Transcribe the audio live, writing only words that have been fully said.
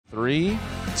3,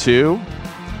 2.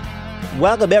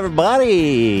 Welcome,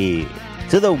 everybody,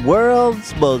 to the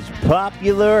world's most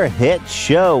popular hit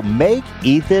show, Make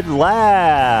Ethan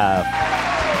Laugh.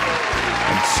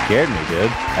 It scared me, dude.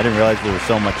 I didn't realize there was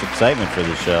so much excitement for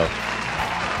this show.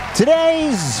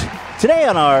 Today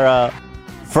on our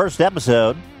first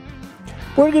episode,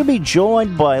 we're going to be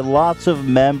joined by lots of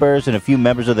members and a few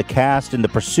members of the cast in the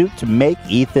pursuit to make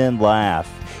Ethan laugh.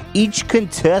 Each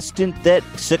contestant that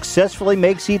successfully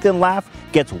makes Ethan laugh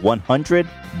gets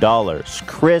 $100.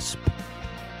 Crisp,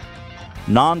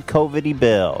 non-COVID-y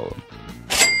bill.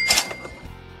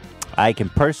 I can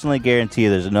personally guarantee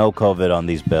there's no COVID on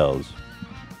these bills.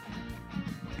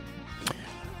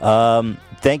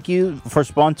 Thank you for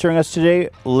sponsoring us today,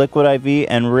 Liquid IV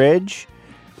and Ridge.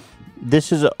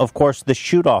 This is, of course, the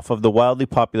shoot-off of the wildly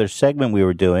popular segment we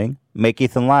were doing, Make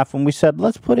Ethan Laugh, when we said,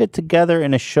 let's put it together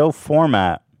in a show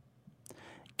format.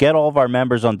 Get all of our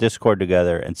members on Discord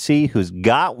together and see who's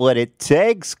got what it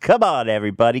takes. Come on,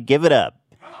 everybody. Give it up.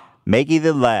 Make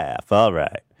Ethan laugh. All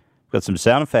right. Got some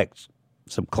sound effects,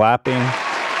 some clapping.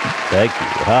 Thank you.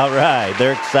 All right.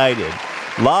 They're excited.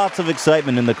 Lots of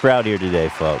excitement in the crowd here today,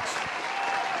 folks.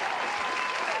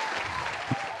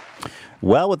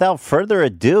 Well, without further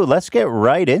ado, let's get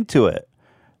right into it.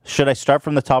 Should I start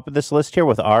from the top of this list here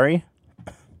with Ari?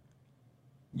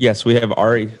 Yes, we have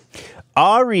Ari.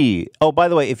 Ari! Oh, by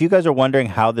the way, if you guys are wondering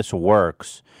how this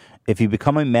works, if you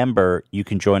become a member, you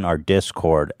can join our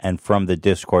Discord, and from the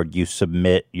Discord, you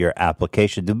submit your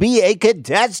application to be a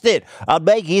contestant on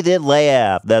Make Ethan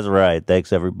Laugh. That's right.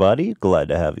 Thanks, everybody. Glad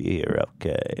to have you here.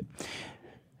 Okay.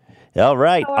 All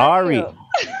right, Ari.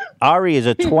 Ari is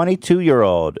a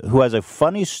 22-year-old who has a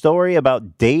funny story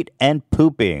about date and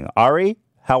pooping. Ari,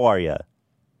 how are you?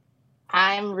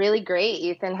 I'm really great,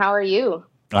 Ethan. How are you?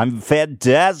 I'm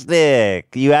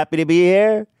fantastic. You happy to be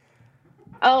here?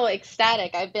 Oh,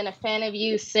 ecstatic. I've been a fan of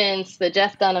you since the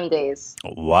Jeff Dunham days.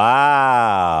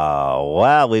 Wow.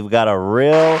 Wow, we've got a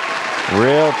real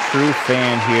true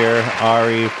fan here,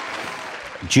 Ari.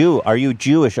 Are you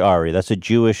Jewish, Ari? That's a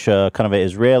Jewish, kind of an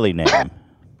Israeli name.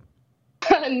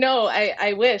 No,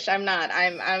 I wish. I'm not.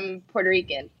 I'm Puerto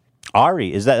Rican.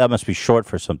 Ari, that must be short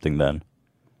for something then.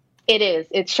 It is.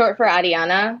 It's short for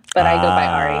Ariana, but I go by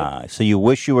Ari. So you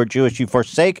wish you were Jewish. You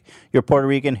forsake your Puerto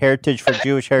Rican heritage for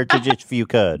Jewish heritage if you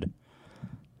could.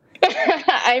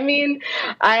 I mean,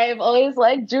 I've always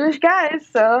liked Jewish guys,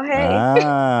 so hey.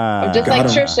 I'm just like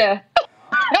Trisha.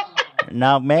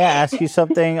 Now, may I ask you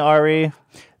something, Ari?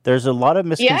 There's a lot of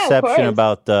misconception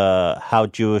about how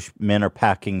Jewish men are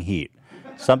packing heat.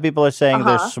 Some people are saying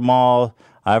they're small.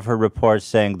 I've heard reports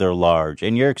saying they're large.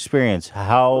 In your experience,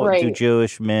 how do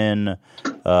Jewish men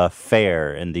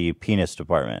fare in the penis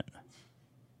department?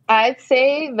 I'd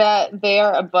say that they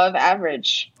are above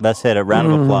average. Let's hit a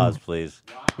round of applause, please.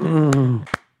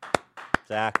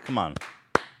 Zach, come on.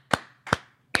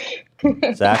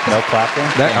 Zach, no clapping?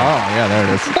 There it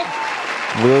is.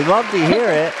 We would love to hear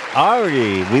it.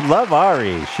 Ari, we love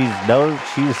Ari.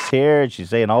 She's here. She's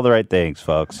saying all the right things,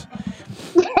 folks.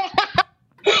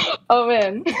 Oh,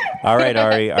 man. All right,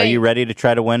 Ari, are you ready to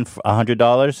try to win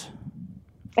 $100?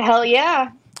 Hell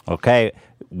yeah. Okay,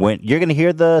 you're going to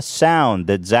hear the sound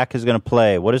that Zach is going to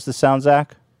play. What is the sound,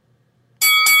 Zach?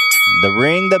 The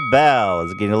ring the bell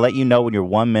is going to let you know when your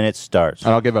 1 minute starts.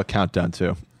 And I'll give a countdown,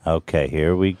 too. Okay,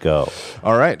 here we go.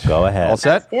 All right. Go ahead. All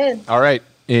set? Good. All right.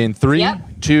 In 3,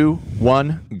 2,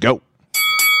 1, go.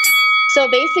 So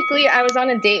basically, I was on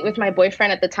a date with my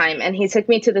boyfriend at the time, and he took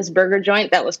me to this burger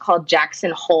joint that was called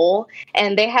Jackson Hole.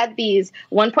 And they had these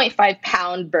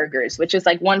 1.5-pound burgers, which is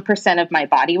like 1% of my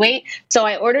body weight. So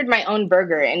I ordered my own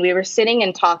burger, and we were sitting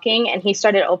and talking, and he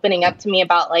started opening up to me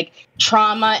about like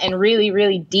trauma and really,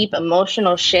 really deep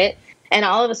emotional shit. And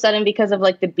all of a sudden, because of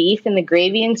like the beef and the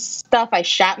gravy and stuff, I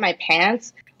shat my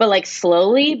pants, but like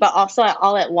slowly, but also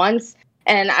all at once.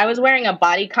 And I was wearing a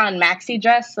bodycon maxi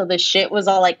dress, so the shit was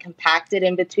all like compacted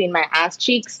in between my ass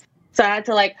cheeks. So I had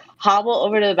to like hobble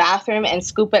over to the bathroom and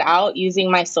scoop it out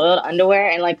using my soiled underwear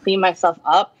and like clean myself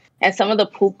up. And some of the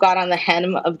poop got on the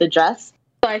hem of the dress.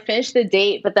 So I finished the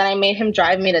date, but then I made him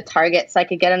drive me to Target so I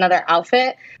could get another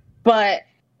outfit. But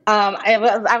I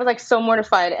was like so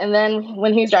mortified. And then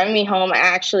when he was driving me home, I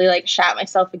actually like shat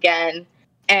myself again.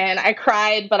 And I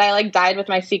cried, but I like died with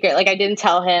my secret. Like I didn't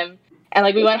tell him. And,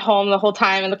 like, we went home the whole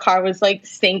time, and the car was, like,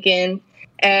 stinking.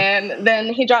 And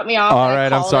then he dropped me off. All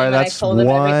right, I'm sorry. That's 1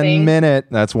 minute.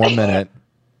 That's 1 minute.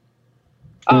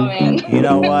 Oh, man. You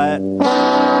know what?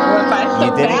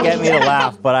 You didn't get me to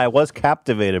laugh, but I was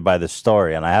captivated by the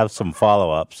story, and I have some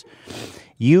follow-ups.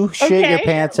 You shit your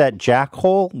pants at Jack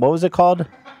Hole? What was it called?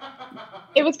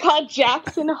 It was called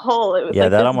Jackson Hole. It was Yeah,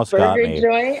 like that this almost got burger me.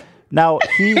 joint. Now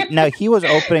he was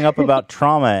opening up about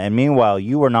trauma, and meanwhile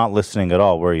you were not listening at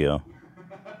all, were you?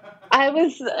 I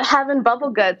was having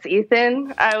bubble guts,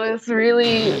 Ethan. I was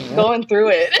really going through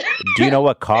it. Do you know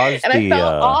what caused and I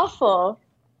felt awful.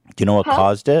 Do you know what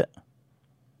caused it?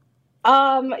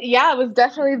 Yeah, it was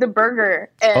definitely the burger.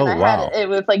 And it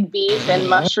was like beef and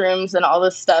mushrooms and all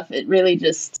this stuff. It really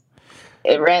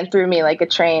it ran through me like a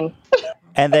train.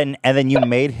 And then you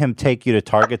made him take you to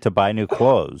Target to buy new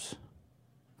clothes.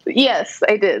 Yes,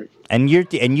 I did. And you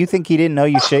think he didn't know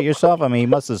you shit yourself? I mean, he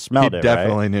must have smelled it,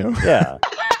 definitely right? knew. Yeah.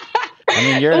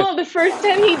 I mean, well, the first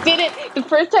time he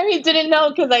didn't know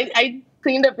because I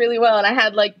cleaned up really well and I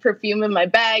had like perfume in my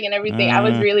bag and everything. I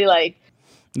was really like,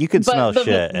 you could smell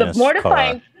shit. The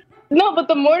mortifying. No, but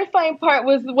the mortifying part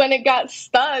was when it got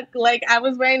stuck. Like I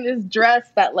was wearing this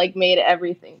dress that like made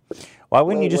everything. Why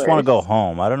wouldn't you just want to go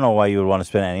home? I don't know why you would want to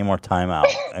spend any more time out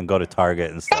and go to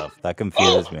Target and stuff. That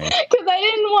confuses me. Because I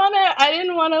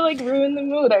didn't want to like ruin the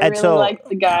mood. I really liked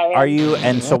the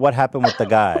guy. So what happened with the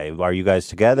guy? Are you guys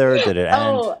together? Did it end?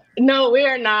 Oh, no, we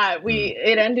are not.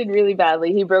 It ended really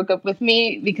badly. He broke up with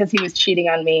me because he was cheating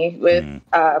on me with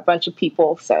a bunch of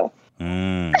people. So.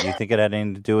 You think it had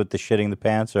anything to do with the shitting the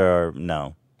pants or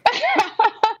no?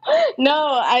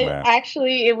 No,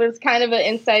 actually it was kind of an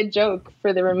inside joke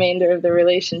for the remainder of the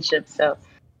relationship. So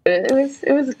it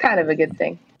was kind of a good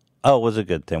thing. Oh, it was a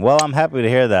good thing. Well, I'm happy to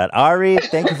hear that. Ari,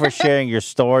 thank you for sharing your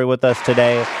story with us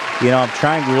today. You know, I'm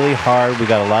trying really hard. We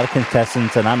got a lot of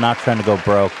contestants, and I'm not trying to go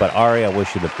broke. But Ari, I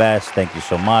wish you the best. Thank you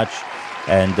so much.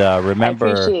 And remember,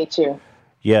 I appreciate you.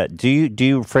 Yeah. Do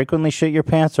you frequently shit your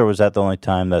pants, or was that the only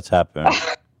time that's happened?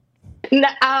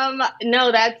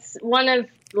 No, that's one of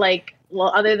like.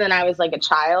 Well, other than I was like a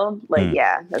child,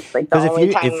 yeah, that's like the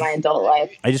only time in my adult life.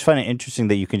 I just find it interesting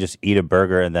that you can just eat a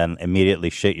burger and then immediately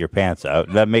shit your pants out.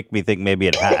 That make me think maybe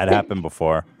it had happened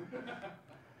before.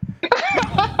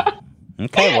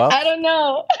 Okay, well. I don't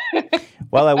know.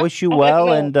 Well, I wish you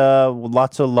well and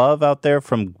lots of love out there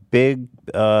from big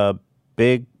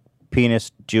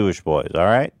penis Jewish boys, all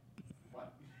right?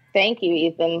 Thank you,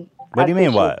 Ethan. What do you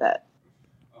mean, what? That.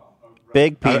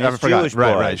 Big penis Jewish boys.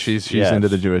 Right. She's into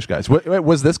the Jewish guys. Wait,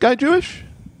 was this guy Jewish,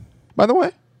 by the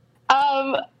way?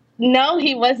 No,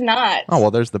 he was not. Oh,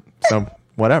 well, so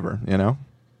whatever,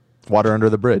 water under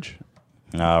the bridge.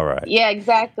 All right. Yeah,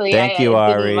 exactly. Thank you,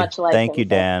 Ari. Thank you,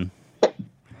 Dan.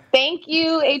 Thank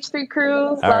you, H3 Crew.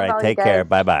 All right, take care.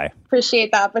 Bye-bye.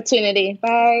 Appreciate the opportunity.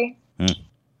 Bye.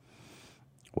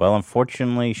 Well,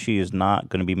 unfortunately, she is not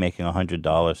going to be making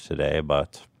 $100 today,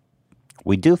 but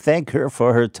we do thank her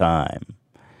for her time.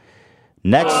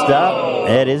 Next up,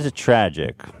 it is a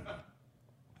tragic.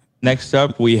 Next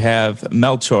up, we have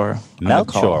Melchor.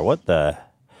 Melchor, what the?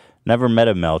 Never met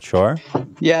a Melchor.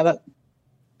 Yeah,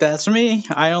 that's me.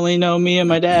 I only know me and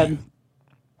my dad.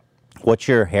 What's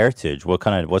your heritage?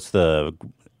 What's the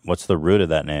root of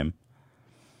that name?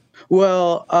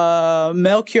 Well,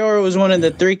 Melchior was one of the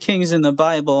three kings in the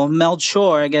Bible.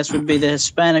 Melchor, I guess, would be the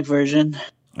Hispanic version.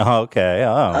 Oh, okay.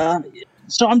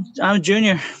 So I'm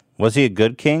Junior. Was he a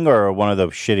good king or one of the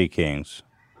shitty kings?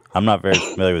 I'm not very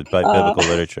familiar with biblical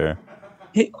literature.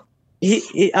 He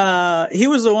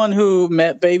was the one who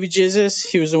met baby Jesus.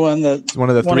 He was the one that one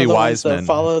of the three wise men that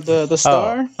followed the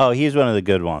star. Oh, he's one of the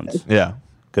good ones. Yeah,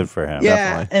 good for him.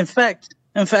 Yeah, definitely.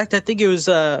 In fact, I think it was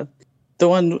the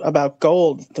one about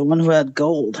gold. The one who had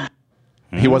gold.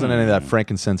 He wasn't any of that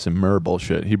frankincense and myrrh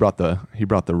bullshit. He brought the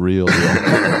real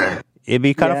deal. It'd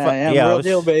be kind of real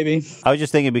deal, baby. I was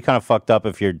just thinking it'd be kind of fucked up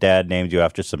if your dad named you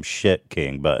after some shit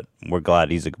king, but we're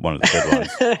glad he's one of the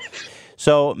good ones.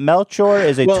 So Melchor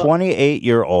is a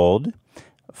 28-year-old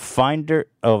finder.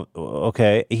 Oh,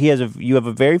 okay. You have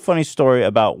a very funny story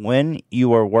about when you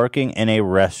were working in a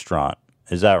restaurant.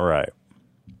 Is that right?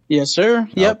 Yes, sir.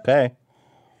 Yep. Okay.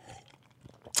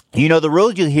 You know the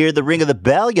rules. You'll hear the ring of the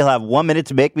bell. You'll have 1 minute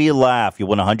to make me laugh. You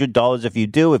win $100 if you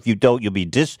do. If you don't, you'll be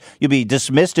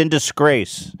dismissed in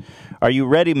disgrace. Are you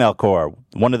ready, Melchor?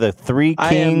 One of the three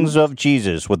kings of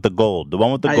Jesus with the gold. The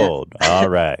one with the gold. All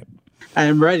right. I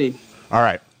am ready. All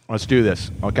right. Let's do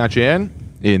this. I'll count you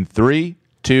in 3,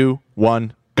 2,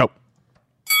 1, go.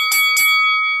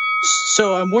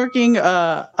 So I'm working,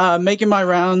 making my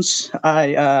rounds.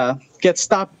 I get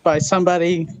stopped by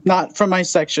somebody not from my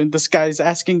section. This guy's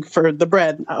asking for the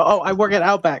bread. Oh, I work at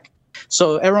Outback,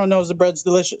 so everyone knows the bread's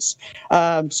delicious.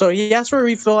 So he asked for a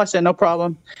refill. I said, no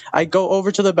problem. I go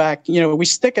over to the back. We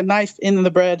stick a knife in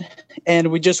the bread,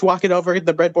 and we just walk it over.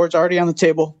 The breadboard's already on the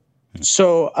table.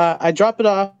 So I drop it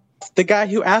off. The guy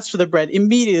who asked for the bread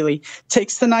immediately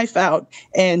takes the knife out,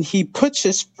 and he puts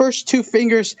his first two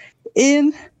fingers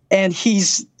in and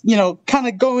he's, kind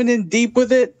of going in deep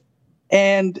with it.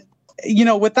 And,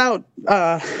 without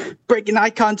breaking eye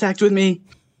contact with me,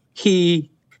 he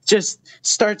just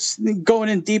starts going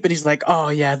in deep, and he's like, "Oh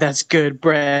yeah, that's good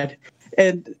bread."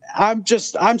 And I'm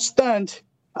stunned.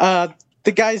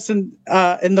 The guys in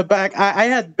the back, I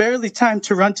had barely time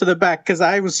to run to the back because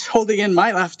I was holding in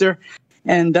my laughter.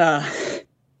 And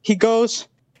he goes,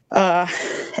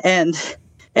 and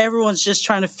everyone's just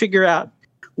trying to figure out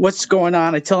what's going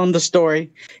on. I tell them the story,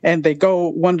 and they go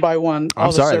one by one.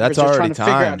 I'm sorry, that's are already trying to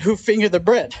figure out who fingered the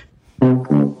bread. So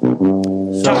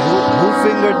who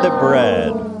fingered the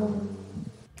bread?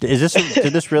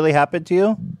 Did this really happen to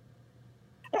you?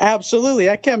 Absolutely,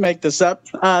 I can't make this up.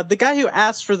 The guy who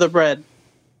asked for the bread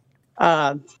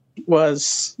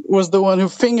was the one who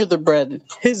fingered the bread.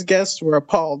 His guests were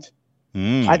appalled.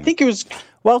 I think it was.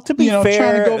 Well, to be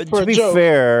fair, joke.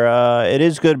 It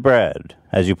is good bread,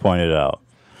 as you pointed out.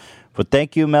 But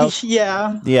thank you, Mel.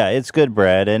 Yeah, it's good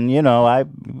bread, and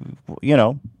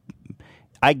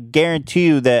I guarantee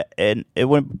you that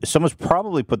someone's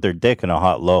probably put their dick in a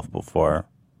hot loaf before.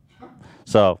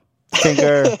 So,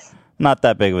 finger. Not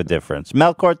that big of a difference.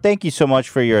 Melkor, thank you so much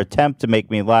for your attempt to make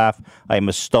me laugh. I am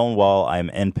a stone wall. I am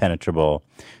impenetrable.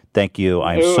 Thank you.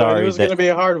 I'm sorry. It was going to be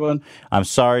a hard one. I'm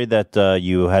sorry that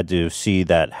you had to see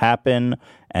that happen,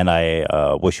 and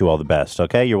I wish you all the best,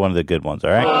 okay? You're one of the good ones, all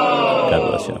right? God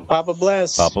bless you. Papa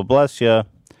bless. Papa bless you.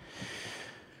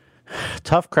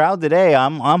 Tough crowd today.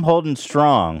 I'm holding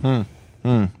strong.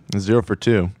 0 for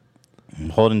 2. I'm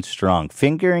holding strong.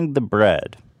 Fingering the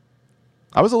bread.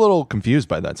 I was a little confused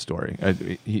by that story.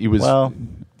 He was. Well,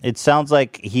 it sounds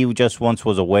like he just once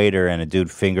was a waiter and a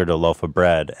dude fingered a loaf of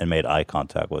bread and made eye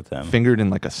contact with him. Fingered in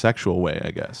like a sexual way,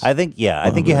 I guess. I think you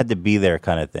had to be there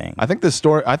kind of thing. I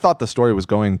thought the story was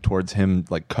going towards him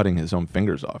like cutting his own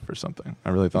fingers off or something.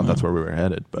 I really thought that's where we were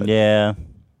headed. But yeah.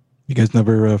 You guys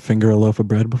never finger a loaf of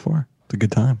bread before? It's a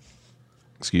good time.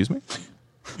 Excuse me?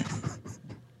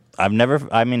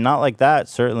 Not like that,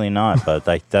 certainly not, but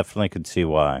I definitely could see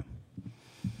why.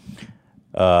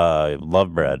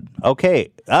 Love bread.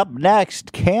 Okay, up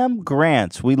next, Cam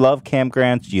Grants. We love Cam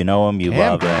Grants. You know him. You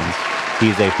love him.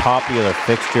 He's a popular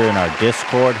fixture in our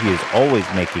Discord. He is always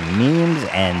making memes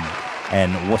and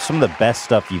some of the best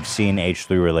stuff you've seen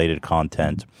H3 related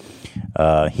content.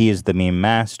 He is the meme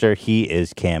master. He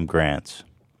is Cam Grants.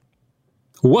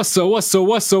 What's up,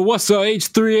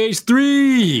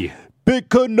 H3? Big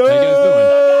Connect! How you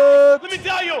guys doing? Let me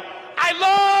tell you, I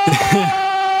love...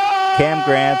 Cam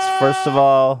Grants, first of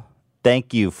all,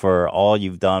 thank you for all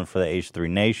you've done for the H3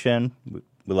 Nation. We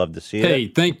love to see it. Hey,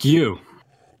 thank you.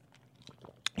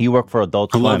 You work for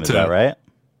Adult Swim, is that right?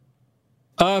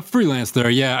 Freelance there,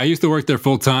 yeah. I used to work there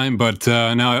full time, but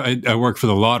now I work for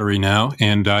the lottery now,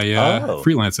 and I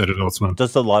freelance at Adult Swim.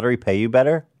 Does the lottery pay you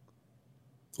better?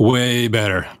 Way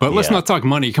better. But let's not talk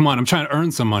money. Come on, I'm trying to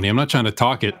earn some money. I'm not trying to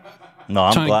talk it. No,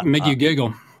 I'm trying to make you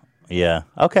giggle. Yeah.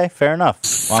 Okay, fair enough.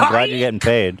 Well, I'm glad you're getting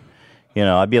paid.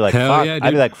 I'd be like, fuck. Yeah,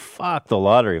 I'd be like, fuck the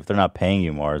lottery if they're not paying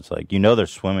you more. It's like, they're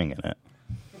swimming in it.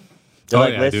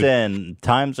 They're listen,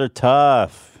 times are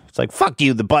tough. It's like, fuck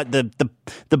you. The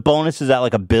bonus is at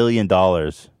like $1 billion.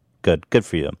 Good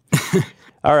for you.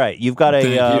 All right, you've got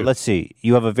let's see.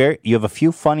 You have a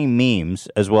few funny memes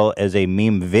as well as a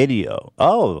meme video.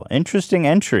 Oh, interesting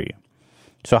entry.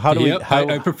 So how do we?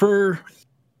 I prefer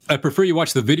you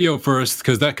watch the video first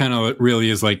because that kind of really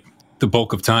is like the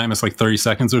bulk of time. It's like 30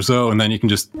 seconds or so, and then you can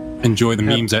just enjoy the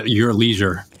memes at your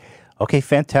leisure. Okay,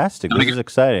 fantastic. This is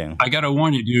exciting. I gotta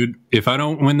warn you, dude. If I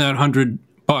don't win that $100,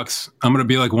 I'm gonna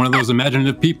be like one of those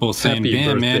imaginative people saying,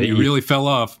 "Damn, man, you really fell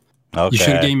off. Okay. You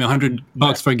should have gave me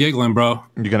 $100 for giggling, bro."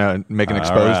 You're gonna make an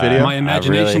exposed video? My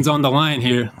imagination's on the line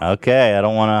here. Okay, I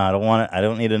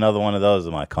don't need another one of those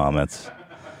in my comments.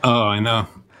 Oh, I know.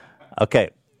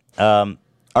 Okay.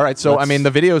 All right, so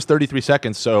the video is 33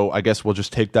 seconds, so I guess we'll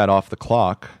just take that off the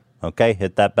clock. Okay,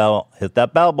 hit that bell,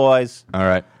 boys. All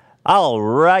right. All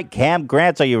right, Cam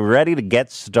Grants, are you ready to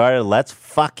get started? Let's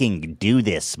fucking do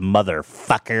this,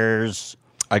 motherfuckers.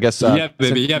 I guess. Yeah,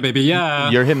 baby, yeah.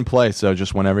 You're hitting play, so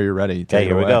just whenever you're ready. Okay,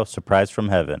 here we go. Surprise from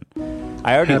heaven.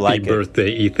 I already like it. Happy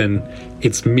birthday, Ethan.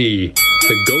 It's me,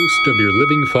 the ghost of your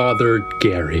living father,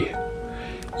 Gary.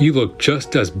 You look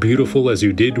just as beautiful as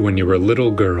you did when you were a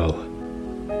little girl.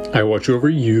 I watch over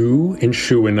you and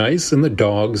Shoe and Ice and the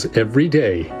dogs every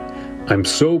day. I'm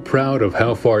so proud of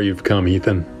how far you've come,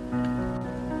 Ethan.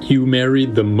 You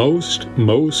married the most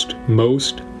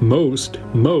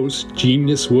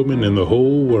genius woman in the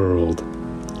whole world,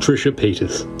 Trisha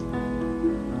Paytas.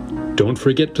 Don't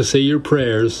forget to say your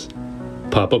prayers.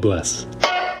 Papa bless.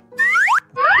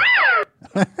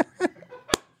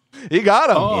 He got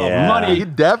him. Oh, Yeah. money. He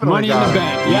definitely Money got in the him.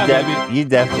 bank. Yeah, baby. You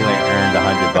definitely earned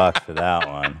 $100 for that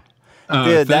one.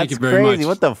 Dude, Thank that's you very crazy. much.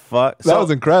 What the fuck? That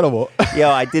was incredible. Yo,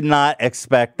 I did not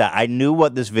expect that. I knew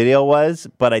what this video was,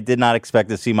 but I did not expect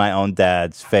to see my own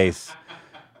dad's face,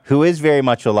 who is very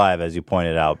much alive, as you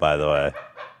pointed out, by the way.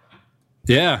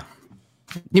 Yeah.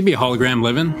 He'd be a hologram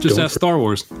living. Just ask Star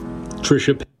Wars.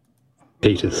 Trisha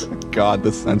Paytas. God,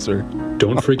 the censor.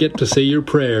 Don't forget to say your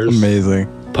prayers. Amazing.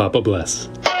 Papa bless.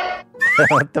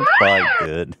 What the fuck,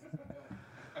 dude?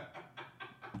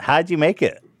 How'd you make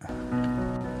it?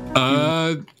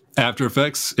 After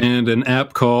Effects and an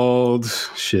app called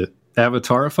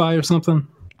Avatarify or something.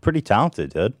 Pretty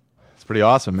talented, dude. It's pretty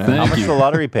awesome, man. How much you. the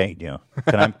lottery paying you?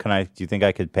 Can I? Do you think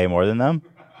I could pay more than them?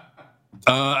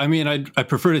 I mean, I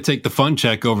prefer to take the fun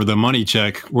check over the money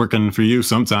check working for you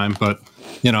sometime, but,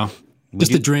 you know,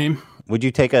 just a dream. Would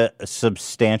you take a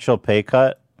substantial pay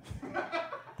cut?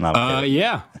 No,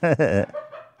 yeah.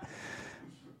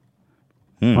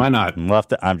 Why not?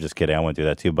 I'm just kidding. I wouldn't do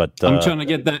that too, but I'm trying to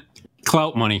get that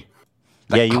clout money.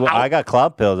 Yeah, I got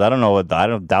clout pills. I don't know what. I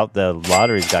don't doubt the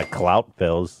lottery's got clout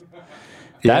pills.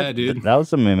 Yeah, dude. That was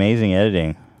some amazing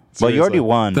editing. Well, you already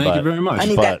won. Thank but, you very much. I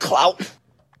need that clout. But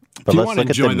If you let's want to look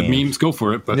at enjoy the memes, go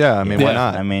for it. But Yeah, I mean, why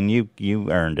not? I mean,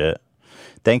 you earned it.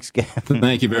 Thanks, Gavin.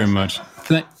 Thank you very much.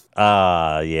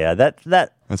 Yeah,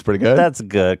 That's pretty good. That's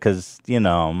good because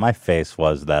my face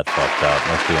was that fucked up.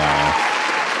 Let's be honest.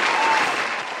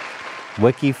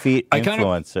 WikiFeet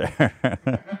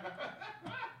influencer.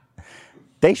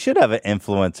 They should have an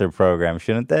influencer program,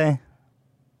 shouldn't they?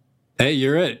 Hey,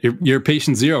 you're it. You're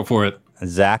patient zero for it.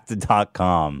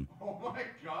 Zacta.com.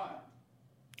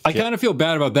 I kind of feel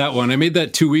bad about that one. I made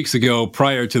that 2 weeks ago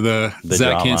prior to the Zach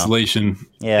drama. cancellation.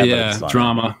 Yeah, but it's funny.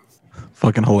 Drama.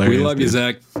 Fucking hilarious. We love you, dude.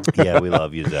 Zach. Yeah, we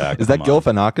love you, Zach. Is that Come Gil on.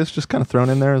 Fanakis just kind of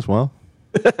thrown in there as well?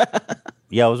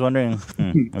 Yeah, I was wondering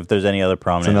if there's any other It's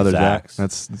prominent another Zach. Zacks.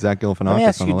 That's Zach Gil Fanakis Let me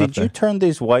ask on you: the did left you there. turn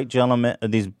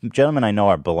these gentlemen I know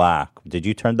are black? Did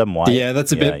you turn them white? Yeah,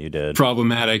 that's a bit you did.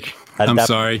 problematic. I'm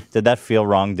sorry. Did that feel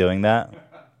wrong doing that?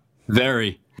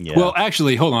 Very. Yeah. Well,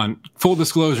 actually, hold on. Full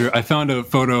disclosure, I found a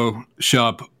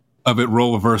Photoshop of it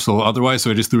role reversal. Otherwise, so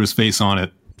I just threw his face on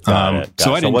it. Got it.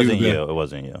 So I didn't it wasn't do you. It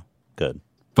wasn't you. Good.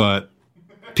 But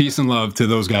peace and love to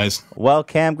those guys. Well,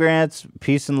 Cam Grants,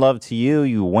 peace and love to you.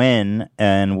 You win,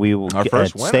 and we will Our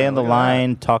first winner, stay on the look at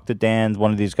line. Talk to Dan.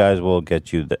 One of these guys will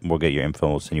get you. We'll get your info.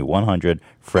 We'll send you 100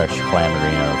 fresh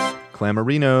clamorinos.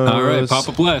 Clamorinos. All right,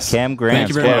 Papa bless. Cam Grants, Thank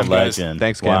you very what a much, guys. legend.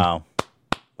 Thanks, Cam.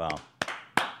 Wow.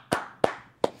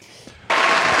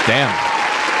 Damn.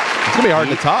 It's going to be hard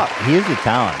to top. He is a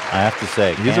talent, I have to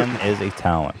say. He's Cam is a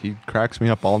talent. He cracks me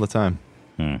up all the time.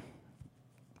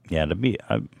 Yeah, I'd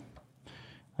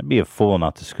be a fool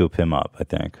not to scoop him up, I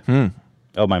think.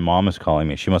 Oh, my mom is calling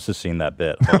me. She must have seen that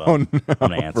bit. Hold on. no, I'm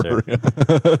going to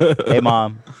answer. Hey,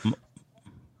 Mom.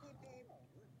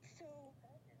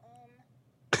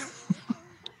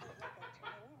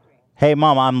 Hey,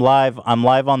 Mom, I'm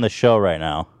live on the show right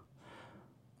now.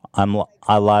 I'm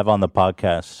live on the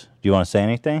podcast. Do you want to say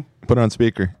anything? Put it on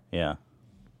speaker. Yeah.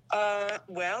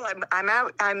 Well,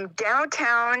 I'm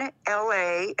downtown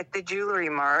LA at the Jewelry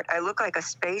Mart. I look like a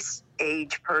space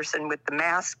age person with the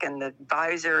mask and the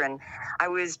visor, and I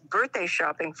was birthday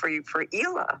shopping for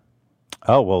Ela.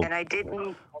 Oh, well. And I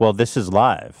didn't. Well, this is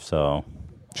live, so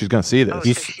she's going to see this.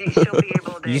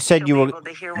 You said you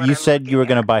were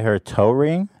going to buy her a toe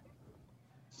ring?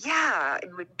 Yeah.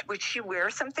 Would she wear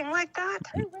something like that?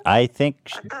 I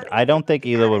don't think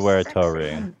Ela would wear a toe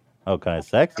ring. Oh, kind of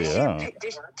sexy.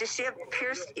 Does she have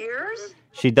pierced ears?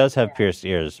 She does have pierced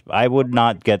ears. I would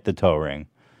not get the toe ring.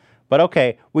 But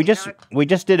okay, we just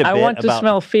did a bit I want to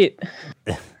smell feet.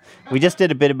 We just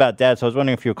did a bit about Dad, so I was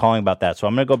wondering if you were calling about that. So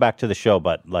I'm going to go back to the show,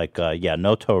 but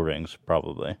no toe rings,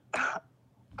 probably.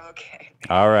 Okay.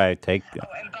 All right, take. Oh,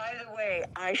 and by the way,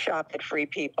 I shop at Free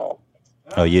People.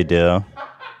 Oh, you do?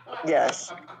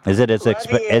 Yes. Is it as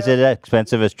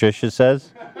expensive as Trisha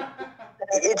says?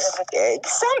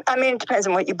 It's some. I mean, it depends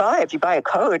on what you buy. If you buy a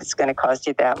coat, it's going to cost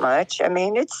you that much. I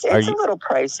mean, it's a little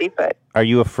pricey, but. Are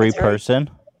you a free person?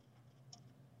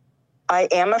 I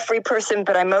am a free person,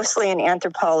 but I'm mostly an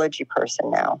anthropology person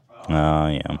now. Oh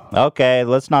yeah. Okay,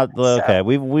 let's not. Okay,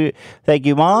 we. Thank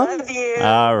you, Mom. Love you.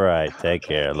 All right, take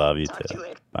care. Love you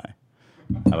too. Bye.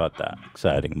 How about that?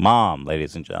 Exciting, Mom,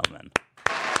 ladies and gentlemen.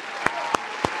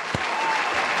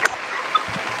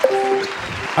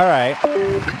 All right.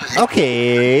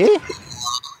 Okay.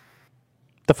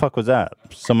 The fuck was that?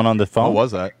 Someone on the phone? What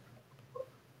was that?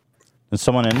 Is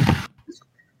someone in?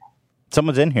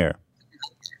 Someone's in here.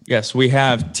 Yes, we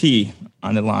have T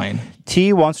on the line.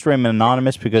 T wants to remain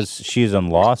anonymous because she's in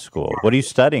law school. What are you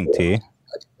studying, T?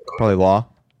 Probably law.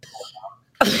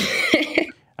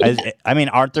 I mean,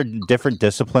 aren't there different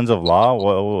disciplines of law?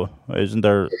 Well, isn't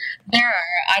there? There are.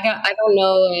 I don't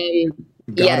know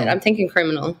yet. I'm thinking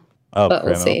criminal. Oh, but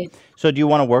criminal. we'll see. So do you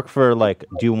want to work for, like,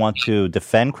 do you want to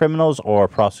defend criminals or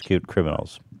prosecute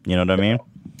criminals? You know what I mean?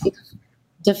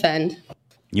 Defend.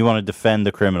 You want to defend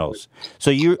the criminals. So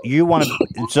you want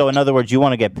to, so in other words, you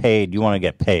want to get paid. You want to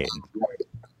get paid.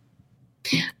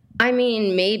 I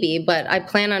mean, maybe, but I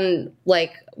plan on,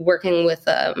 like, working with,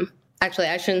 actually,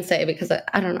 I shouldn't say because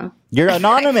I don't know. You're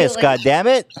anonymous, like,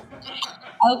 goddammit.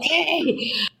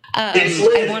 Okay.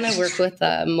 I want to work with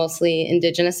mostly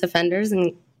indigenous offenders,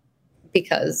 and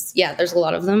because there's a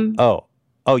lot of them. Oh,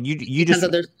 you just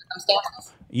of their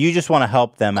circumstances. You just want to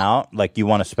help them out, like you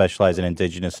want to specialize in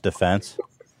indigenous defense.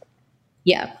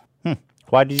 Yeah.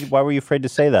 Why were you afraid to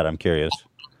say that? I'm curious.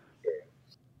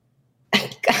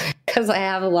 Because I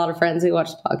have a lot of friends who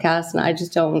watch the podcast, and I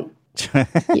just don't.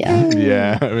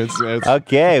 Yeah. It's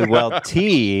okay. Well,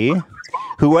 T,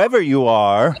 whoever you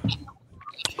are,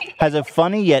 has a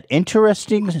funny yet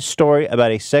interesting story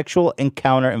about a sexual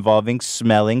encounter involving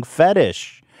smelling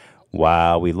fetish.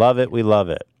 Wow, we love it. We love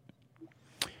it.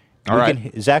 All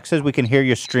right. Zach says we can hear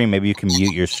your stream. Maybe you can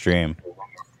mute your stream.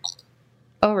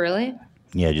 Oh, really?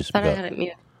 Yeah, just. I thought I had it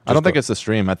mute. I don't think it's the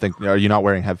stream. I think. Are you not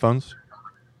wearing headphones?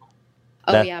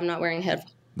 Oh yeah, I'm not wearing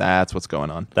headphones. That's what's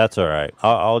going on. That's all right.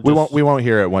 I'll just, we won't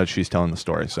hear it when she's telling the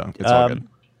story, so it's all good.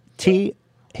 T,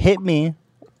 hit me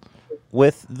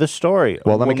with the story.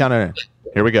 Well, let me kind of.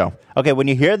 Here we go. Okay, when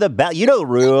you hear the bell, you know the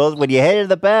rules. When you hear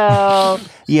the bell,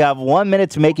 you have 1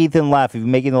 minute to make Ethan laugh. If you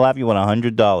make Ethan laugh, you win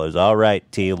 $100. All right,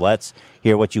 T, let's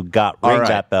hear what you got. Ring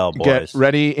that bell, boys. Get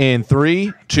ready in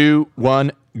 3, 2,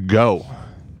 1, go.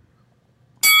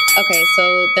 Okay,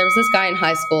 so there was this guy in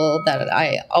high school that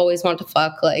I always wanted to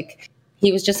fuck. Like,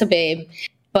 he was just a babe,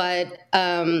 but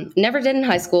never did in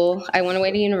high school. I went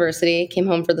away to university, came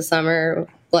home for the summer.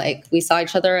 Like, we saw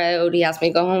each other out. He asked me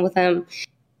to go home with him.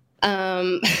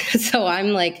 So I'm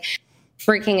like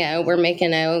freaking out. We're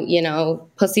making out, you know,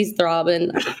 pussy's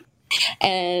throbbing.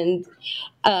 And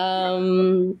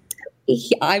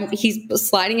he's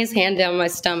sliding his hand down my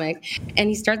stomach, and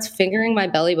he starts fingering my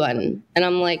belly button. And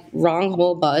I'm like, wrong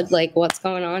hole, bud. Like, what's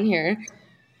going on here?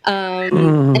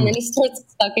 And then he starts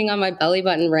sucking on my belly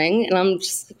button ring, and I'm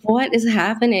just like, what is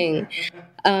happening?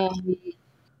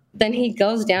 Then he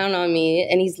goes down on me,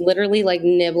 and he's literally like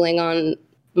nibbling on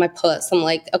my puss. I'm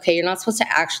like, okay, you're not supposed to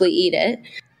actually eat it.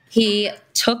 He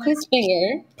took his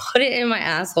finger, put it in my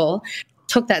asshole,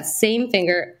 took that same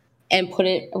finger and put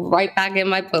it right back in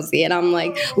my pussy. And I'm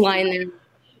like lying there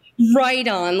right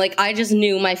on. Like, I just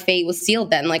knew my fate was sealed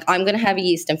then. Like, I'm going to have a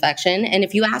yeast infection. And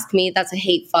if you ask me, that's a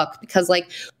hate fuck, because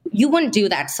like, you wouldn't do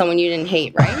that to someone you didn't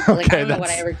hate, right? Like, Okay, I don't know what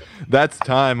I ever did. That's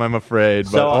time, I'm afraid.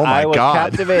 But So oh my I was God.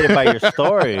 captivated by your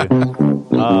story. I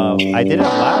didn't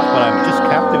laugh, but I'm just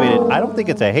captivated. I don't think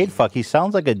it's a hate fuck. He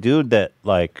sounds like a dude that,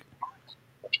 like,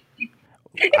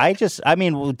 I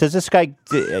mean, does this guy,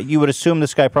 you would assume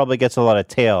this guy probably gets a lot of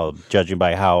tail, judging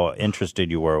by how interested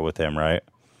you were with him, right?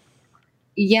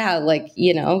 Yeah, like,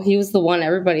 you know, he was the one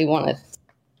everybody wanted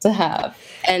to have.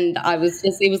 And it was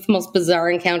the most bizarre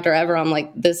encounter ever. I'm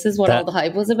like, this is what all the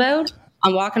hype was about?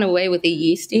 I'm walking away with a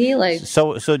yeasty, like.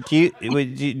 So do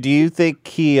you think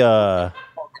he,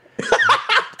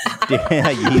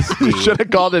 yeasty. You should have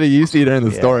called it a yeast eater in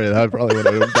the story. That probably would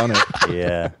have done it.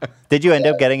 Yeah. Did you end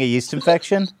up getting a yeast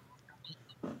infection?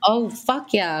 Oh,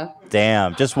 fuck yeah.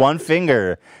 Damn, just one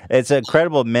finger. It's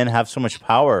incredible men have so much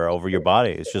power over your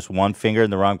body. It's just one finger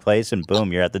in the wrong place and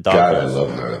boom, you're at the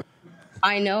doctor.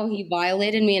 I know, he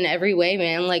violated me in every way,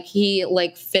 man. Like, he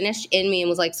like finished in me and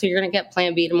was like, so you're gonna get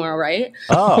plan B tomorrow, right?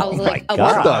 Oh, I was like, my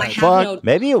God. I have no-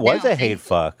 Maybe it was a hate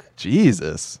fuck.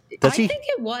 Jesus. I think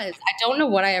it was. I don't know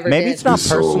what I ever Maybe did. it's not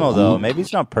personal, though. Maybe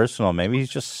it's not personal. Maybe he's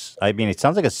just, I mean, he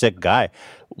sounds like a sick guy.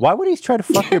 Why would he try to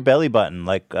fuck your belly button?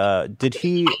 Like, did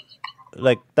he,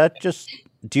 like, that just,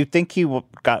 do you think he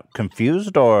got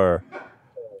confused or?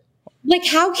 Like,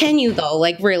 how can you, though?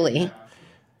 Like, really?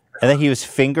 And then he was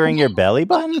fingering your belly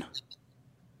button?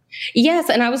 Yes,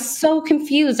 and I was so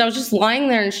confused. I was just lying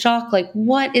there in shock, like,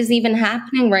 what is even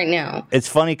happening right now? It's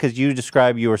funny because you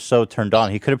described you were so turned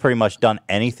on. He could have pretty much done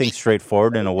anything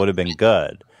straightforward and it would have been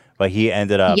good. But he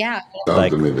ended up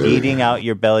like eating out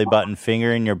your belly button,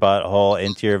 fingering your butthole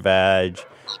into your vag,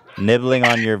 nibbling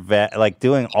on your vag, like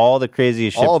doing all the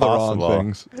craziest shit all the possible.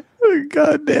 wrong things.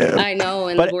 God damn. I know,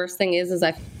 and the worst thing is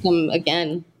I fucked him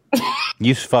again.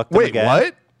 You fucked him again?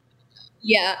 What?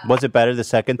 Yeah. Was it better the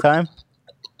second time?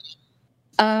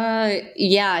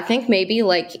 Yeah, I think maybe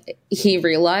like he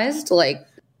realized like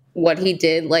what he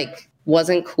did like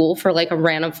wasn't cool for like a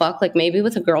random fuck, like maybe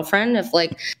with a girlfriend if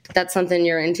like that's something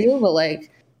you're into, but like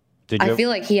I feel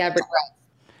like he had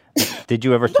regrets. Did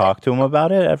you ever talk to him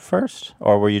about it at first,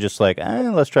 or were you just like,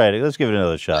 let's try it, let's give it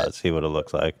another shot, see what it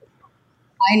looks like?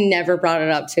 I never brought it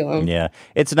up to him. Yeah,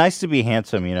 it's nice to be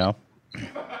handsome, you know.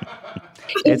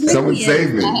 Someone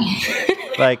save me.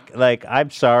 Like I'm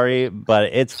sorry, but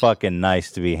it's fucking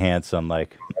nice to be handsome.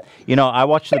 Like, you know, I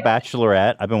watch The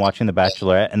Bachelorette. I've been watching The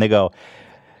Bachelorette, and they go,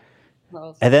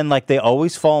 and then like they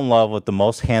always fall in love with the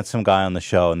most handsome guy on the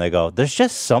show, and they go, there's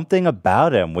just something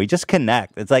about him. We just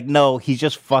connect. It's like, no, he's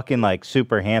just fucking like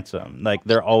super handsome. Like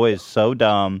they're always so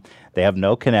dumb. They have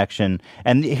no connection.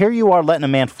 And here you are letting a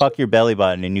man fuck your belly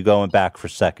button, and you going back for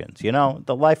seconds. You know,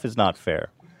 the life is not fair.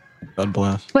 God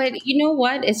bless. But you know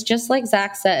what? It's just like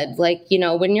Zach said. Like, you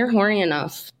know, when you're horny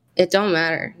enough, it don't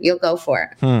matter. You'll go for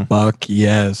it. Fuck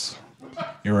yes.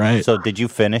 You're right. So did you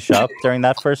finish up during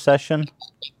that first session?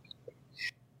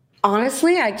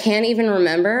 Honestly, I can't even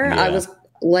remember. Yeah. I was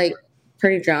like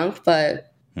pretty drunk,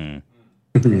 but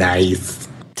Nice.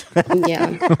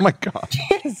 yeah. Oh my god.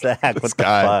 Zach, what the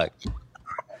fuck?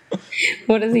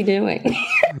 What is he doing?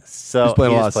 So He's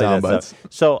playing a lot of played sound that bites. stuff.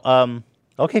 So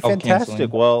okay, fantastic. canceling.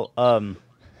 Well,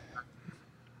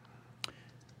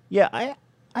 yeah, I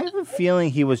have a feeling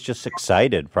he was just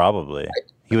excited. Probably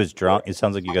he was drunk. It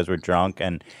sounds like you guys were drunk,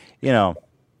 and you know,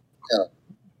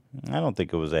 I don't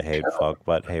think it was a hate fuck,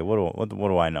 but hey, what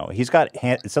do I know? He's got.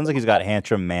 It sounds like he's got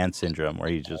handsome man syndrome, where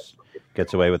he just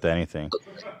gets away with anything.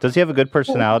 Does he have a good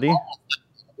personality?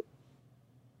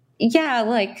 Yeah,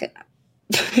 like,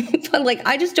 but like,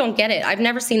 I just don't get it. I've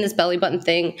never seen this belly button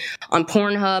thing on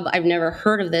Pornhub. I've never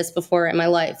heard of this before in my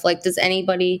life. Like, does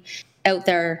anybody out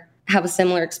there have a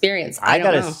similar experience? I don't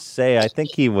gotta know. say, I think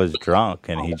he was drunk,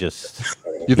 and he just.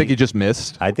 You think he just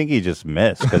missed? I think he just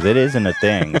missed, because it isn't a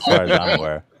thing as far as I'm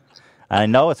aware. I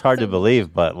know it's hard to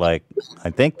believe, but like,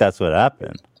 I think that's what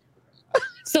happened.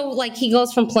 So, like, he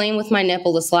goes from playing with my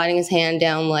nipple to sliding his hand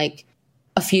down like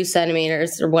a few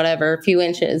centimeters or whatever, a few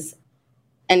inches.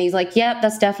 And he's like, yep,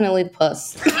 that's definitely the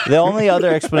puss. The only other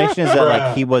explanation is that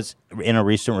like he was in a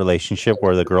recent relationship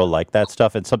where the girl liked that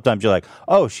stuff, and sometimes you're like,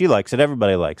 oh, she likes it,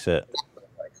 everybody likes it.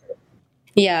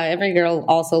 Yeah, every girl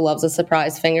also loves a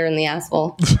surprise finger in the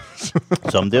asshole.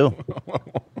 Some do.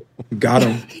 Got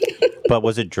him. But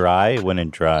was it dry? It went in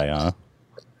dry, huh?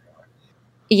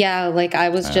 Yeah, like I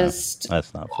was just,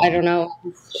 That's not I don't know,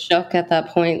 shook at that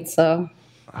point. So,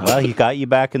 Well, he got you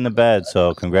back in the bed,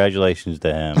 so congratulations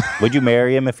to him. Would you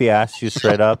marry him if he asked you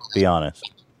straight up? Be honest.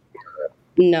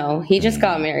 no, he just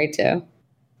got married too.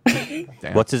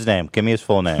 What's his name? Give me his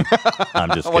full name. I'm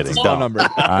just kidding. What's his phone Don't. number?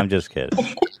 I'm just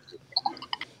kidding.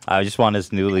 I just want his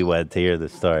newlywed to hear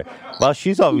this story. Well,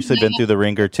 she's obviously been through the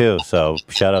ringer too, so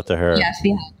shout out to her. Yeah,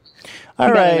 she All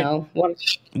you better right. know. What-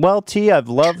 Well, T, I've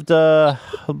loved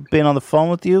being on the phone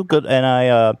with you. Good, and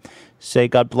I say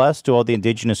God bless to all the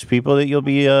indigenous people that you'll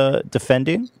be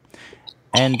defending,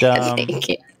 and Thank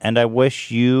you. and I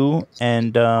wish you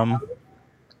and all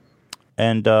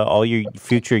your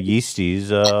future yeasties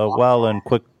well and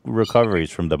quick recoveries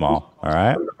from them all. All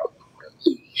right.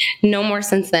 No more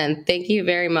since then. Thank you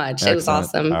very much. It was Excellent.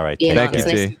 awesome. All right. being Thank on you,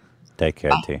 this. T. Take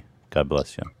care, T. God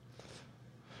bless you.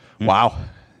 Wow.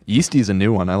 Yeasty's a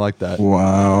new one. I like that.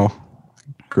 Wow.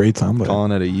 Great soundbite.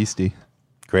 Calling it a yeasty.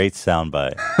 Great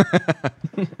soundbite.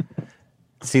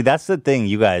 See, that's the thing,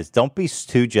 you guys. Don't be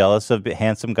too jealous of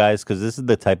handsome guys, because this is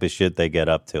the type of shit they get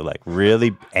up to. Like,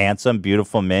 really handsome,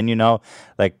 beautiful men, you know,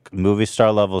 like movie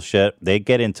star level shit. They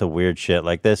get into weird shit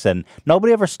like this, and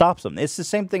nobody ever stops them. It's the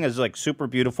same thing as like super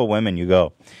beautiful women. You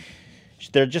go,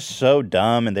 they're just so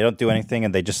dumb, and they don't do anything,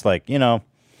 and they just like, you know,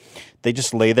 they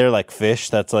just lay there like fish.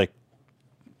 That's like,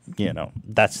 you know,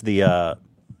 that's the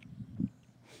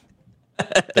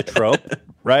trope,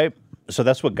 right? So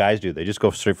that's what guys do. They just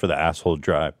go straight for the asshole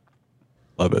dry.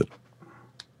 Love it.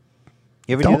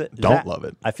 You ever Don't- do that? don't Zach- love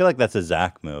it. I feel like that's a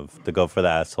Zach move to go for the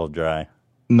asshole dry.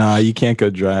 Nah, you can't go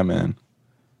dry, man.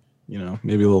 You know,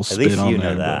 maybe a little At spit least on you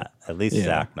there. know that. At least yeah.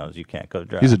 Zach knows you can't go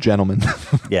dry. He's a gentleman.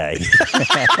 Yeah. Exactly.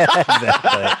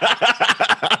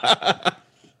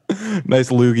 Nice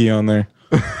loogie on there.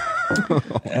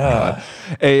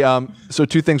 Hey, so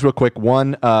two things real quick.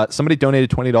 One, somebody donated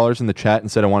 $20 in the chat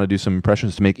and said, I want to do some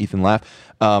impressions to make Ethan laugh.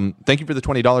 Thank you for the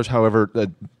 $20. However,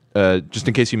 just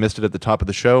in case you missed it at the top of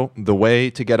the show, the way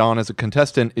to get on as a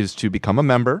contestant is to become a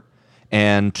member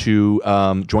and to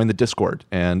join the Discord.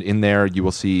 And in there, you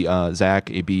will see Zach,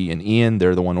 AB, and Ian.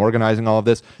 They're the one organizing all of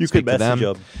this. You Speak could to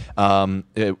message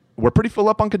them. We're pretty full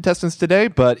up on contestants today,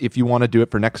 but if you want to do it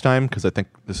for next time, because I think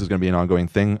this is going to be an ongoing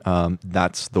thing,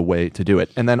 that's the way to do it.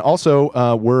 And then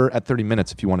also, we're at 30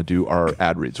 minutes if you want to do our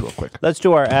ad reads real quick. Let's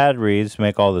do our ad reads,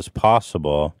 make all this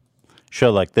possible.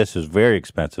 Show like this is very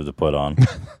expensive to put on.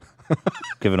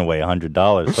 Giving away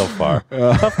 $100 so far.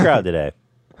 Tough crowd today.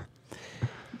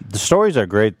 The stories are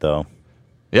great, though.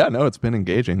 Yeah, no, it's been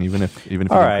engaging, even if you All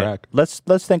don't right, crack. let's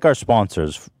thank our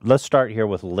sponsors. Let's start here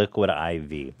with Liquid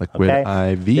IV. Liquid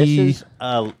IV.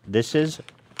 This is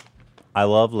I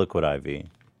love Liquid IV.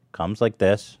 Comes like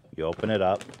this. You open it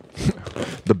up.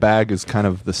 The bag is kind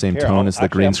of the same Here, tone as the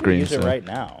green I'm gonna screen. Use it right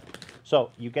now.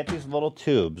 So you get these little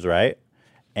tubes, right?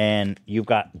 And you've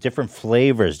got different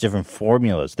flavors, different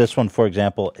formulas. This one, for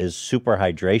example, is super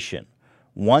hydration.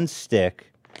 One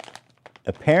stick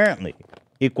apparently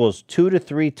equals 2 to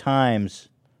 3 times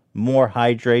more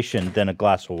hydration than a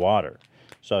glass of water.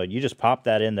 So you just pop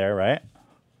that in there, right?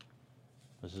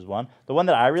 This is one. The one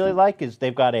that I really like is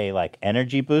they've got a like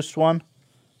energy boost one.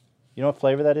 You know what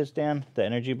flavor that is, Dan? The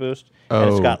energy boost? And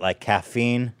it's got like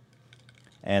caffeine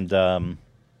and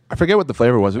I forget what the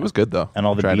flavor was. It was good though. And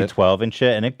all the Tried B12 and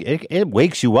shit. And it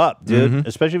wakes you up, dude.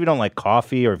 Especially if you don't like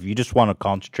coffee or if you just want to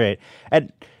concentrate.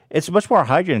 And it's much more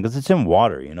hydrating because it's in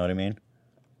water. You know what I mean?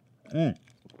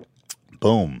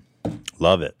 Boom.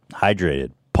 Love it.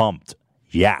 Hydrated, pumped,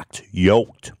 yacked,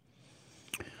 yoked.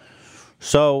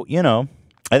 So, you know,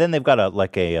 and then they've got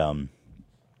an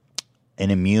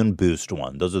immune boost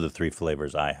one. Those are the 3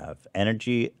 flavors I have.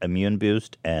 Energy, immune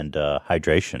boost, and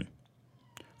hydration.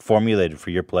 Formulated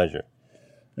for your pleasure.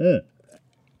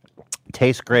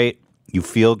 Tastes great. You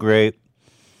feel great.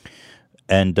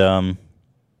 And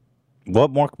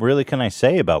what more really can I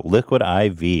say about Liquid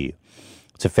IV?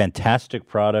 It's a fantastic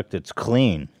product. It's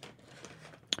clean.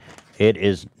 It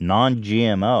is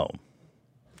non-GMO,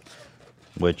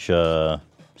 which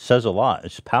says a lot.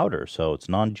 It's powder, so it's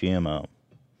non-GMO.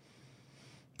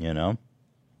 You know?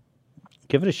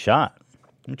 Give it a shot.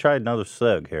 Let me try another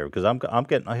slug here because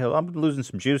I'm losing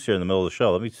some juice here in the middle of the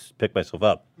show. Let me just pick myself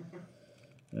up.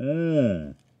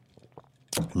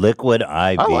 Liquid IV.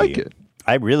 I like it.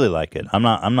 I really like it. I'm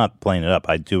not playing it up.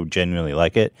 I do genuinely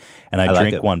like it, and I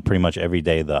drink like one pretty much every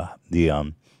day. The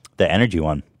energy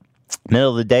one.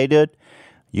 Middle of the day, dude.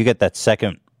 You get that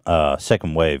second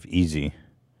wave easy.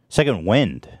 Second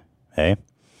wind. Hey.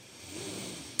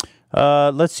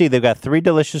 Let's see. They've got 3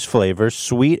 delicious flavors: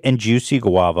 sweet and juicy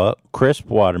guava, crisp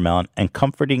watermelon, and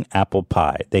comforting apple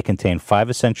pie. They contain 5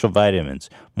 essential vitamins,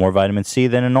 more vitamin C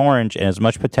than an orange, and as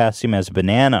much potassium as a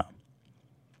banana.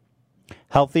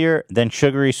 Healthier than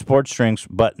sugary sports drinks,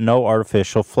 but no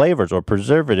artificial flavors or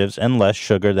preservatives, and less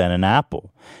sugar than an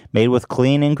apple. Made with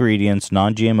clean ingredients,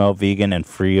 non-GMO, vegan, and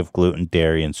free of gluten,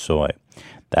 dairy, and soy.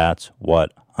 That's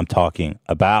what I'm talking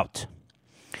about.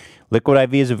 Liquid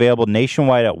IV is available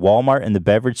nationwide at Walmart in the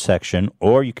beverage section,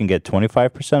 or you can get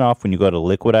 25% off when you go to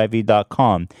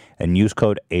liquidiv.com and use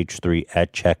code H3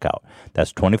 at checkout.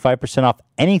 That's 25% off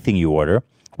anything you order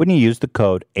when you use the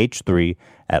code H3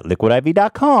 at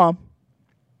liquidiv.com.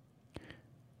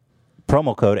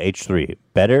 Promo code H3.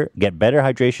 Get better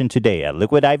hydration today at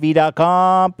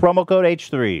liquidiv.com. Promo code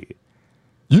H3.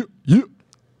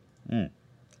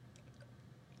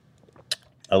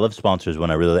 I love sponsors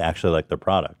when I really actually like their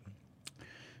product.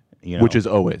 You know? Which is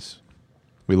always.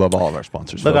 We love all of our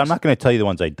sponsors. Look, folks. I'm not going to tell you the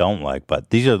ones I don't like, but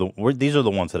these are the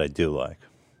ones that I do like.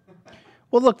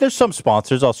 Well, look, there's some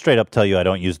sponsors. I'll straight up tell you I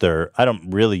don't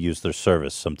really use their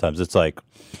service sometimes. It's like,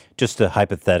 just to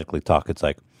hypothetically talk, it's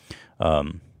like,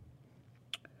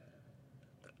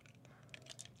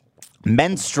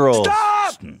 menstrual.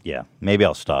 Stop! Yeah, maybe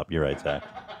I'll stop. You're right, Zach.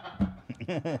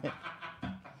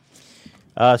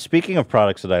 Speaking of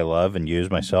products that I love and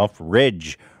use myself,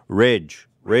 Ridge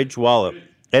wallet.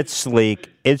 It's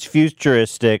sleek. It's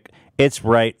futuristic. It's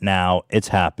right now. It's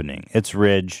happening. It's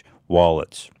Ridge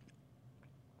wallets.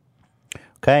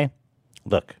 Okay?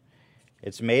 Look.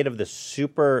 It's made of this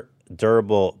super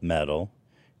durable metal.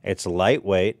 It's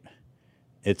lightweight.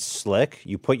 It's slick.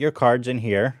 You put your cards in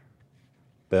here.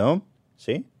 Boom.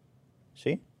 See?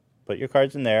 Put your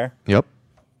cards in there. Yep.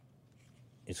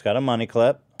 It's got a money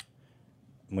clip.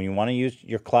 When you want to use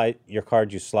your cards,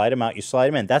 you slide them out, you slide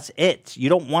them in. That's it. You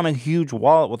don't want a huge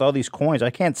wallet with all these coins. I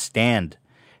can't stand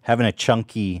having a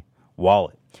chunky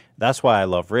wallet. That's why I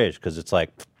love Ridge, because it's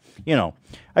like, you know,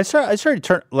 I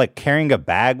started carrying a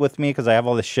bag with me because I have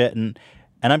all this shit, and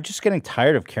I'm just getting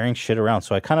tired of carrying shit around.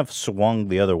 So I kind of swung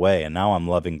the other way, and now I'm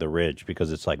loving the Ridge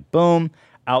because it's like, boom,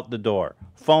 out the door.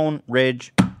 Phone,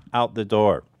 Ridge, out the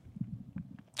door.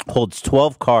 Holds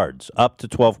 12 cards, up to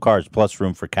 12 cards, plus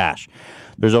room for cash.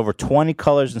 There's over 20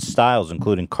 colors and styles,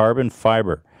 including carbon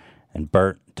fiber and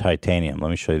burnt titanium.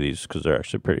 Let me show you these because they're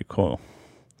actually pretty cool.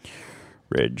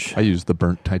 Ridge. I use the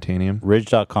burnt titanium.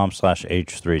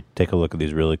 Ridge.com/H3. Take a look at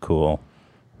these really cool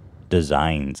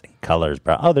designs and colors,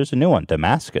 bro. Oh, there's a new one.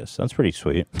 Damascus. That's pretty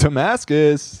sweet.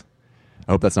 Damascus.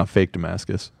 I hope that's not fake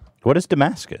Damascus. What is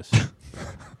Damascus?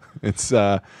 It's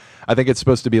I think it's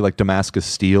supposed to be like Damascus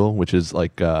steel, which is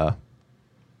like the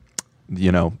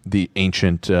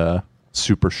ancient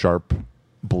super sharp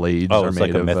blades. Oh, are it's made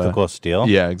like a of, mythical steel?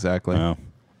 Yeah, exactly. Oh.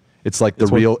 It's like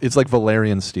it's like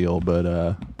Valerian steel,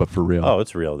 but for real. Oh,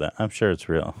 it's real then. I'm sure it's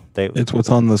real. It's what's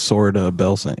on the sword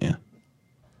Bell sent you.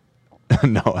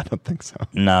 No, I don't think so.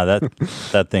 No,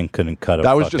 that thing couldn't cut a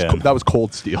that was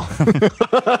cold steel.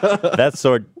 That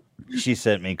sword she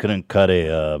sent me couldn't cut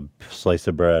a slice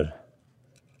of bread.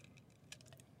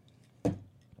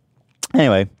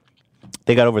 Anyway,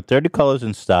 they got over 30 colors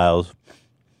and styles.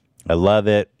 I love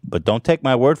it, but don't take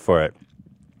my word for it.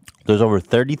 There's over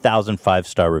 30,000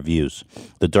 5-star reviews.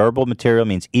 The durable material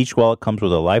means each wallet comes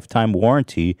with a lifetime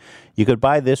warranty. You could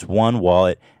buy this one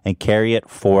wallet and carry it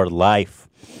for life.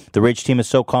 The Ridge team is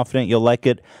so confident you'll like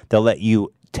it, they'll let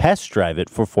you test drive it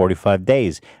for 45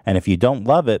 days. And if you don't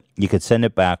love it, you could send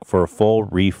it back for a full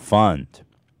refund.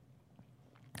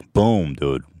 Boom,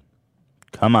 dude.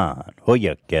 Come on. Who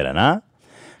you kidding, huh?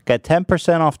 Got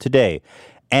 10% off today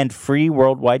and free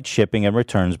worldwide shipping and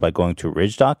returns by going to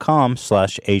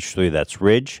ridge.com/H3. That's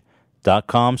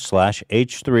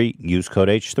ridge.com/H3. Use code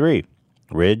H3.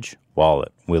 Ridge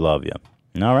Wallet. We love you.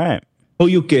 All right. Who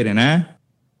you kidding, huh?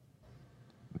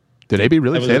 Did AB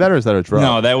really say that, or is that a drop?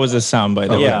 No, that was a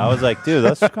soundbite. Yeah, I was like, dude,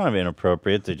 that's kind of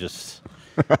inappropriate to just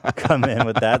come in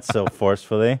with that so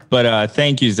forcefully. But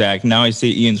thank you, Zach. Now I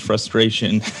see Ian's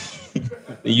frustration.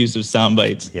 The use of sound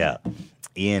bites. Yeah.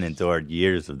 Ian endured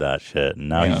years of that shit, and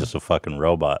now he's just a fucking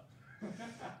robot.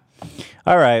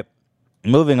 All right.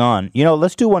 Moving on.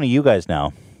 Let's do one of you guys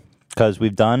now, because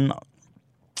we've done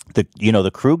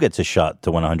the crew gets a shot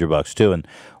to win $100 too, and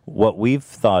what we've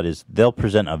thought is they'll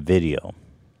present a video.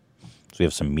 So we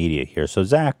have some media here. So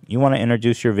Zach, you want to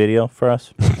introduce your video for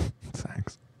us?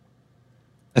 Thanks.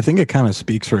 I think it kind of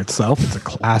speaks for itself. It's a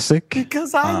classic.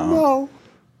 Because I know.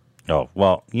 Oh,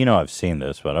 well, I've seen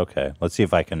this, but okay. Let's see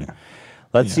if I can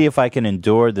see if I can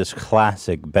endure this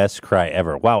classic best cry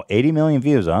ever. Wow, 80 million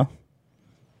views, huh?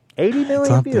 80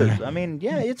 million views. There. I mean,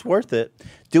 yeah, it's worth it.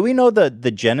 Do we know the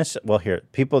genesis? Well, here,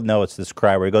 people know it's this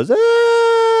cry where he goes, ah!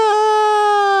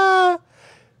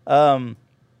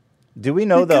 Do we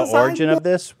know the origin of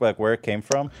this? Like where it came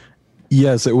from?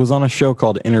 Yes, it was on a show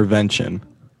called Intervention.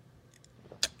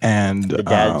 And the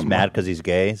dad's mad because he's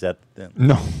gay? Is that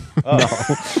no? Oh. No.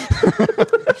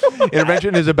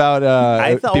 Intervention is about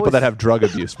people that have drug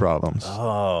abuse problems.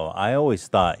 Oh, I always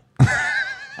thought.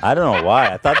 I don't know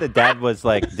why. I thought the dad was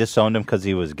like disowned him because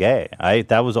he was gay.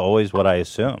 That was always what I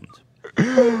assumed.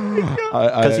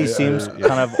 Because he seems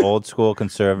kind of old school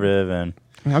conservative and.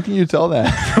 How can you tell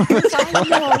that?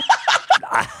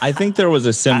 I think there was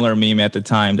a similar meme at the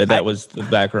time that was the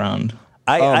background.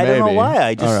 I don't know why.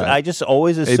 I just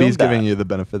always assumed Maybe he's that. giving you the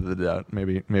benefit of the doubt.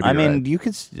 Maybe. I mean, right. you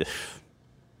could.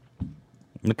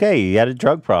 Okay, he had a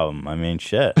drug problem. I mean,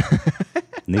 shit.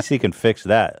 At least he can fix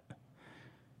that.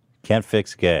 Can't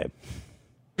fix gay.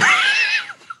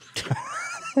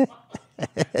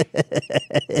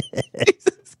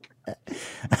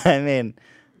 I mean,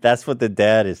 that's what the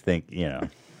dad is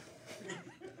thinking.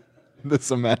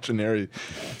 This imaginary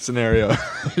scenario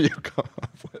you come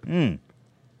up with.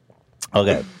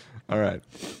 Okay. All right.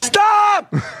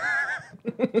 Stop!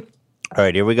 All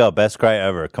right, here we go. Best cry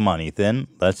ever. Come on, Ethan.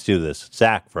 Let's do this.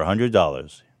 Zach, for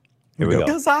 $100. Here we go.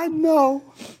 Because I know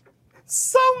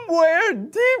somewhere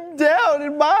deep down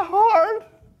in my heart,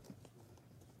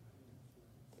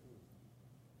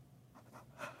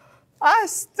 I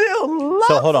still love you.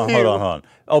 So hold on.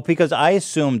 Oh, because I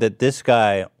assumed that this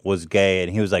guy was gay,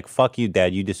 and he was like, fuck you,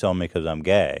 Dad. You disown me because I'm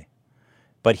gay.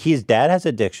 But his dad has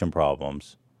addiction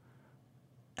problems,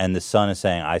 and the son is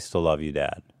saying, I still love you,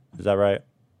 Dad. Is that right?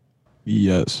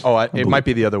 Yes. Oh, it might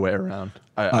be the other way around.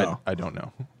 I don't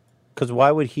know. Because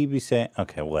why would he be saying...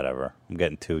 Okay, whatever. I'm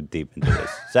getting too deep into this.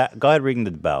 Zach, go ahead, ring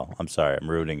the bell. I'm sorry. I'm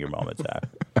ruining your moment, Zach.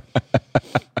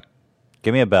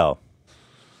 Give me a bell.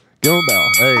 Give him a bell.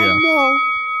 There you go. I know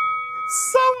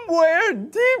somewhere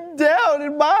deep down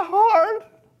in my heart,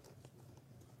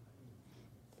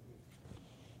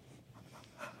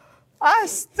 I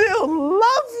still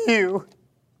love you.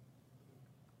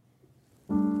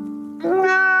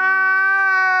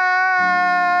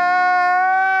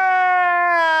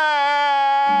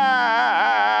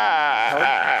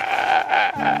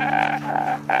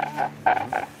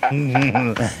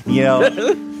 You know.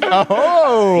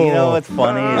 Oh. You know what's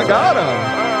funny? I got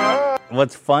him.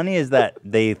 What's funny is that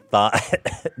they thought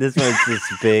this was this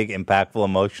big, impactful,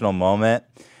 emotional moment.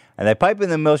 And they pipe in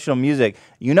the emotional music.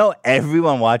 You know,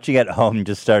 everyone watching at home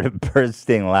just started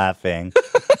bursting laughing.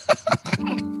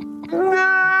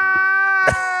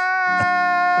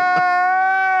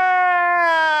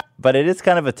 But it is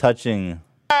kind of a touching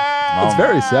moment. It's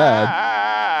very sad.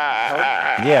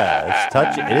 Yeah, it's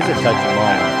touching. It is a touching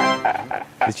moment.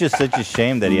 It's just such a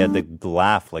shame that he had to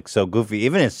laugh like so goofy.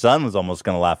 Even his son was almost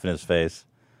going to laugh in his face.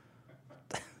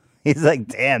 He's like,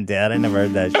 damn, Dad, I never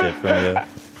heard that shit from you.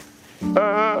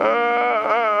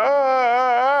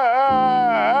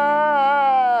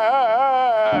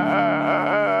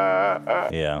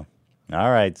 Yeah.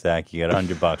 All right, Zach, you got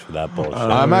 $100 for that bullshit.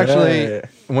 I'm actually,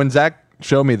 when Zach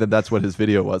showed me that that's what his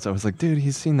video was, I was like, dude,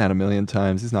 he's seen that a million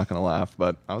times. He's not going to laugh,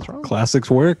 but I was wrong. Classics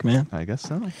work, man. I guess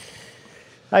so.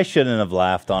 I shouldn't have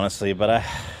laughed, honestly, but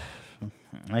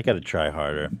I got to try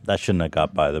harder. That shouldn't have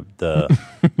got by the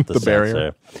The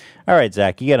barrier. All right,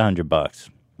 Zach, you get $100.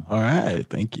 All right,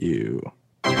 thank you.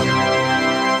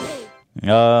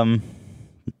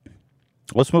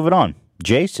 Let's move it on.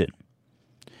 Jason.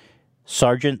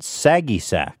 Sergeant Saggy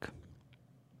Sack.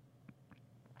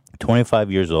 25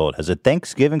 years old. Has a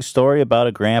Thanksgiving story about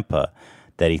a grandpa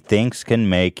that he thinks can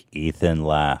make Ethan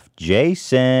laugh.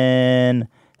 Jason.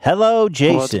 Hello,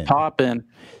 Jason. What's poppin'?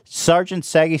 Sergeant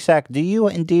Saggy Sack, do you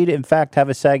indeed, in fact, have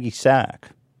a saggy sack?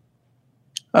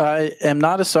 I am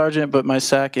not a sergeant, but my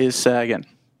sack is sagging.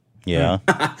 Yeah.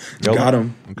 Got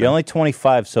him. You're only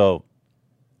 25, so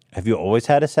have you always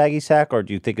had a saggy sack, or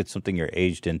do you think it's something you're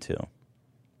aged into?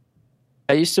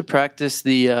 I used to practice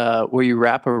the where you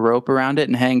wrap a rope around it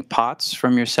and hang pots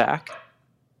from your sack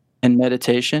in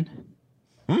meditation.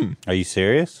 Are you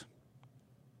serious?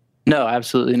 No,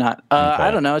 absolutely not.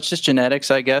 I don't know. It's just genetics,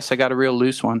 I guess. I got a real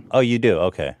loose one. Oh, you do?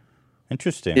 Okay.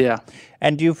 Interesting. Yeah.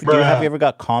 And have you ever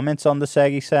got comments on the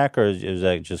saggy sack, or is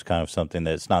that just kind of something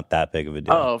that's not that big of a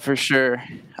deal? Oh, for sure.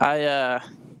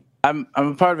 I'm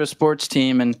a part of a sports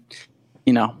team, and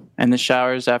in the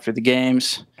showers after the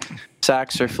games,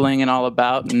 sacks are flinging all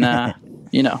about, and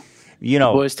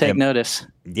boys take notice.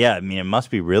 Yeah, I mean, it must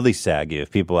be really saggy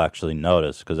if people actually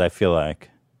notice, because I feel like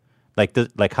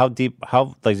how deep,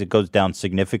 it goes down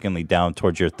significantly down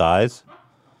towards your thighs.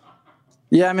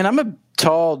 Yeah, I mean, I'm a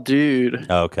tall dude.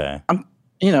 Okay.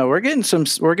 We're getting some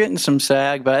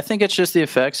sag, but I think it's just the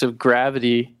effects of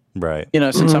gravity. Right.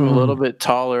 Since I'm a little bit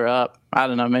taller up, I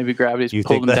don't know, maybe gravity's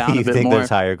pulled them down a bit more. You think there's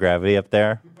higher gravity up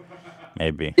there?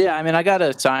 Maybe. Yeah, I mean, I got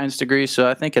a science degree, so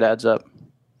I think it adds up.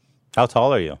 How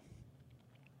tall are you?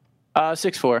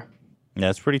 6'4". Yeah,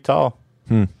 that's pretty tall.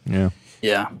 Yeah.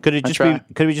 Yeah. Could it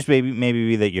just maybe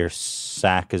be that your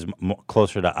sack is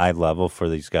closer to eye level for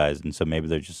these guys, and so maybe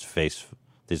they're just they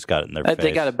just got it in their face.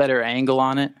 They got a better angle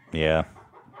on it. Yeah.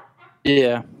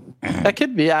 Yeah. That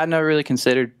could be. I've never really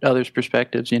considered others'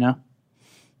 perspectives,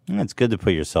 It's good to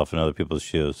put yourself in other people's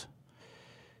shoes.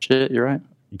 Shit, you're right.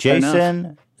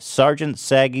 Jason, Sergeant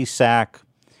Saggy Sack,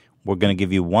 we're going to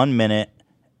give you 1 minute.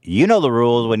 You know the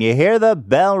rules. When you hear the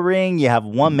bell ring, you have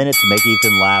 1 minute to make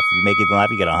Ethan laugh. If you make Ethan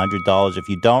laugh, you get $100. If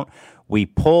you don't, we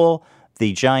pull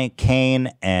the giant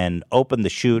cane and open the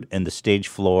chute in the stage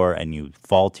floor, and you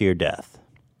fall to your death.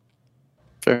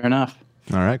 Fair enough.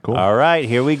 All right, cool. All right,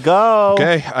 here we go.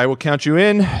 Okay, I will count you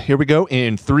in. Here we go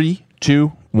in 3,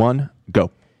 2, 1,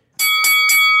 go.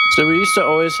 So we used to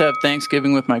always have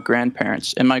Thanksgiving with my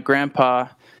grandparents, and my grandpa,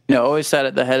 always sat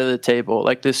at the head of the table,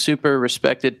 like this super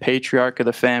respected patriarch of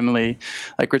the family,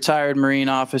 like retired Marine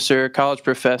officer, college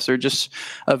professor, just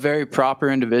a very proper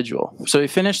individual. So he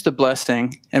finished the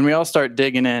blessing, and we all start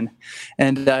digging in.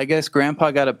 And I guess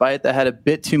Grandpa got a bite that had a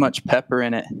bit too much pepper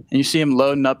in it. And you see him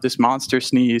loading up this monster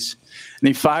sneeze, and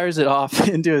he fires it off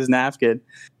into his napkin.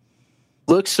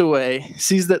 Looks away,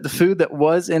 sees that the food that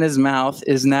was in his mouth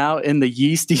is now in the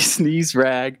yeasty sneeze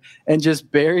rag, and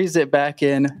just buries it back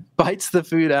in, bites the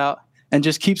food out, and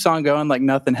just keeps on going like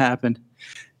nothing happened.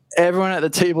 Everyone at the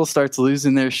table starts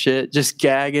losing their shit, just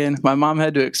gagging. My mom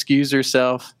had to excuse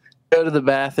herself, go to the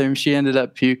bathroom. She ended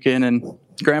up puking, and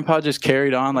Grandpa just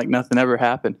carried on like nothing ever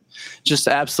happened. Just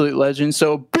absolute legend.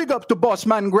 So big up the boss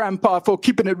man Grandpa for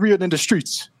keeping it real in the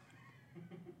streets.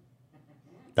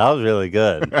 That was really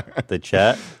good. the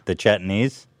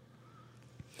Chetnese.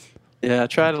 Yeah, I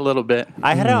tried a little bit.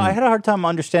 I had a hard time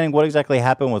understanding what exactly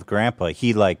happened with Grandpa.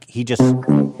 Did I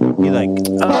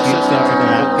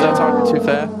talk too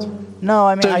fast? No,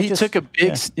 I mean, so he took a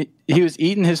big. Yeah. He was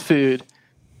eating his food,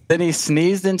 then he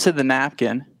sneezed into the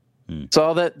napkin.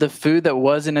 Saw that the food that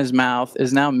was in his mouth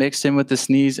is now mixed in with the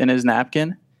sneeze in his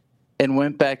napkin, and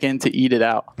went back in to eat it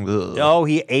out. Oh,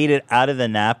 he ate it out of the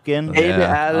napkin? Ate it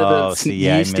out of the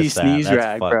yeasty sneeze That's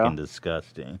rag, fucking bro.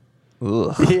 disgusting.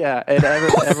 Yeah, and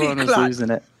everyone was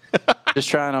losing it. Just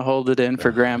trying to hold it in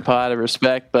for Grandpa out of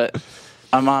respect, but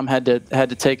my mom had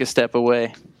to take a step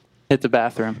away, hit the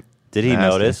bathroom. Did he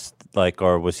notice, like,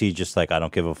 or was he just like, I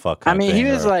don't give a fuck? I mean, he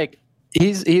was like,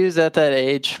 he was at that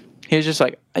age. He was just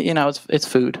like, it's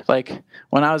food. Like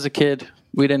when I was a kid,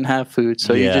 we didn't have food,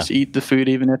 so you just eat the food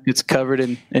even if it's covered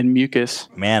in mucus.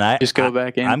 Man, I just go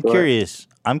back in. I'm curious.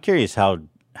 I'm curious how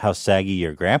saggy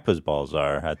your grandpa's balls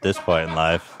are at this point in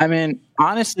life. I mean,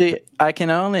 honestly, I can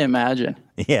only imagine.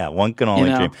 Yeah, one can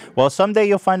only dream. Well, someday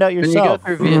you'll find out yourself.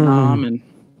 When you go through Vietnam, and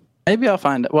maybe I'll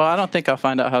find out. Well, I don't think I'll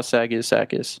find out how saggy his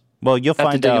sack is. Well, you'll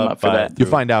find out by You'll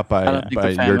find out by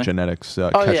your family. genetics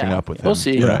catching up with him. We'll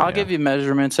see. Yeah. I'll give you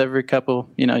measurements every couple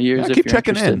years. Yeah, if keep you're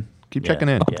checking interested. in. Keep checking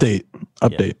in.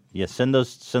 Update. Yeah, send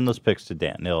those pics to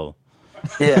Dan. He'll.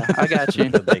 Yeah, I got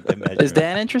you. Is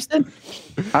Dan interested?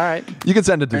 All right. You can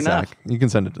send it to Fair Zach. enough. You can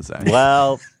send it to Zach.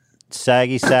 Well,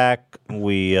 Saggy Sack,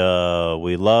 we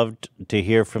loved to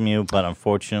hear from you, but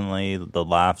unfortunately the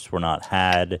laughs were not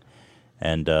had,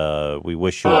 and we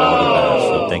wish you all the best.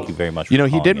 So thank you very much. You know, for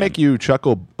he did calling make you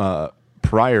chuckle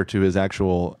prior to his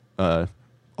actual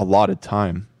allotted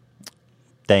time.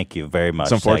 Thank you very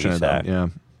much. It's unfortunate, Saggy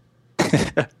though,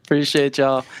 Sack. Appreciate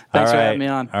y'all. Thanks for having me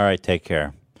on. All right, take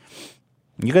care.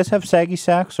 You guys have saggy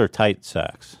sacks or tight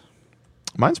sacks?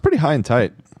 Mine's pretty high and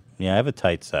tight. Yeah, I have a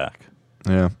tight sack.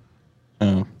 Yeah.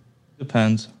 Oh.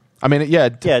 Depends. I mean,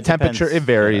 temperature, depends. it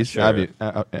varies. Yeah,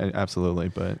 sure. Absolutely,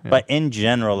 but yeah. But in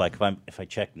general, like if I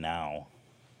check now,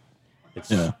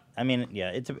 it's. I mean,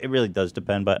 it really does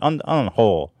depend, but on the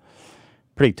whole,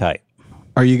 pretty tight.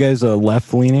 Are you guys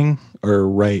left leaning or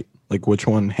right? Like which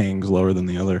one hangs lower than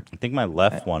the other? I think my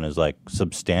left one is like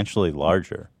substantially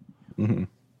larger. Mm-hmm.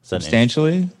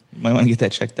 Substantially? You might want to get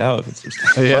that checked out. If it's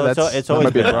It's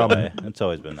always been that way. It's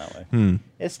always been that way.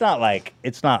 It's not.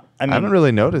 I mean, I haven't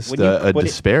really noticed a when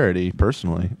disparity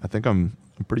personally. I think I'm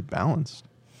pretty balanced.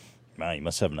 Wow, you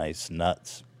must have nice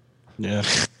nuts. Yeah.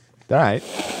 All right.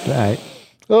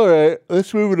 All right.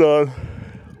 Let's move it on.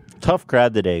 Tough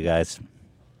crowd today, guys.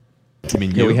 I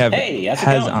mean, we have Hey, how's it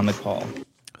Hez going? on the call.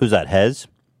 Who's that? Hez?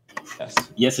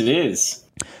 Yes, it is.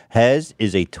 Hez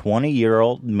is a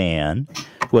 20-year-old man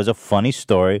who has a funny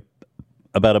story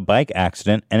about a bike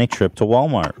accident and a trip to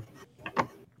Walmart.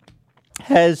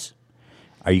 Hez,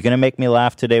 are you going to make me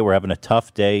laugh today? We're having a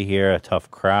tough day here, a tough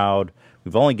crowd.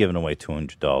 We've only given away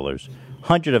 $200.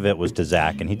 $100 of it was to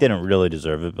Zach, and he didn't really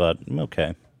deserve it, but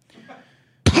okay.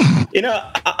 You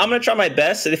know, I'm gonna try my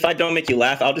best. And if I don't make you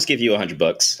laugh, I'll just give you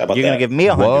 $100. How about You're that? going to give me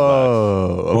 $100.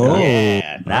 Whoa. Okay.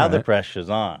 Yeah. Now the pressure's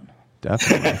on.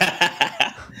 Definitely.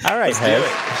 All right, Hez.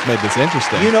 Just made this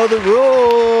interesting. You know the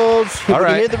rules. All When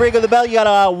right. you hear the ring of the bell, you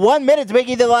got 1 minute to make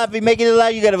either laugh. If you make either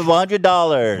laugh, you got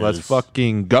 $100. Let's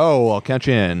fucking go. I'll count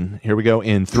you in. Here we go.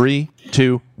 In 3,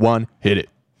 2, 1, hit it.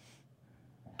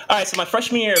 All right, so my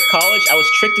freshman year of college, I was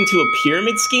tricked into a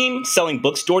pyramid scheme selling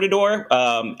books door to door,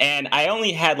 and I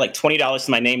only had like $20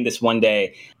 to my name this one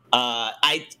day.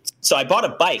 So I bought a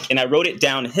bike and I rode it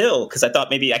downhill because I thought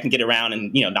maybe I can get around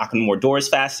and knock on more doors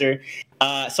faster.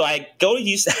 So I go to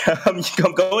use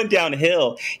I'm going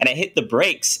downhill and I hit the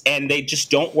brakes and they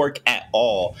just don't work at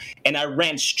all. And I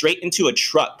ran straight into a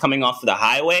truck coming off of the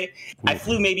highway. I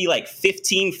flew maybe like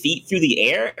 15 feet through the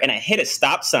air and I hit a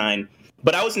stop sign.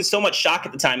 But I was in so much shock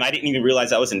at the time, I didn't even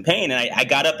realize I was in pain. And I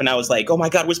got up and I was like, oh, my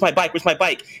God, where's my bike? Where's my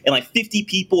bike? And like 50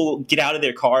 people get out of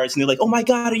their cars and they're like, oh, my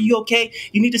God, are you okay?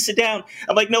 You need to sit down.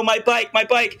 I'm like, no, my bike.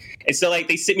 And so like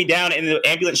they sit me down and the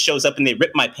ambulance shows up and they rip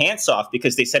my pants off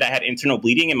because they said I had internal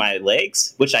bleeding in my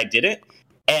legs, which I didn't.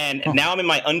 And now I'm in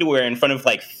my underwear in front of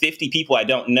like 50 people I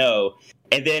don't know.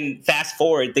 And then fast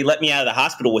forward, they let me out of the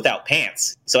hospital without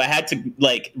pants. So I had to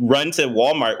like run to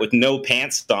Walmart with no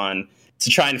pants on to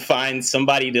try and find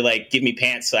somebody to like give me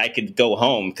pants so I could go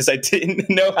home because I didn't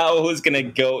know how I was gonna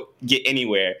go get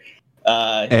anywhere.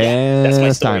 That's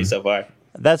my story so far.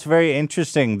 That's very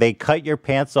interesting. They cut your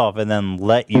pants off and then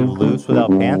let you loose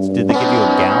without pants. Did they give you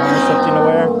a gown or something to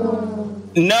wear?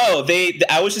 No,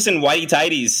 I was just in whitey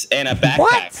tighties and a backpack.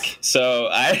 What? So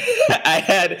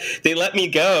they let me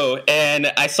go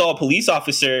and I saw a police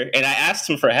officer and I asked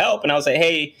him for help and I was like,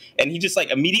 hey, and he just like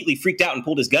immediately freaked out and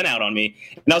pulled his gun out on me.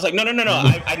 And I was like, no,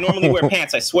 I normally wear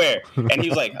pants, I swear. And he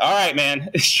was like, all right, man,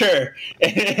 sure.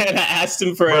 And I asked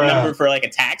him for a number for like a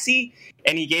taxi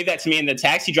and he gave that to me and the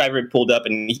taxi driver pulled up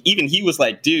and he was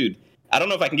like, dude, I don't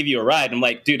know if I can give you a ride. I'm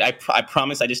like, dude, I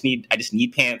promise I just need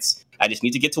pants. I just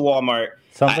need to get to Walmart.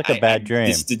 Sounds like a bad dream.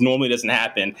 This normally doesn't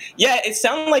happen. Yeah, it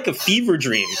sounded like a fever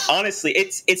dream. Honestly,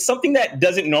 it's something that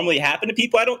doesn't normally happen to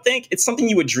people. I don't think it's something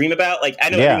you would dream about. Like I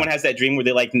know everyone has that dream where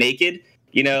they're like naked,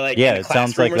 you know, like in a it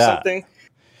sounds like classroom or that. something.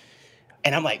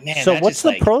 And I'm like, man. So that what's just, the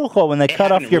like, protocol when they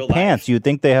cut off in your real life. pants? You'd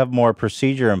think they have more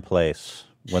procedure in place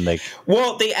when they.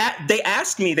 Well, they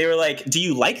asked me. They were like, "Do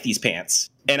you like these pants?"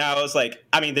 And I was like,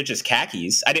 "I mean, they're just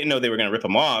khakis. I didn't know they were going to rip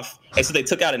them off." And so they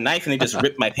took out a knife and they just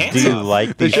ripped my pants off. Do you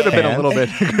like They these should have been a pants?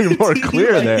 little bit more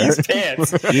clear like there. these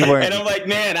pants. You weren't- And I'm like,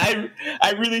 man,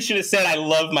 I really should have said I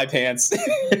love my pants,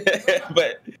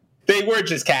 but they were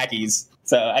just khakis,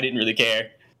 so I didn't really care.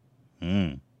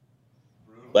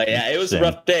 But yeah, it was a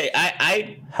rough day.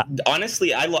 I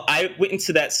honestly, I went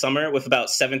into that summer with about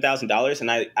 $7,000, and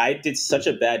I did such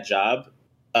a bad job.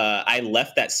 I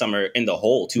left that summer in the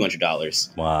hole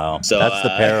 $200. Wow. So That's the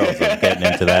perils of getting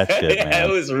into that shit, yeah, man.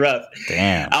 it was rough.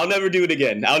 Damn. I'll never do it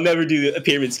again. I'll never do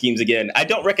pyramid schemes again. I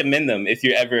don't recommend them if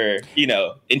you're ever,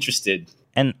 interested.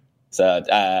 And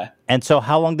so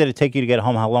how long did it take you to get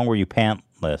home? How long were you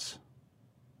pantless?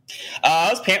 I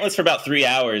was pantless for about 3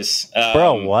 hours.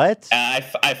 Bro, what? I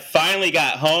finally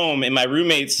got home, and my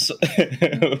roommates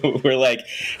were like,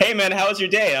 "Hey, man, how was your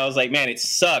day?" I was like, "Man, it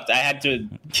sucked. I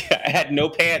had no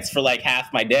pants for like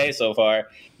half my day so far."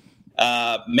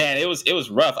 Man, it was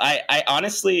rough. I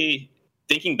honestly,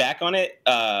 thinking back on it,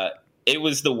 it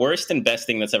was the worst and best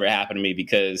thing that's ever happened to me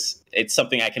because it's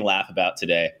something I can laugh about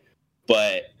today.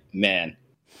 But man,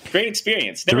 great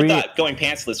experience. Never thought going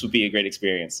pantsless would be a great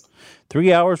experience.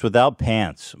 3 hours without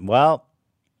pants. Well,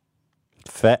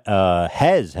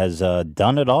 Hez has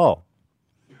done it all.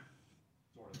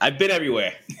 I've been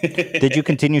everywhere. Did you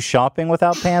continue shopping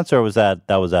without pants, or was that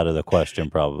out of the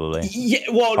question? Probably. Yeah,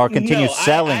 well, or continue no,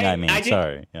 selling. I didn't-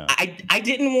 sorry. Yeah. I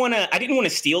didn't want to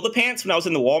steal the pants when I was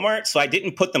in the Walmart, so I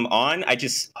didn't put them on. I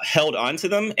just held on to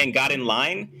them and got in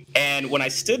line. And when I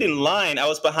stood in line, I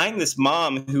was behind this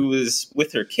mom who was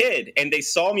with her kid, and they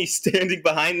saw me standing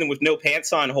behind them with no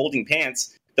pants on, holding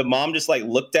pants. The mom just like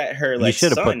looked at her like, You should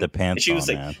have son. put the pants And she was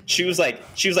on, like, man. she was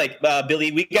like,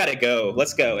 Billy, we gotta go.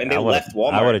 Let's go. And they I would've- left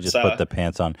Walmart. I would have just so- put the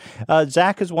pants on.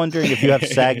 Zach is wondering if you have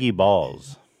saggy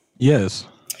balls. Yes.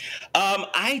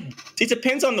 It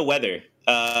depends on the weather.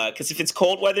 Because if it's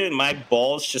cold weather, my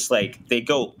balls just like they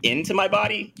go into my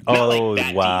body. Not like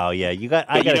that wow, deep. yeah,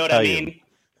 I But gotta you know what tell I mean? you,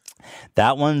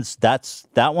 that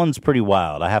one's pretty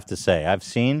wild. I have to say, I've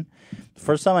seen.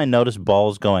 First time I noticed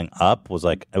balls going up was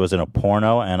like it was in a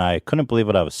porno, and I couldn't believe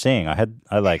what I was seeing. I had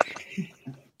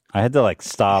to like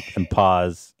stop and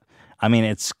pause. I mean,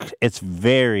 it's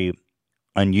very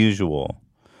unusual.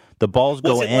 The balls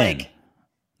go in.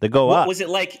 They go up. Was it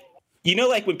like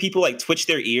like when people like twitch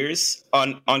their ears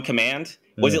on command?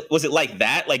 Was it like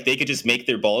that? Like they could just make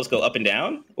their balls go up and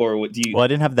down, or what do you? Well, I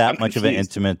didn't have that I'm much of an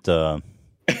confused. intimate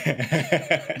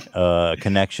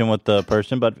connection with the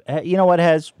person, but you know what,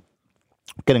 Hez?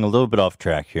 Getting a little bit off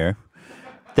track here.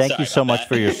 Thank you so much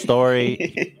for your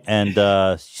story, and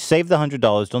save the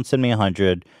 $100. Don't send me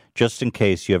 $100, just in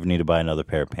case you ever need to buy another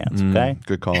pair of pants. Okay?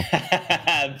 Good call.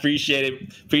 Appreciate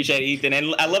it, Ethan,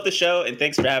 and I love the show. And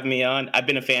thanks for having me on. I've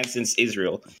been a fan since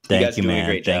Israel. Thank guys you, are doing man. a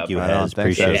great Thank job. you, Right on. Hez.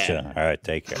 Thanks, Appreciate Hez. you. All right,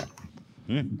 take care.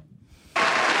 You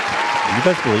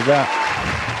guys believe that?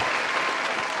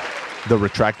 The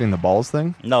retracting the balls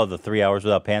thing? No, the 3 hours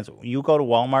without pants. You go to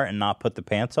Walmart and not put the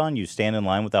pants on? You stand in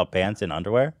line without pants and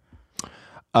underwear?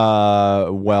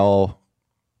 Well,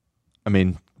 I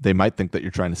mean, they might think that you're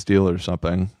trying to steal or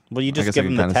something. Well, you I just guess give I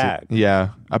can them the kinda see- tag. Yeah,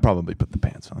 I probably put the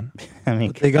pants on. I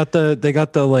mean, They got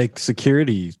the like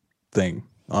security thing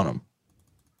on them.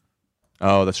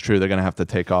 Oh, that's true. They're gonna have to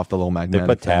take off the little They magnetic.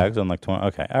 put thing. tags on like 20.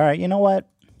 Okay. All right. You know what?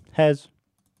 Hez.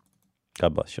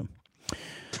 God bless you.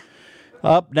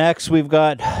 Up next, we've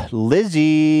got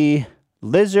Lizzie,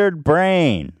 Lizard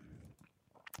Brain.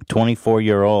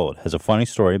 24-year-old has a funny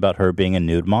story about her being a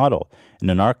nude model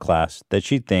in an art class that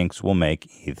she thinks will make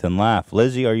Ethan laugh.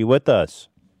 Lizzie, are you with us?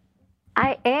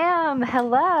 I am.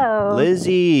 Hello.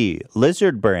 Lizzie,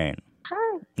 Lizard Brain.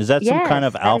 Hi. Is that some Yes, kind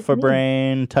of that is alpha me.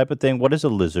 brain type of thing? What is a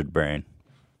lizard brain?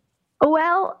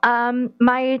 Well,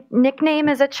 my nickname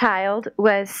as a child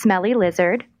was Smelly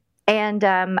Lizard, and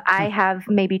I have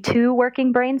maybe 2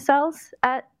 working brain cells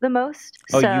at the most.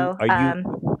 Oh, so,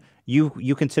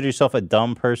 you consider yourself a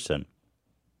dumb person?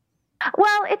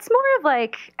 well, it's more of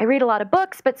like I read a lot of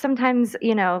books, but sometimes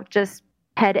just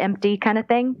head empty kind of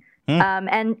thing.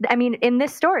 And I mean, in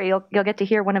this story, you'll get to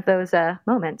hear one of those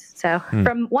moments. So,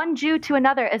 from one Jew to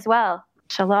another as well.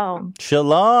 Shalom.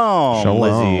 Shalom,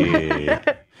 Shalom. Lizzie.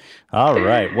 All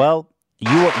right. Well, you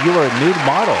were a nude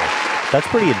model That's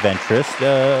pretty adventurous.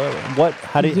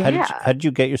 How did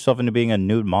you get yourself into being a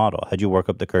nude model? How'd you work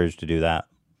up the courage to do that?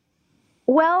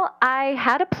 Well, I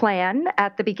had a plan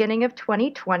at the beginning of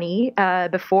 2020,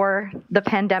 before the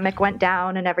pandemic went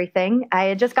down and everything. I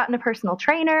had just gotten a personal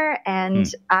trainer, and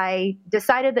I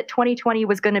decided that 2020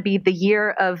 was going to be the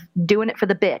year of doing it for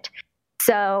the bit.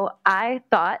 So I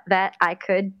thought that I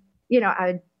could, I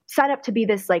would sign up to be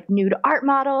this like nude art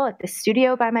model at this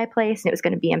studio by my place, and it was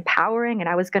going to be empowering, and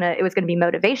it was going to be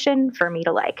motivation for me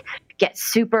to like get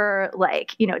super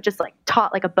like, just like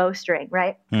taut like a bowstring,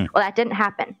 right? Well, that didn't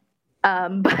happen.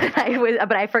 But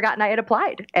I forgotten I had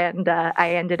applied, and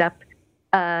I ended up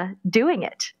doing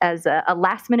it as a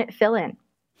last minute fill-in.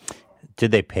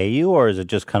 Did they pay you, or is it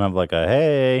just kind of like a,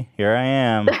 hey, here I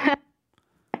am?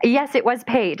 Yes, it was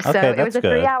paid. Okay, so it was a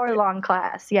good. 3-hour long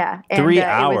class. Yeah. And, 3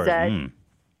 hours. It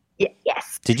was,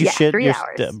 yes. Did you shit 3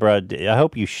 hours. bro? I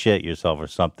hope you shit yourself or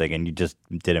something, and you just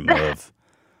didn't move.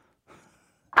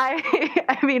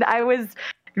 I mean, I was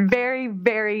very,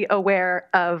 very aware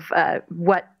of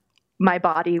what my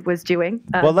body was doing.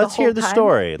 Well, let's hear the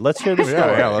story. Let's hear the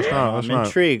story. Yeah, let's know. I'm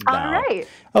intrigued now. All right.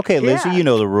 Okay, Lizzie, Yeah. you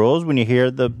know the rules. When you hear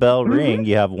the bell ring,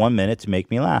 you have 1 minute to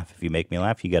make me laugh. If you make me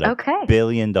laugh, you get $1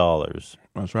 billion.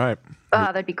 That's right. Oh,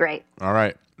 that'd be great. All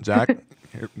right, Zach,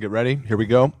 get ready. Here we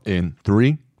go. In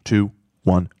 3, 2,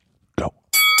 1, go.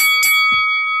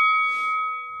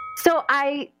 So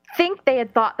I think they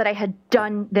had thought that I had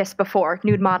done this before,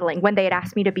 nude modeling, when they had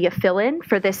asked me to be a fill-in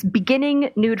for this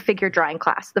beginning nude figure drawing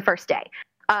class the first day,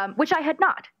 which I had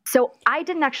not. So I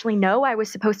didn't actually know I was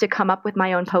supposed to come up with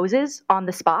my own poses on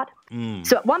the spot.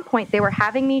 So at one point, they were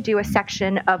having me do a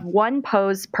section of 1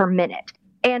 pose per minute.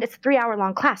 And it's a 3-hour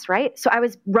long class, right? So I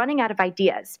was running out of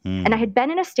ideas. And I had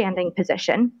been in a standing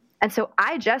position. And so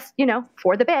I just,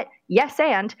 for the bit,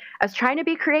 I was trying to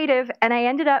be creative, and I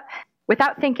ended up,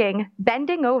 without thinking,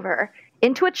 bending over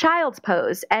into a child's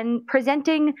pose and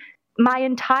presenting my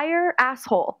entire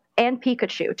asshole and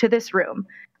Pikachu to this room,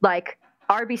 like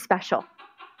Arby special.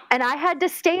 And I had to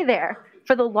stay there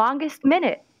for the longest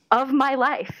minute of my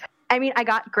life. I mean, I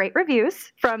got great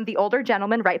reviews from the older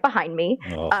gentleman right behind me.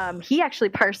 He actually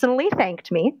personally thanked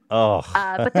me.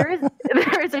 But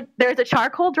there's a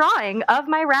charcoal drawing of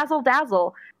my razzle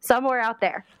dazzle somewhere out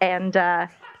there. And I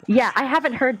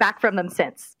haven't heard back from them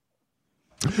since.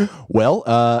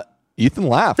 Well, Ethan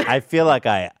laughed. I feel like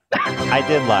I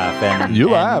did laugh, and you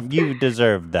and laughed. You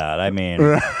deserved that. I mean,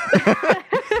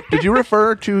 did you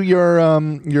refer to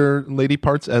your lady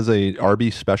parts as a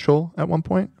Arby special at one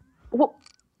point? Well,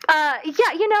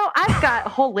 I've got a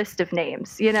whole list of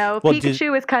names.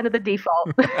 Pikachu is kind of the default.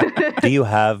 do you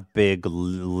have big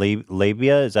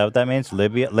labia? Is that what that means?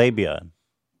 Labia.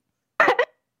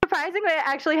 Surprisingly, I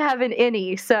actually have an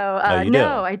innie, so you no, do?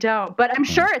 I don't. But I'm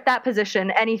sure at that position,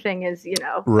 anything is,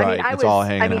 Right, I mean, it's all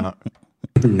hanging out.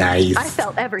 Nice. I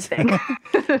felt everything.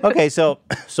 Okay, so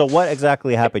what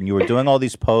exactly happened? You were doing all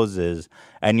these poses,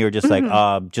 and you were just like,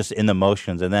 just in the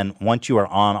motions. And then once you were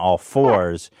on all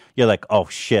fours, you're like, oh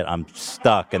shit, I'm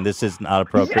stuck, and this is not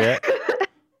appropriate.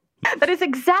 That is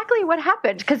exactly what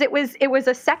happened, because it was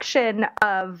a section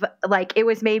of it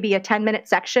was maybe a 10-minute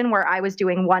section where I was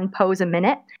doing 1 pose a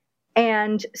minute.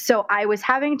 And so I was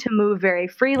having to move very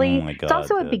freely. Oh my God, it's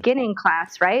also a beginning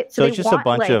class, right? So it's just a want,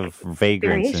 bunch of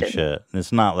vagrants and variation. shit.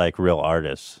 It's not like real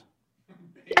artists.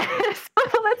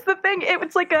 Well, that's the thing. It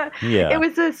was Yeah. it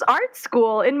was this art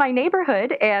school in my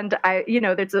neighborhood, and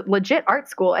there's a legit art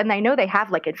school, and I know they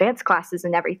have advanced classes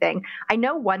and everything. I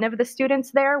know one of the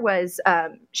students there was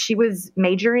she was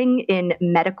majoring in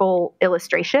medical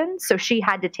illustration, so she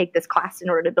had to take this class in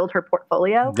order to build her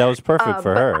portfolio. That was perfect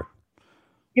for her.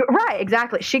 Right,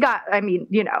 exactly. She got,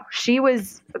 she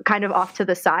was kind of off to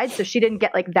the side, so she didn't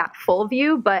get that full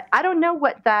view, but I don't know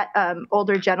what that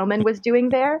older gentleman was doing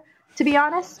there, to be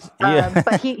honest. Yeah.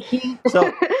 But he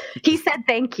he said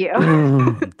thank you.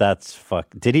 That's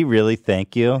Did he really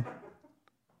thank you?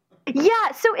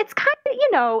 Yeah, so it's kind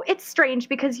of, it's strange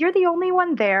because you're the only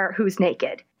one there who's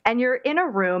naked, and you're in a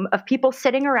room of people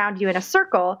sitting around you in a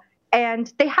circle,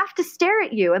 and they have to stare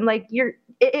at you, and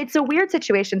it's a weird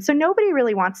situation. So nobody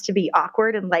really wants to be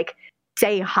awkward and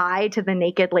say hi to the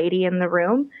naked lady in the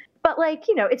room. But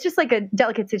it's just a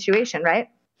delicate situation, right?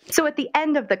 So at the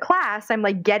end of the class, I'm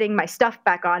getting my stuff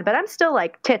back on, but I'm still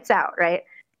tits out, right?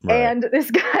 And this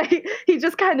guy, he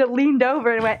just kind of leaned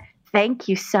over and went, "Thank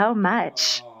you so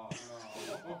much."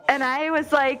 And I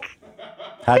was like,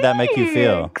 how'd that make you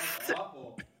feel?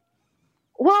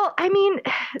 Well,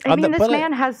 this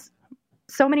man has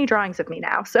so many drawings of me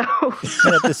now, so.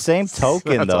 But at the same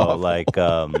token, though,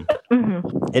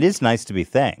 it is nice to be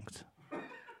thanked.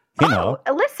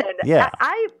 Listen, Yeah.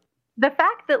 the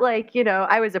fact that like, you know,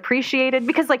 I was appreciated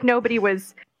because like nobody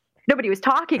was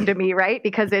talking to me, right?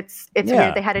 Because it's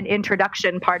weird. They had an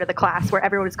introduction part of the class where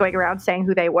everyone was going around saying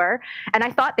who they were, and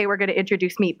I thought they were going to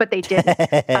introduce me, but they didn't.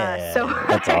 So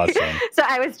that's awesome. So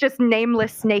I was just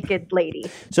nameless naked lady.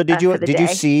 So did you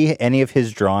see any of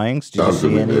his drawings? Did you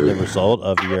see any of the result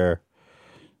of your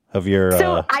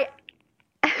So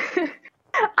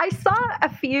I saw a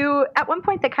few. At one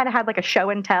point, they kind of had like a show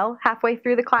and tell halfway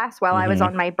through the class while I was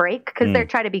on my break because they're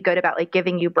trying to be good about like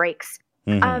giving you breaks.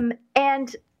 And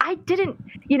I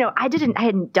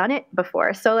hadn't done it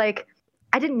before. So like,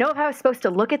 I didn't know if I was supposed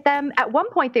to look at them. At one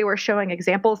point they were showing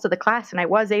examples to the class and I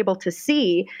was able to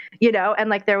see, you know, and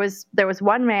like there was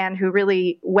one man who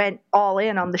really went all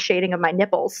in on the shading of my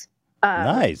nipples.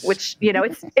 Nice. Which, you know,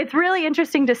 it's really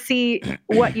interesting to see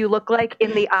what you look like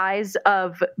in the eyes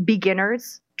of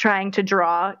beginners trying to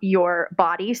draw your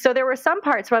body. So there were some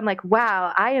parts where I'm like,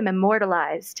 wow, I am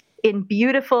immortalized in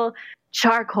beautiful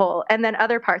charcoal, and then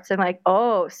other parts I'm like,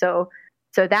 oh, so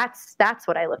that's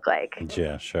what I look like.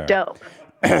 Yeah, sure. Dope.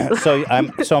 So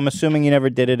I'm assuming you never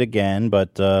did it again,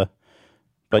 but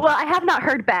well, I have not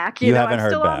heard back. You know, I'm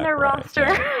still on their roster.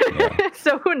 Yeah.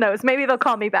 So who knows? Maybe they'll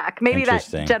call me back. Maybe that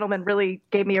gentleman really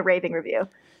gave me a raving review.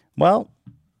 Well,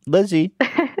 Lizzie,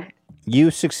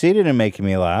 you succeeded in making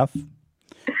me laugh.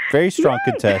 Very strong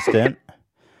contestant.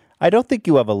 I don't think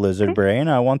you have a lizard brain.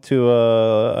 I want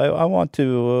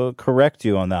to correct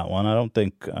you on that one. I don't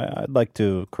think I'd like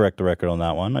to correct the record on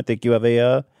that one. I think you have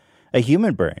a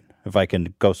human brain. If I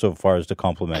can go so far as to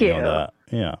compliment you on that,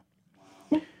 yeah.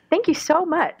 Thank you so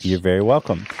much. You're very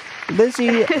welcome,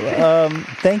 Lizzie.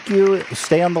 Thank you.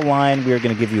 Stay on the line. We are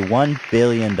going to give you $1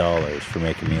 billion for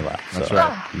making me laugh. That's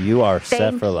right. You are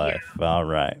set for life. All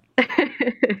right.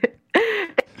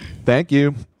 Thank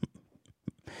you.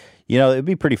 You know, it'd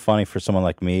be pretty funny for someone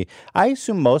like me. I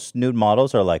assume most nude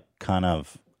models are like kind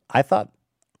of, I thought,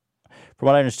 from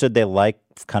what I understood, they like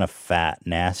kind of fat,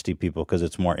 nasty people because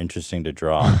it's more interesting to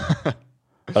draw.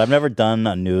 But I've never done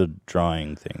a nude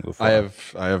drawing thing before. I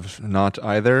have not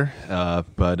either,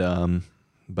 but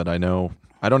I know,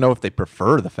 I don't know if they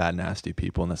prefer the fat, nasty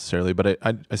people necessarily, but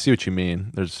I see what you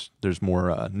mean. There's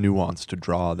more nuance to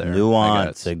draw there.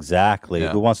 Nuance, exactly.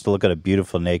 Yeah. Who wants to look at a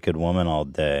beautiful naked woman all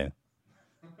day?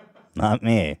 Not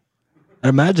me. I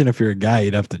imagine if you're a guy,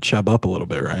 you'd have to chub up a little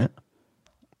bit, right?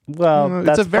 Well,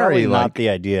 that's probably not the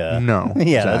idea. No.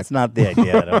 Yeah, that's not the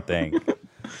idea, I don't think.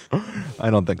 I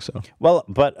don't think so. Well,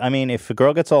 but, I mean, if a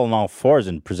girl gets on all fours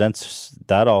and presents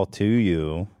that all to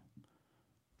you...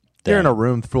 You're in a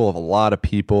room full of a lot of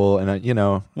people, and, you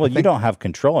know... Well, you don't have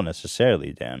control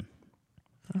necessarily, Dan.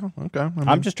 Oh, okay.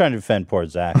 I'm just trying to defend poor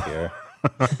Zach here.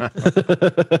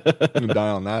 You die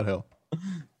on that hill.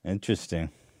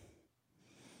 Interesting.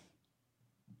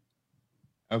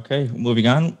 Okay, moving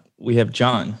on. We have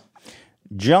John.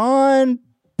 John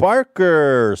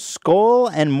Barker, Skull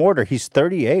and Mortar. He's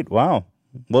 38. Wow.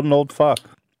 What an old fuck.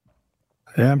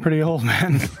 Yeah, I'm pretty old,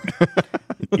 man.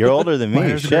 You're older than My me.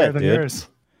 hair's Shit, grayer than dude. yours.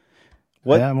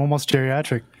 What? Yeah, I'm almost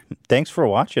geriatric. Thanks for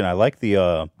watching. I like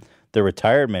the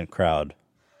retirement crowd.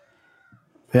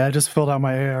 Yeah, I just filled out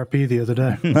my AARP the other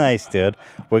day. Nice, dude.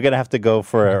 We're going to have to go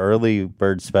for an early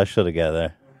bird special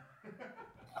together.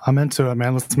 I'm into it,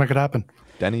 man. Let's make it happen.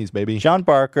 Denny's, baby. John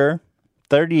Barker,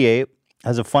 38,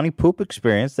 has a funny poop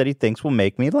experience that he thinks will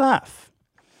make me laugh.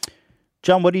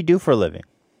 John, what do you do for a living?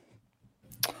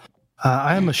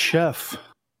 I am a chef.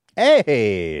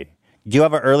 Hey! Do you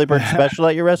have an early bird special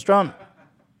at your restaurant?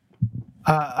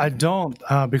 I don't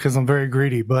because I'm very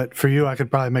greedy, but for you, I could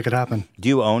probably make it happen. Do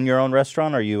you own your own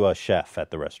restaurant or are you a chef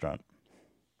at the restaurant?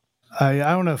 I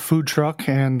own a food truck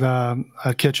and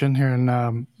a kitchen here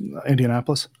in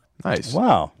Indianapolis. Nice.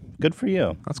 Wow. Good for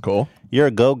you. That's cool. You're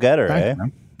a go-getter, Thank eh? you,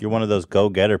 man. You're one of those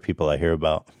go-getter people I hear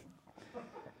about.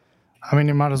 I mean,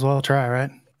 you might as well try,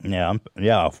 right? Yeah,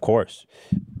 yeah, of course.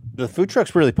 The food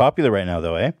truck's really popular right now,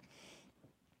 though, eh?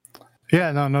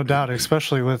 Yeah, no doubt,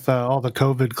 especially with all the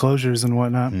COVID closures and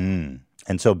whatnot.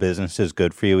 And so business is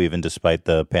good for you, even despite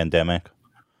the pandemic?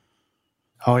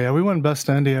 Oh, yeah, we win Best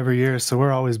Indy every year, so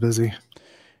we're always busy.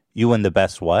 You win the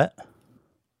best what?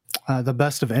 The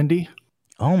Best of Indy.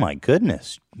 Oh, my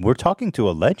goodness. We're talking to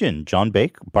a legend, John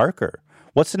Barker.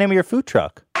 What's the name of your food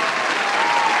truck?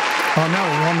 Oh,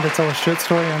 no, you want me to tell a shit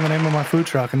story on the name of my food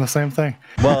truck and the same thing?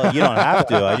 Well, you don't have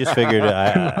to. I just figured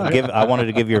I wanted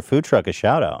to give your food truck a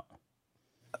shout-out.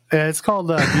 Yeah, it's called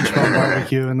Beach Bum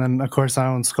Barbecue, and then, of course, I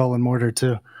own Skull and Mortar,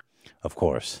 too. Of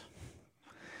course.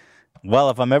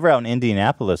 Well, if I'm ever out in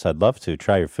Indianapolis, I'd love to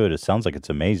try your food. It sounds like it's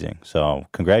amazing. So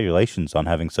congratulations on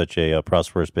having such a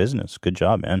prosperous business. Good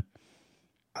job, man.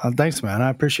 Thanks, man. I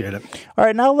appreciate it. All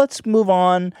right, now let's move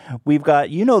on. We've got,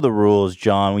 you know the rules,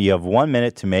 John. You have 1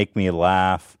 minute to make me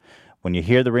laugh. When you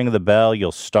hear the ring of the bell,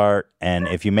 you'll start. And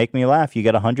if you make me laugh, you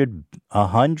get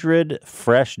 100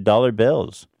 fresh dollar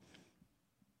bills.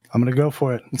 I'm going to go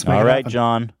for it. All right,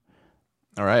 John.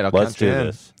 All right, Let's do in.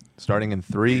 this. Starting in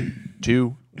 3,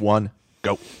 2, 1,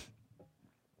 go.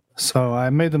 So I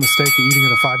made the mistake of eating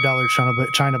at a $5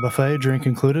 China buffet, drink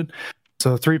included.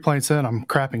 So 3 plates in, I'm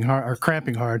cramping hard.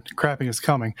 Crapping is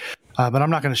coming. But I'm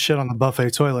not going to shit on the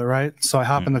buffet toilet, right? So I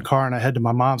hop in the car and I head to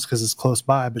my mom's because it's close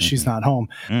by, but she's not home.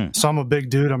 So I'm a big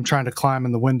dude. I'm trying to climb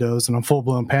in the windows, and I'm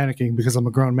full-blown panicking because I'm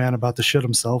a grown man about to shit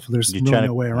himself. There's really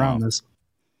no way around this.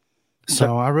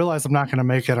 So I realize I'm not going to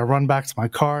make it. I run back to my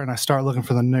car, and I start looking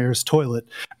for the nearest toilet.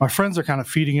 My friends are kind of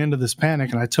feeding into this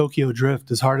panic, and I Tokyo drift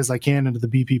as hard as I can into the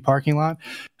BP parking lot.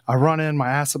 I run in, my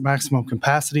ass at maximum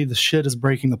capacity. The shit is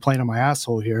breaking the plane of my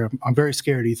asshole here. I'm very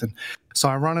scared, Ethan. So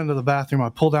I run into the bathroom. I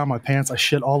pull down my pants. I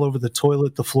shit all over the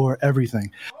toilet, the floor,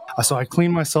 everything. So I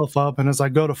clean myself up, and as I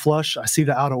go to flush, I see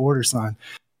the out of order sign.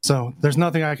 So there's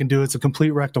nothing I can do. It's a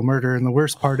complete rectal murder. And the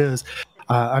worst part is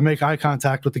I make eye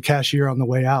contact with the cashier on the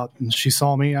way out, and she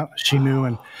saw me. She knew,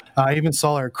 and I even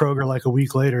saw her at Kroger like a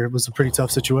week later. It was a pretty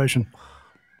tough situation.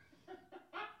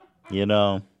 You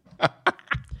know,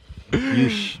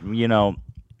 you know,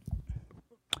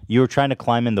 you were trying to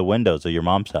climb in the windows of your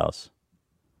mom's house.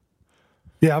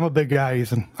 Yeah, I'm a big guy,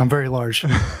 Ethan. I'm very large.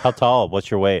 How tall? What's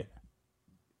your weight?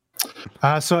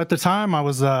 So at the time I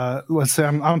was, let's say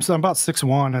I'm about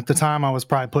 6'1". At the time I was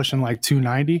probably pushing like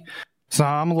 290. So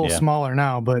I'm a little smaller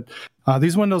now, but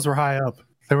these windows were high up.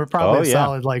 They were probably a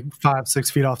solid like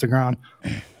 5-6 feet off the ground.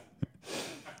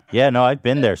 Yeah, no, I've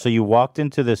been there. So you walked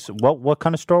into this. What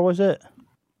kind of store was it?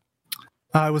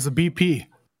 It was a BP.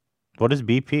 What is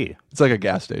BP? It's like a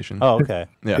gas station. Oh, okay.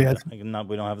 Yeah. We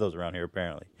don't have those around here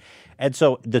apparently. And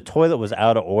so the toilet was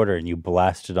out of order, and you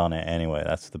blasted on it anyway.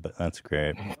 That's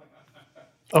great.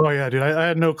 Oh yeah, dude. I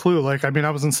had no clue. Like, I mean, I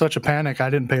was in such a panic. I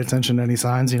didn't pay attention to any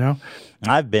signs. You know.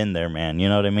 I've been there, man. You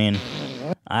know what I mean?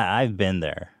 I've been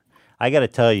there. I got to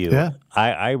tell you. Yeah.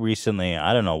 I recently,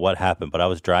 I don't know what happened, but I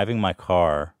was driving my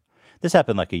car. This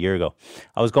happened like a year ago.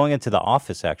 I was going into the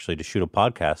office actually to shoot a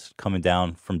podcast, coming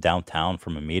down from downtown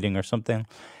from a meeting or something,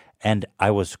 and I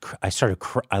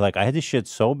had to shit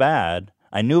so bad.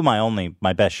 I knew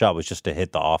my best shot was just to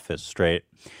hit the office straight.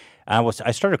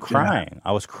 I started crying. Yeah.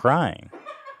 I was crying.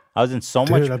 I was in so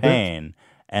much pain,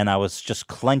 and I was just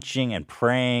clenching and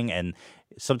praying. And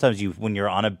sometimes when you're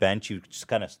on a bench, you just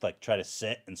kind of like try to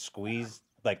sit and squeeze,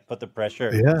 like put the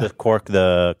pressure to cork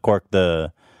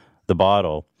the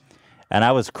bottle. And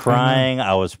I was crying,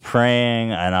 I was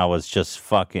praying, and I was just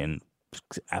fucking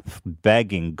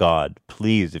begging God,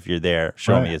 please, if you're there,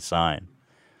 show me a sign.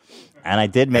 And I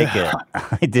did make it.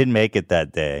 I did make it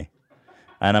that day.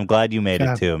 And I'm glad you made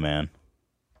it too, man.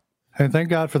 Hey, thank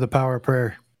God for the power of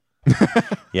prayer.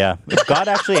 Yeah. God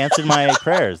actually answered my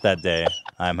prayers that day,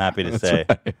 I'm happy to say.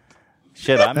 Right.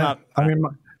 Shit, I'm not. I mean,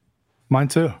 mine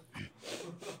too.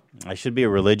 I should be a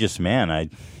religious man. I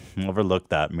overlooked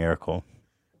that miracle.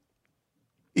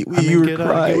 Get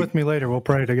with me later. We'll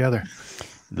pray together.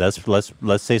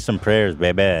 Let's say some prayers,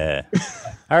 baby.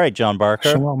 All right, John Barker.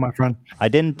 Shalom, my friend. I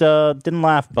didn't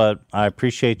laugh, but I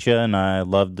appreciate you, and I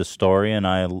love the story, and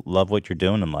I love what you're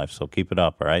doing in life. So keep it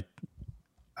up, all right?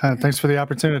 Thanks for the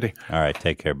opportunity. All right,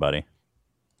 take care, buddy.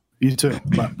 You too.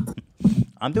 Bye.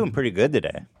 I'm doing pretty good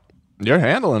today. You're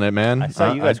handling it, man. I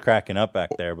saw you guys cracking up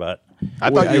back there, but I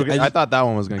thought that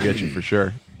one was going to get you for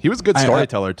sure. He was a good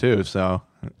storyteller too, so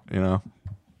you know.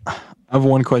 I have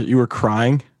one question. You were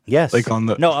crying? Yes. Like on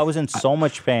the. No, I was in so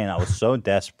much pain. I was so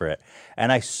desperate,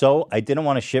 and I didn't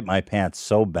want to shit my pants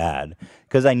so bad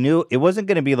because I knew it wasn't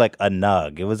going to be like a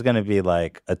nug. It was going to be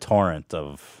like a torrent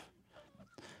of.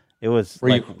 It was. Were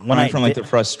like you when from like the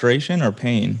frustration or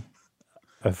pain?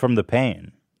 From the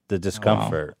pain, the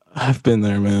discomfort. Wow. I've been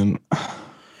there, man.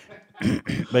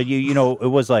 But you know, it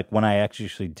was like when I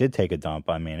actually did take a dump.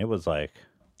 I mean, it was like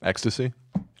ecstasy.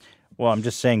 Well, I'm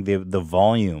just saying the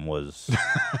volume was,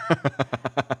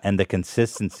 and the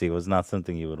consistency was not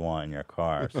something you would want in your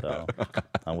car. So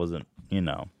I wasn't, you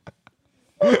know.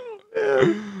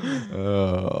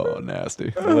 Oh, nasty.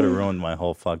 It would have ruined my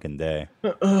whole fucking day.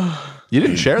 You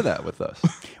didn't share that with us.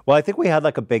 Well, I think we had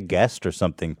like a big guest or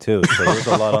something too. So there was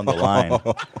a lot on the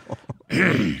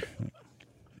line.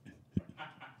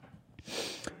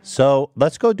 So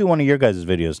let's go do one of your guys'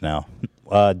 videos now.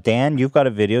 Dan, you've got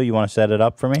a video. You want to set it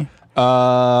up for me?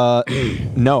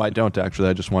 No, I don't actually.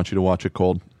 I just want you to watch it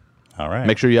cold. All right.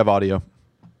 Make sure you have audio.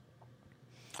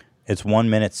 It's 1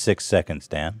 minute, 6 seconds,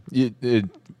 Dan.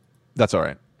 That's all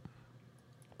right.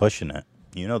 Pushing it.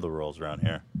 You know the rules around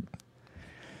here.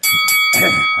 All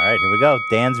right, here we go.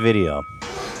 Dan's video.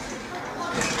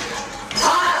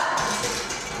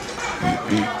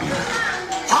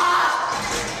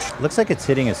 Looks like it's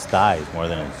hitting his thighs more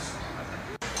than his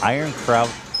iron crotch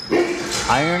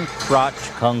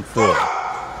kung fu.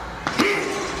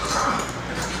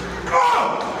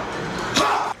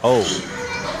 Oh.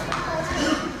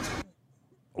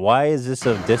 Why is this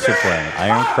of discipline?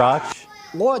 Iron crotch?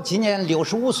 我今年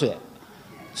65岁，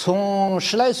从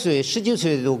10来岁、19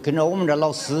岁就跟着我们这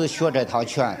老师学这套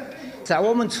拳，在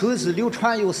我们村是流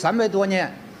传有300多年，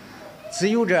只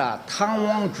有这唐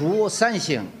王朱三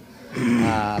姓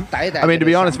代代。I mean, to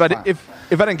be honest, if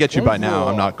I didn't get you by now,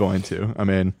 I'm not going to. I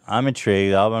mean, I'm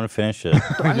intrigued. I want to finish it.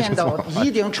 锻炼到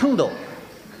一定程度，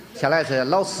下来是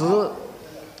老师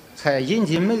才引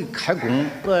进门开工，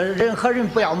人和人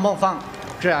不要模仿。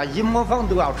 Bro, I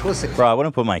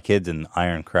wouldn't put my kids in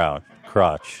iron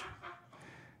crotch.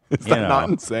 Is that not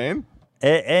insane?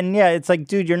 And yeah, it's like,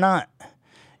 dude, you're not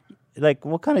like,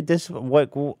 what kind of what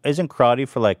isn't karate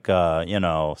for like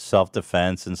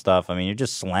self-defense and stuff? I mean, you're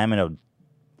just slamming a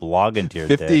log into your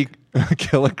 50 dick.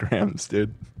 kilograms,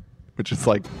 dude, which is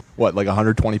like what, like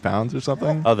 120 pounds or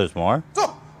something? Oh, there's more.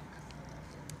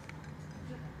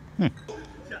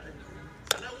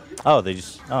 Oh,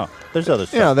 there's other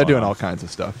stuff. Yeah, they're doing all kinds of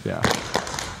stuff. Yeah.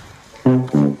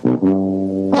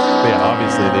 But yeah,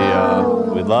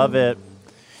 obviously we love it.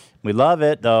 We love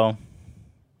it though.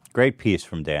 Great piece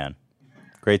from Dan.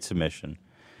 Great submission.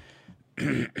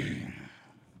 All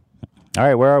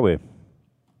right, where are we?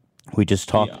 We just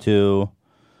talked to.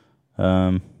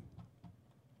 Who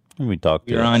we talked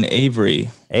to? You're on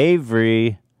Avery.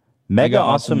 Avery, mega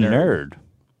awesome nerd.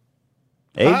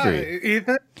 Avery. Hi,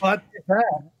 Ethan. What is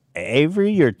that?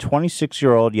 Avery, you're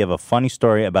 26-year-old. You have a funny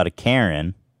story about a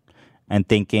Karen and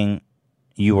thinking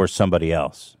you were somebody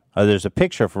else. There's a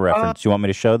picture for reference. You want me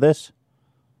to show this?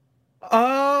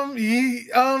 I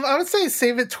would say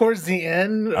save it towards the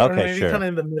end, or maybe sure. kind of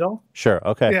in the middle. Sure.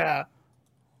 Okay. Yeah.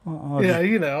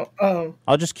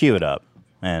 I'll just cue it up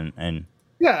and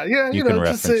yeah, you can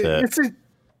reference it. It's a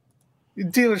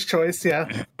dealer's choice. Yeah.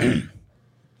 Okay.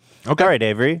 All right,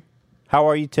 Avery. How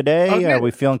are you today? Okay. Are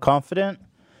we feeling confident?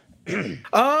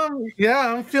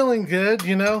 Yeah, I'm feeling good.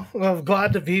 I'm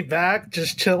glad to be back,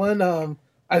 just chilling.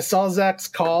 I saw Zach's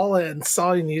call and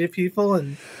saw he needed people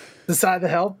and decided to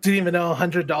help. Didn't even know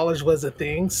 $100 was a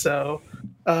thing, so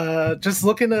just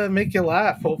looking to make you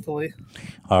laugh, hopefully.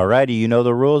 All righty, you know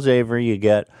the rules, Avery. You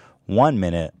get 1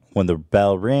 minute. When the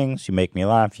bell rings, you make me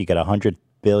laugh. You get $100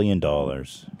 billion.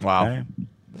 Wow. Okay?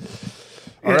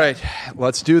 All right,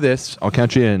 let's do this. I'll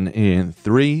count you in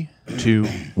 3, 2,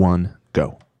 1,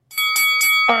 go.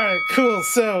 All right, cool.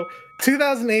 So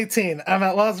 2018, I'm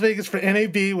at Las Vegas for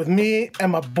NAB with me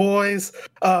and my boys.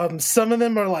 Some of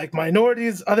them are like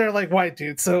minorities, other like white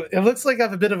dudes. So it looks like I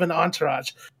have a bit of an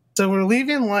entourage. So we're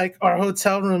leaving like our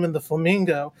hotel room in the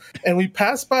Flamingo, and we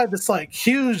pass by this like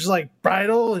huge like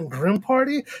bridal and groom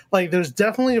party. Like there's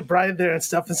definitely a bride there and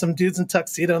stuff, and some dudes in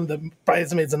tuxedo and the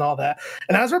bridesmaids and all that.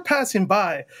 And as we're passing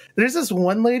by, there's this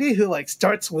one lady who like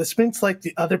starts whispering to like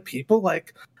the other people,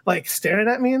 like staring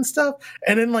at me and stuff.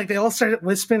 And then like they all started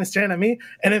whispering and staring at me.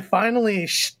 And then finally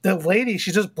the lady,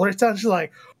 she just blurts out, she's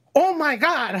like, "Oh my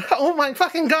God, oh my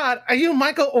fucking God, are you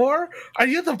Michael Orr? Are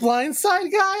you the Blind Side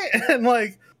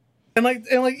guy?" And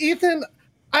Ethan,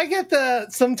 I get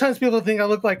that sometimes people think I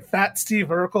look like Fat Steve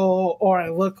Urkel, or I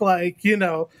look like,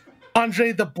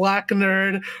 Andre the Black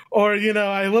Nerd, or,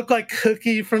 I look like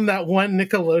Cookie from that one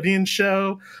Nickelodeon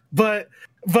show. But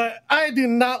I do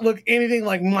not look anything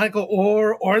like Michael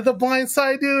Orr or the Blind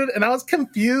Side dude. And I was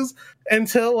confused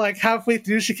until like halfway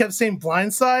through she kept saying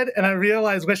Blind Side, and I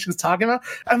realized what she was talking about.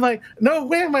 I'm like, no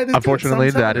way am I this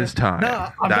Unfortunately, dude. that is time.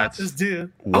 No, I'm not this dude.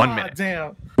 1 minute.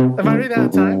 Damn. Have I read out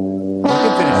of time?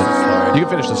 You can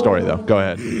finish the story, though. Go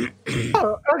ahead.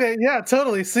 Oh, okay, yeah,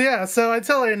 totally. So I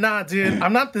tell her, "Nah, dude,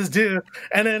 I'm not this dude."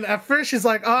 And then at first she's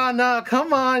like, "Oh, no,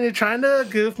 come on, you're trying to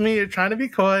goof me, you're trying to be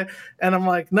coy." And I'm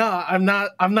like, "No, I'm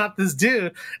not this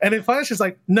dude." And then finally she's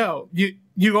like, "No,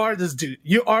 you are this dude.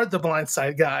 You are the Blind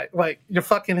Side guy. Like, you're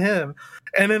fucking him."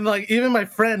 And then like even my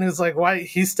friend who's like white,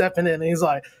 he's stepping in and he's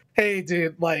like, "Hey,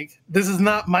 dude, like, this is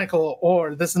not Michael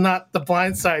Orr. This is not the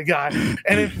Blind Side guy."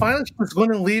 And then finally she was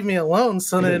going to leave me alone.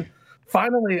 So then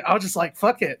finally I was just like,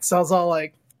 fuck it. So I was all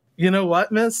like, "You know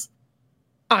what, miss?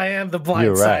 I am the blind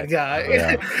You're side right. guy.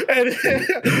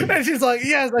 Yeah. And she's like,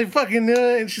 yes, I fucking knew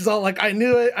it. And she's all like, I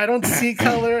knew it. I don't see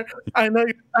color. I know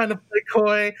you're trying to play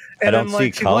coy. And I don't then,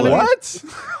 like, see color? What?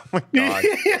 Yeah.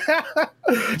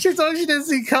 She told me she didn't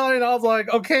see color, and I was like,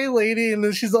 okay, lady. And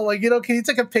then she's all like, can you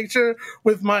take a picture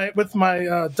with my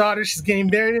daughter? She's getting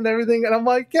married and everything. And I'm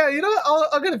like, yeah, you know what?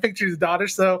 I'll get a picture of his daughter.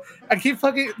 So I keep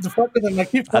fucking with them. I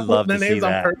keep I'd love the to see names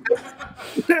on that. purpose.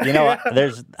 You know,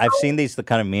 I've seen these the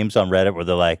kind of memes on Reddit where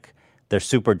they're like, they're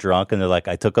super drunk and they're like,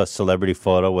 I took a celebrity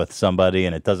photo with somebody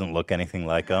and it doesn't look anything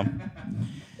like them.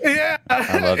 Yeah, love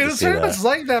it to was see very that. much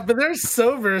like that, but they're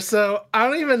sober, so I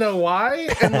don't even know why.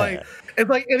 And like,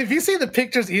 and if you see the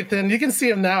pictures, Ethan, you can see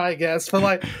them now, I guess. But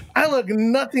like, I look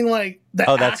nothing like the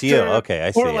Oh, that's you. actor Okay,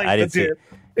 I see. or, like, I the didn't see. dude.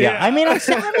 Yeah, I mean,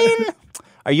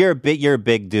 you're a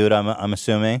big dude. I'm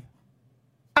assuming.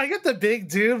 I get the big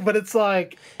dude, but it's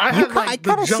like I have like the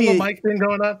kinda jungle see- Mike thing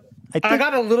going on. I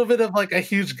got a little bit of like a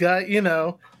huge gut, you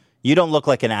know. You don't look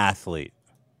like an athlete.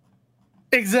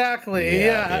 Exactly.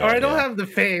 Yeah, Yeah. Or I don't have the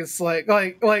face. Like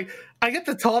I get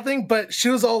the tall thing, but she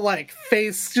was all like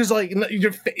face. She was like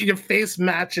your face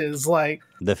matches like.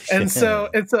 And so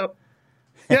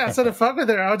yeah. So to fuck with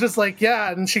her, I was just like,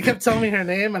 yeah. And she kept telling me her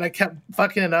name, and I kept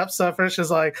fucking it up. So at first she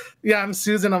was like, yeah, I'm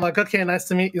Susan. I'm like, okay, nice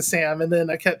to meet you, Sam. And then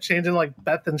I kept changing like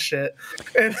Beth and shit.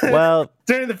 And Well,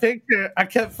 during the picture, I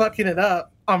kept fucking it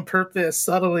up on purpose,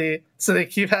 subtly, so they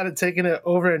keep having taking it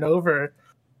over and over.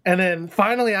 And then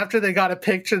finally, after they got a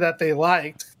picture that they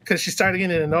liked, because she started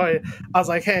getting annoyed, I was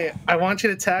like, hey, I want you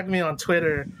to tag me on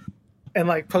Twitter and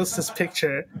like post this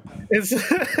picture. And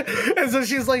so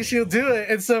she's like, she'll do it.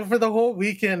 And so for the whole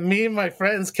weekend, me and my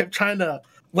friends kept trying to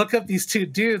look up these two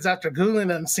dudes after Googling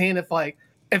them, seeing if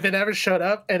it ever showed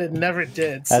up, and it never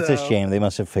did. That's so, a shame. They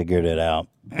must have figured it out.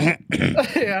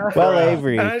 Yeah. Well,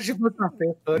 Avery, And she put it on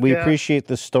Facebook, we yeah. appreciate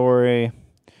the story,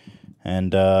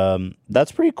 and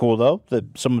that's pretty cool though that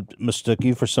someone mistook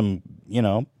you for some,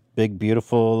 big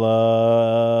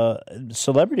beautiful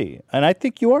celebrity, and I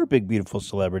think you are a big beautiful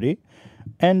celebrity,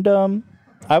 and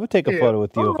I would take a photo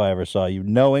with you if I ever saw you,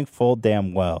 knowing full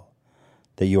damn well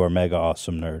that you are mega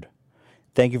awesome nerd.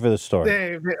 Thank you for the story.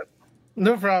 Dave, yeah.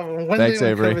 No problem. One Thanks,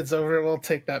 day when Avery. COVID's over, we'll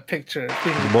take that picture.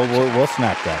 We'll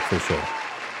snap that for sure.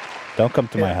 Don't come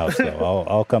to my house though.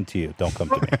 I'll come to you. Don't come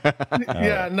to me. All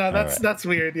Yeah, right, no, all that's right. that's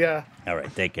weird. Yeah. All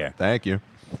right, take care. Thank you.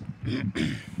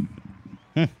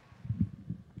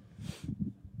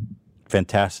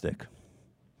 Fantastic.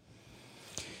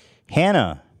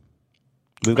 Hannah.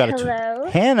 We've got Hello.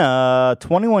 Hannah,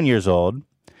 21 years old.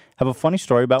 Have a funny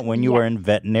story about when you were in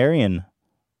veterinary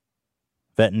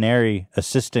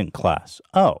assistant class.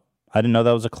 Oh, I didn't know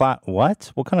that was a class.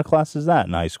 What? What kind of class is that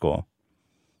in high school?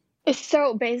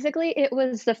 So basically, it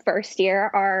was the first year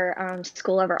our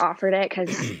school ever offered it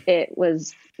because it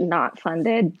was not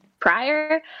funded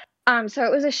prior. So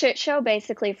it was a shit show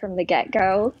basically from the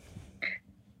get-go.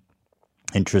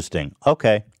 Interesting.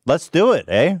 Okay, let's do it,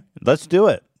 eh? Let's do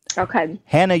it. Okay.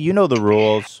 Hannah, you know the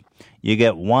rules. You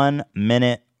get 1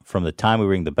 minute from the time we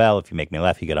ring the bell. If you make me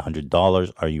laugh, you get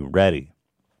 $100. Are you ready?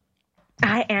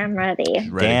 I am ready.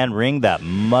 Dan, ring that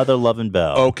mother-loving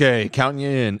bell. Okay, counting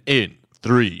you in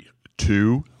 3,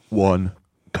 2, 1.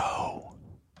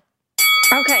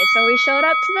 Okay, so we showed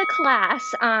up to the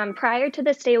class. Prior to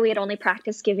this day, we had only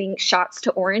practiced giving shots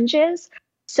to oranges.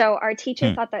 So our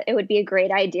teacher thought that it would be a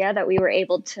great idea that we were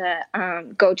able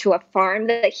to go to a farm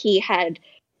that he had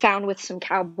found with some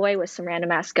cowboy with some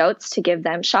random ass goats to give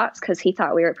them shots because he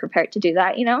thought we were prepared to do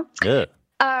that, Good.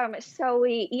 So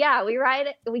we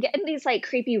get in these like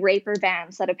creepy raper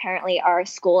vans that apparently our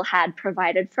school had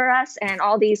provided for us, and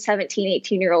all these 17,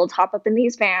 18-year-olds hop up in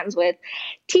these vans with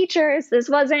teachers. This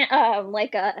wasn't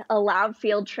like a loud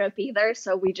field trip either,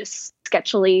 so we just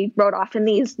sketchily rode off in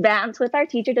these vans with our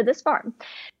teacher to this farm.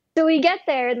 So we get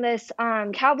there, and this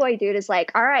cowboy dude is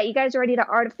like, all right, you guys are ready to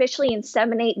artificially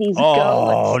inseminate these goats?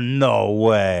 Oh, no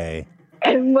way.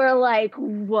 And we're like,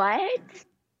 what?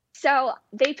 So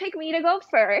they pick me to go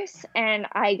first, and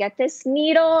I get this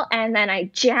needle, and then I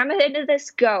jam it into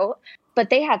this goat, but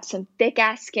they have some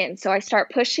thick-ass skin, so I start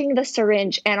pushing the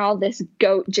syringe, and all this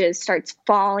goat jizz starts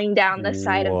falling down the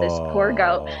side of this poor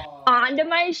goat onto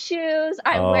my shoes.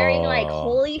 I'm wearing, like,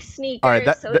 holy sneakers, All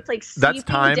right, so it's, like, that's seeping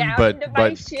time, down but into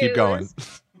my keep going.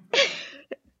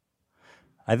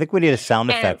 I think we need a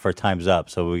sound And- effect for time's up,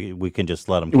 so we can just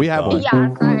let them keep We have going.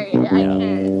 Yeah, sorry, I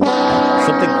can't.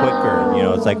 Something quicker,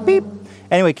 it's like beep.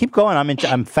 Anyway, keep going.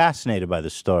 I'm fascinated by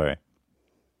this story.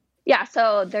 Yeah,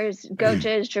 so there's goat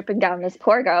jizz dripping down this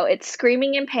poor goat. It's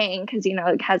screaming in pain because,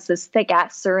 it has this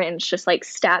thick-ass syringe just, like,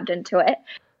 stabbed into it.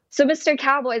 So Mr.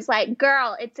 Cowboy's like,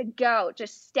 girl, it's a goat.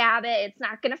 Just stab it. It's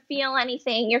not going to feel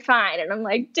anything. You're fine. And I'm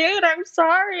like, dude, I'm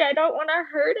sorry. I don't want to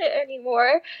hurt it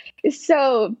anymore.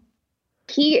 So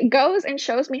he goes and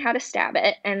shows me how to stab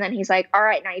it. And then he's like, all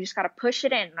right, now you just got to push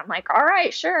it in. And I'm like, all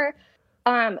right, sure.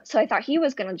 So I thought he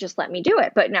was going to just let me do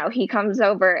it. But no, he comes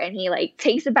over and he like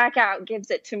takes it back out,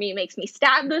 gives it to me, makes me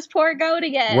stab this poor goat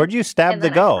again. Where'd you stab the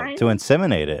goat to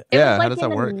inseminate it? It was like how does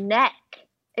that work? Neck.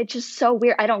 It's just so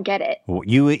weird. I don't get it. What?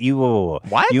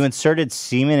 You inserted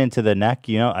semen into the neck?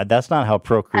 You know, that's not how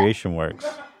procreation works.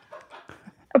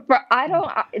 I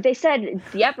don't. They said,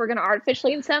 yep, we're going to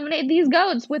artificially inseminate these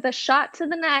goats with a shot to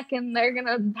the neck, and they're going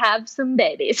to have some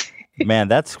babies. Man,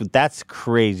 that's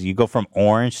crazy. You go from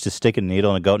orange to stick a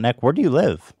needle in a goat neck. Where do you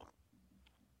live?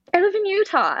 I live in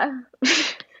Utah.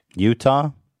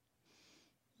 Utah?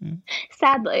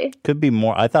 Sadly. Could be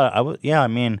more. I thought I was. Yeah, I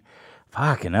mean,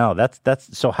 fucking hell. That's.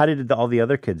 So how did all the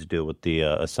other kids do with the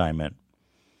assignment?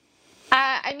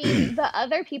 I mean, the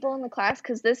other people in the class,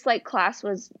 because this like class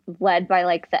was led by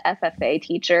like the FFA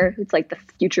teacher, who's like the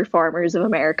Future Farmers of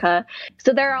America.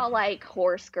 So they're all like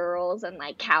horse girls and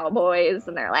like cowboys,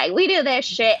 and they're like, we do this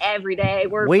shit every day.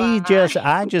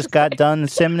 I just got done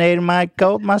inseminating my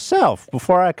goat myself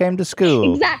before I came to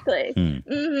school. Exactly.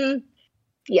 Mm-hmm.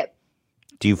 Yep.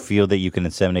 Do you feel that you can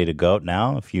inseminate a goat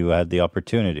now if you had the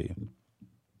opportunity?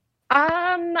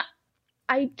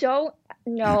 I don't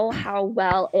know how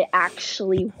well it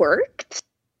actually worked.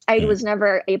 I was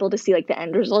never able to see like the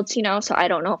end results, you know, so I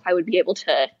don't know if I would be able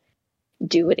to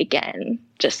do it again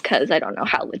just because I don't know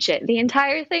how legit the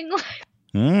entire thing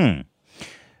was.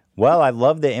 Well, I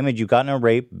love the image. You got in a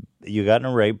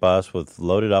rape bus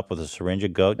loaded up with a syringe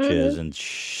of goat jizz and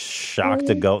shocked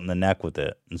a goat in the neck with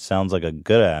it. It sounds like a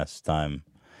good ass time.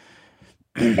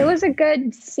 It was a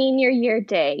good senior year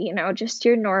day, you know, just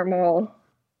your normal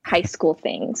high school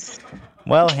things.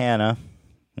 Well, Hannah,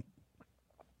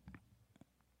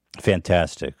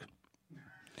 fantastic.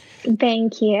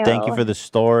 Thank you. Thank you for the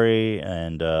story.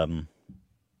 And were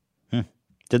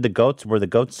the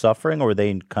goats suffering, or were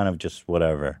they kind of just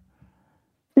whatever?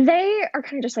 They are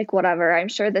kind of just like whatever. I'm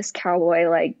sure this cowboy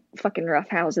like fucking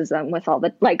roughhouses them with all the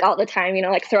time, you know,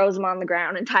 like throws them on the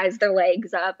ground and ties their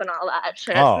legs up and all that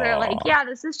shit. So they're like, yeah,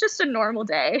 this is just a normal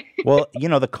day. Well, you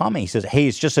know, the comment, he says, hey,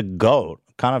 it's just a goat.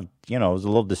 Kind of, you know, it was a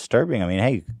little disturbing. I mean,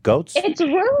 hey, goats. It's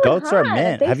really goats hot. are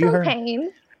men. They Have you feel heard?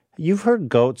 Pain. You've heard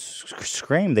goats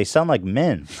scream. They sound like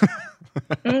men.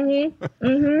 You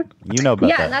know about that.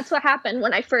 Yeah, and that's what happened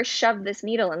when I first shoved this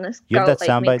needle in this You have goat. that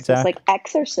soundbite, makes this, Zach? like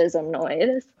exorcism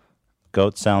noise.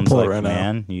 Goat sounds Pull it like right now.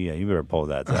 man. Yeah, you better pull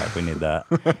that, Zach. We need that.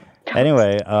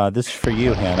 Anyway, this is for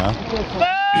you, Hannah.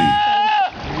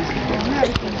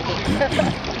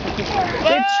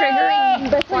 You're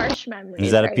triggering the harsh memories.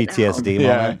 Is that a right PTSD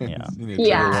now. moment?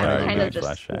 Yeah, Sorry, kind of big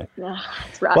just. flashback.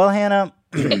 It's rough. Well, Hannah,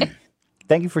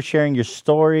 thank you for sharing your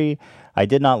story. I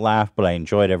did not laugh, but I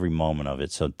enjoyed every moment of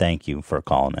it. So thank you for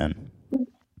calling in.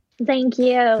 Thank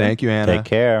you. Thank you, Anna. Take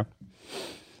care.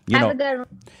 You Have know, a good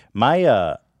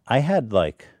one. I had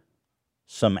like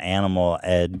some animal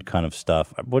ed kind of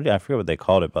stuff. I forget what they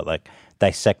called it, but like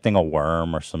dissecting a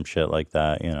worm or some shit like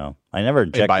that. You know, I never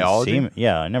injected biology? semen.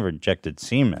 Yeah, I never injected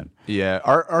semen. Yeah,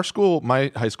 our school,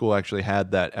 my high school actually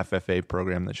had that FFA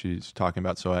program that she's talking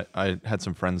about. So I had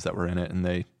some friends that were in it, and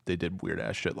they did weird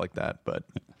ass shit like that, but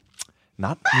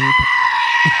not me.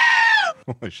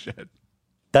 Holy shit.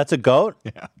 That's a goat?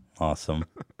 Yeah. Awesome.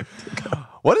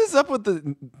 What is up with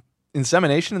the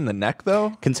insemination in the neck,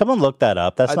 though? Can someone look that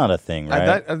up? That's not a thing,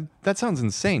 right? That sounds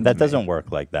insane. That doesn't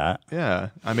work like that. Yeah.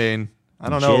 I mean, I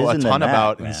don't know Jizz a in the ton neck,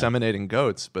 about man. inseminating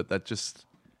goats, but that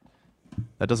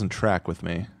doesn't track with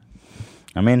me.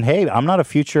 I mean, hey, I'm not a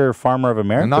Future Farmer of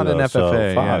America. I'm not an though, so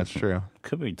FFA. Yeah, fuck. that's true.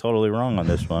 Could be totally wrong on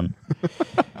this one.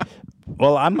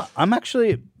 Well, I'm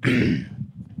actually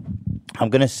I'm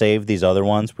gonna save these other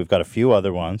ones. We've got a few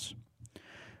other ones.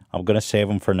 I'm gonna save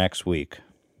them for next week.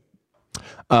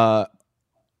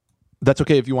 That's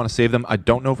okay if you want to save them. I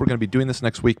don't know if we're going to be doing this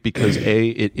next week because A,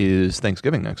 it is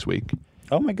Thanksgiving next week.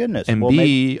 Oh my goodness. And Well, B,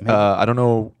 maybe- I don't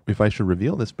know if I should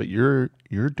reveal this, but you're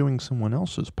doing someone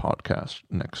else's podcast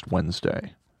next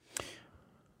Wednesday.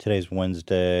 Today's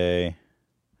Wednesday.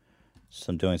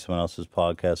 So I'm doing someone else's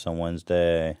podcast on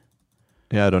Wednesday.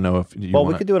 Yeah, I don't know if you Well, we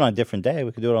wanna- could do it on a different day.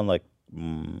 We could do it on like.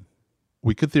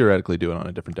 We could theoretically do it on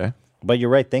a different day. But you're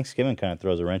right. Thanksgiving kind of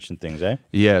throws a wrench in things, eh?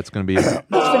 Yeah, it's going to be. Let's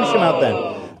finish them out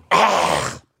then.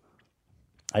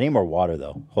 I need more water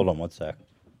though. Hold on one sec.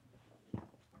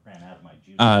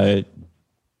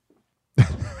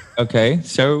 Okay,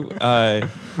 so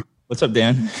what's up,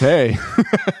 Dan? Hey,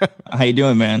 how you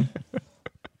doing, man?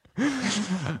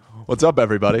 What's up,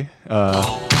 everybody?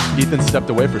 Ethan stepped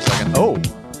away for a second. Oh.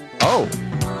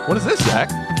 What is this,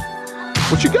 Zach?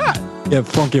 What you got? Get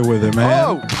funky with it,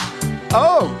 man.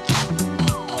 Oh.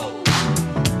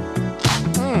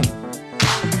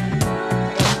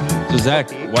 So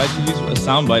Zach, why'd you use a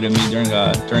soundbite of me during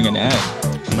an ad?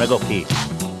 I'm gonna go pee.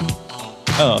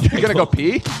 Oh, you're gonna go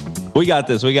pee? We got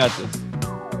this.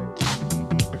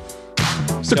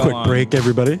 Just a quick break,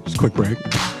 everybody. Just a quick break.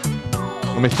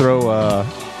 Let me throw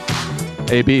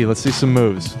AB. Let's see some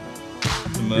moves.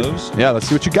 Some moves? Yeah, let's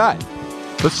see what you got.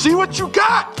 Let's see what you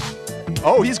got.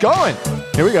 Oh, he's going.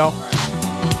 Here we go.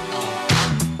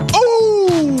 Oh,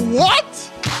 what?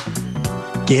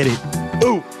 Get it.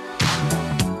 Ooh.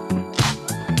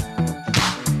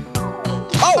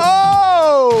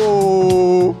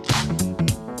 Oh!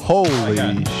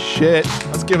 Holy shit.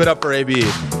 Let's give it up for AB.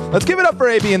 Let's give it up for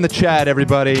AB in the chat,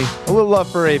 everybody. A little love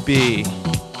for AB.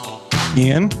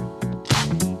 Ian?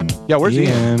 Yeah, where's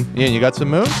Ian? Ian, you got some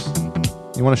moves?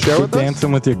 You want to share with us?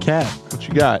 Dancing with your cat. What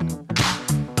you got?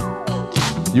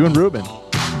 You and Ruben.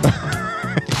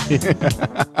 Is your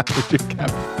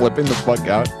cat flipping the fuck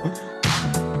out?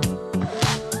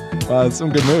 Wow, that's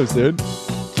some good moves, dude.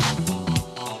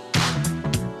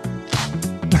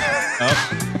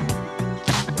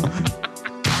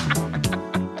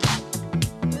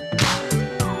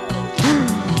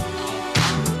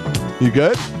 You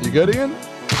good? You good, Ian?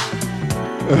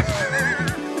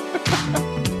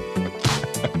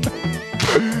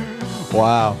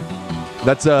 Wow.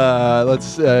 Let's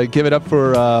give it up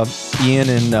for Ian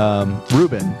and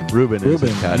Ruben. Ruben is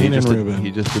his cat. Ian and Ruben.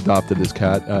 He just adopted his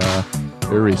cat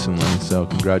very recently. So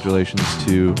congratulations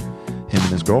to him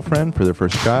and his girlfriend for their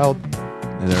first child.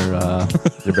 And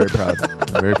they're very proud.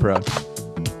 They're very proud.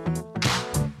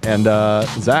 And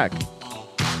Zach,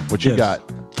 what you got?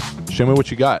 Show me what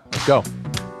you got. Let's go.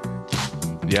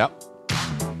 Yep.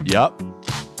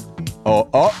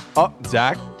 Oh,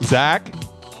 Zach.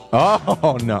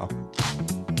 Oh, no.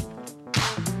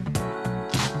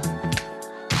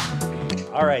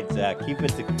 All right, Zach, keep it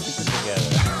together.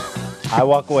 I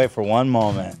walk away for one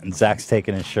moment, and Zach's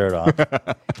taking his shirt off.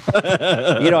 I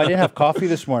didn't have coffee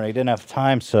this morning. I didn't have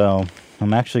time, so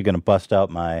I'm actually going to bust out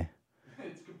my...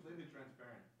 It's completely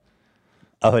transparent.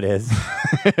 Oh, it is?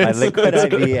 My Liquid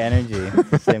IV Energy,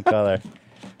 same color.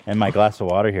 And my glass of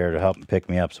water here to help pick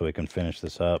me up so we can finish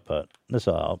this up, but this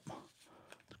will help.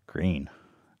 Green.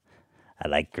 I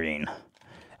like green.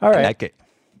 All right. I like it.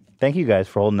 Thank you guys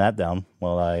for holding that down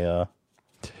while I...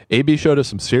 AB showed us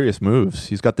some serious moves.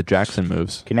 He's got the Jackson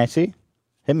moves. Can I see?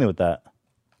 Hit me with that.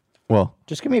 Well,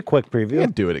 just give me a quick preview. You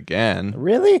can't do it again.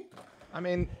 Really? I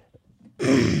mean,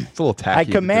 it's a little tacky. I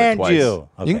command you.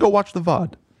 You can go watch the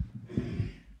VOD.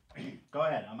 Go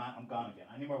ahead. I'm gone again.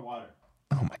 I need more water.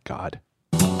 Oh, my God.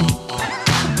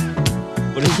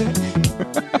 What is it?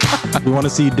 We want to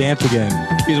see you dance again.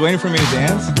 He's waiting for me to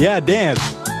dance? Yeah, dance.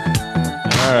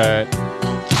 All right.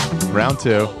 Round 2.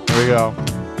 Here we go.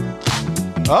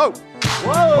 Oh.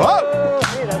 Whoa.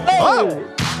 Whoa.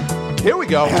 Here we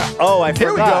go. Oh, I Here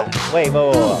forgot. we go. Wait,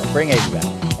 whoa. Bring AB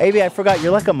back. AB, I forgot.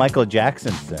 You're like a Michael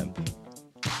Jackson simp.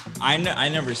 I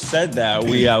never said that.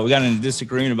 We got in a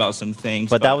disagreement about some things.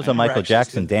 But that was a I never Michael actually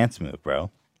Jackson said- dance move,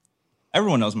 bro.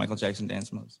 Everyone knows Michael Jackson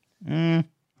dance moves.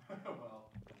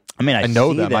 I mean, I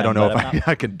know see them. I don't know but if I'm not-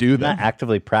 I could do I'm them. not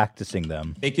actively practicing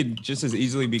them. They could just as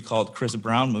easily be called Chris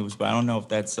Brown moves, but I don't know if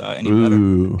that's any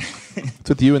Ooh. What's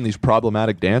with you and these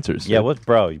problematic dancers? Yeah, what's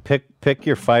bro? You pick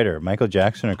your fighter, Michael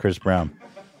Jackson or Chris Brown.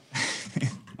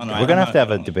 Oh, no, We're gonna have to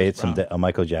have a debate someday, a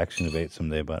Michael Jackson debate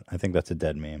someday, but I think that's a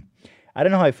dead meme. I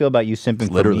don't know how I feel about you simping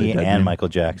for literally me a dead and meme. Michael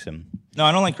Jackson. No,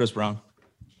 I don't like Chris Brown.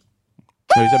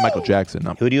 No, he said Michael Jackson.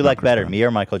 Who do you like better, me or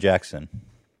Michael Jackson?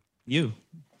 You.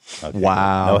 Okay,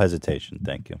 Wow. No hesitation.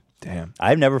 Thank you. Damn.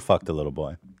 I've never fucked a little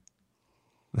boy.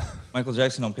 Michael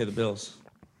Jackson don't pay the bills.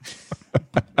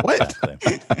 What?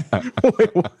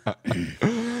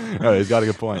 Oh, he's got a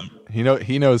good point. He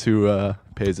knows who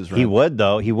pays his rent. He would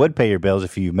though. He would pay your bills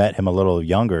if you met him a little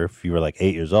younger. If you were like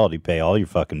 8 years old, he'd pay all your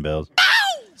fucking bills.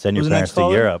 Send your Who's the parents next to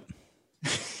caller? Europe.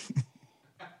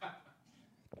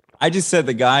 I just said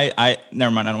the guy.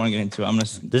 Never mind. I don't want to get into it. I'm gonna.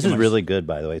 This is really good,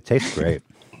 by the way. It tastes great.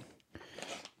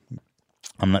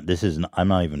 This is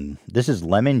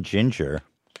lemon ginger,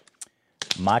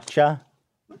 matcha,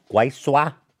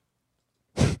 guaisua.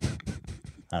 I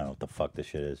don't know what the fuck this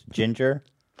shit is. Ginger.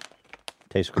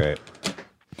 Tastes great.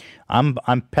 I'm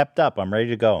pepped up. I'm ready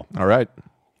to go. All right.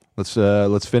 Let's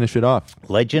finish it off.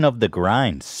 Legend of the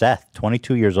Grind. Seth,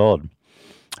 22 years old,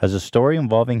 has a story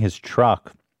involving his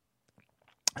truck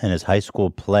and his high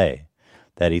school play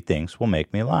that he thinks will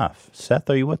make me laugh. Seth,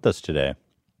 are you with us today?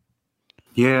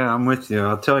 Yeah, I'm with you.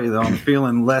 I'll tell you though, I'm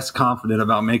feeling less confident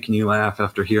about making you laugh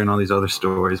after hearing all these other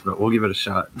stories, but we'll give it a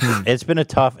shot. It's been a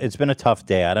tough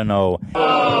day. I don't know.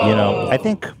 I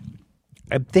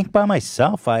think by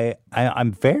myself.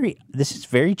 I'm very. This is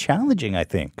very challenging. I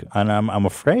think, and I'm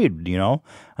afraid.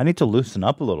 I need to loosen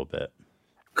up a little bit.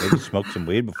 Maybe smoke some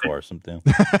weed before or something.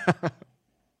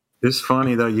 It's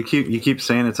funny though. You keep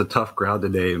saying it's a tough crowd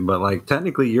today, but like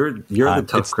technically you're the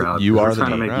tough crowd. You are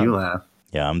trying to make you laugh.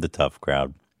 Yeah, I'm the tough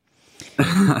crowd.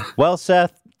 Well,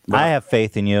 Seth, I have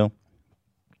faith in you.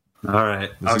 All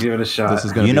right, I'll give it a shot. This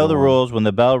is gonna be the rules. When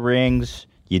the bell rings,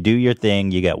 you do your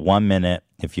thing. You get 1 minute.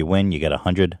 If you win, you get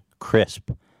 100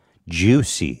 crisp,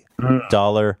 juicy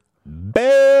dollar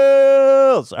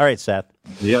bills. All right, Seth.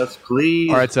 Yes,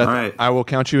 please. All right, Seth. All right. I will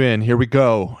count you in. Here we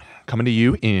go. Coming to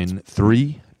you in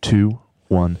 3, 2,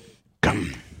 1, go.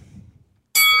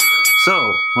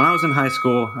 So, when I was in high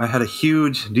school, I had a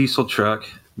huge diesel truck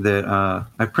that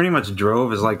I pretty much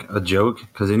drove as like a joke,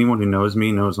 because anyone who knows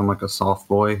me knows I'm like a soft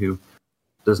boy who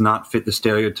does not fit the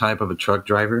stereotype of a truck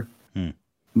driver.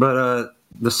 But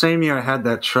the same year I had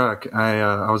that truck,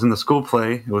 I was in the school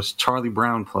play. It was Charlie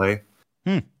Brown play.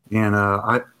 And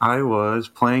I was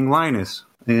playing Linus.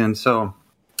 And so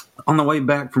on the way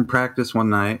back from practice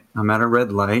one night, I'm at a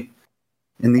red light.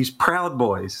 And these Proud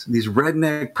Boys, these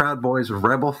redneck Proud Boys with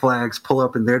rebel flags pull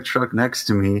up in their truck next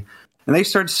to me. And they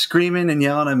start screaming and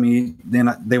yelling at me.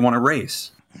 Then they want to race.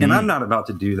 And I'm not about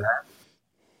to do that.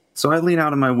 So I lean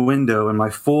out of my window in my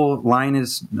full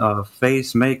Linus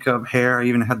face, makeup, hair. I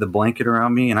even had the blanket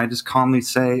around me. And I just calmly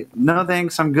say, "No,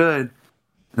 thanks, I'm good."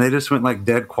 And they just went like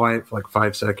dead quiet for like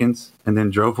 5 seconds. And then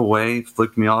drove away,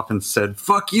 flicked me off and said,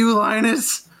 "Fuck you,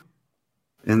 Linus."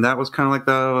 And that was kind of like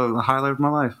the highlight of my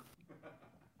life.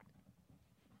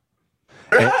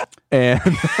 And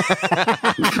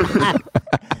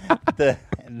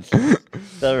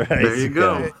there you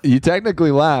go. You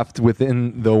technically laughed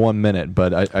within the 1 minute,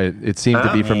 but it seemed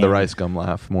to be from the rice gum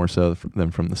laugh more so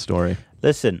than from the story.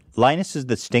 Listen, Linus is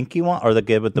the stinky one, or the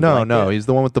kid with the blanket? No, he's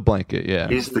the one with the blanket. Yeah,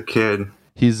 he's the kid.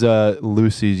 He's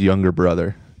Lucy's younger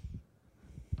brother.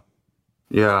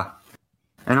 Yeah,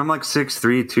 and I'm like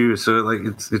 6'3" too, so like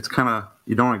it's kind of,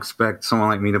 you don't expect someone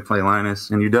like me to play Linus,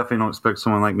 and you definitely don't expect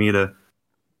someone like me to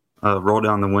roll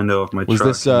down the window of my truck.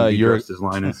 Was this you're as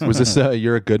Linus? Was this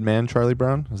You're a Good Man, Charlie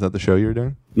Brown? Is that the show you were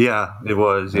doing? Yeah, it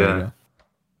was. Yeah.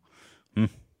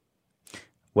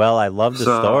 Well, I love the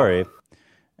story,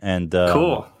 and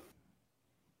cool.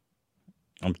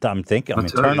 I'm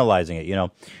internalizing it.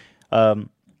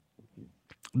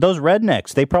 Those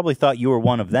rednecks, they probably thought you were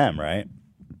one of them, right?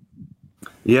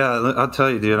 Yeah, I'll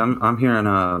tell you, dude. I'm here in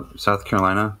South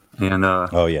Carolina, and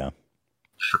oh yeah.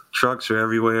 Trucks are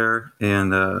everywhere,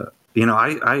 and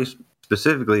I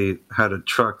specifically had a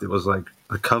truck that was like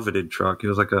a coveted truck. It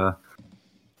was like a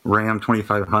Ram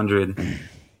 2500,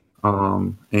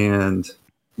 and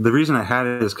the reason I had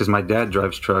it is because my dad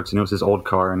drives trucks, and it was his old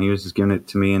car, and he was just giving it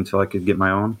to me until I could get my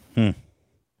own.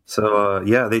 So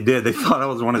yeah, they did. They thought I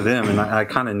was one of them, and I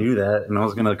kind of knew that, and I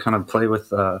was gonna kind of play with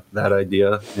that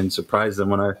idea and surprise them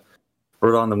when I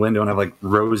wrote on the window and I have like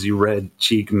rosy red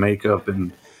cheek makeup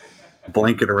and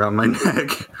blanket around my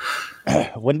neck.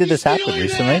 When did this happen?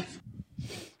 Recently?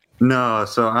 No,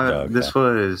 so this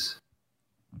was,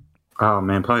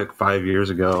 probably like 5 years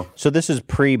ago. So this is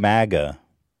pre-MAGA.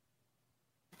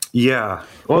 Yeah.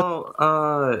 Well,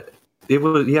 it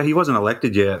was. Yeah, he wasn't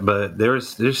elected yet, but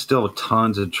there's still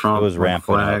tons of Trump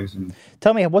flags.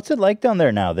 Tell me, what's it like down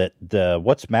there now?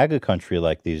 What's MAGA country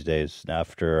like these days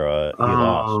after he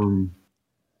lost?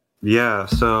 Yeah.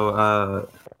 So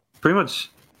pretty much.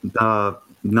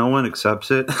 No one accepts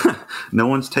it. No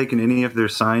one's taken any of their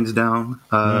signs down.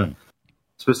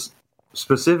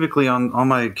 Specifically on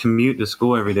my commute to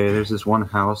school every day, there's this one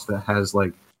house that has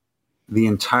like the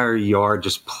entire yard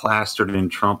just plastered in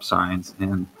Trump signs,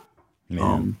 and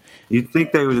you'd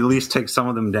think they would at least take some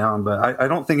of them down, but I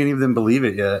don't think any of them believe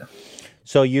it yet.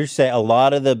 So you're saying a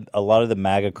lot of the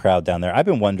MAGA crowd down there. I've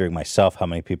been wondering myself how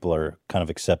many people are kind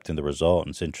of accepting the result, and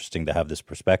it's interesting to have this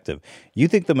perspective. You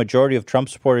think the majority of Trump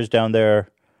supporters down there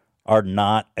are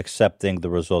not accepting the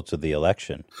results of the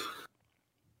election?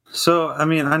 So, I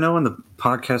mean, I know in the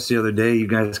podcast the other day, you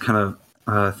guys kind of,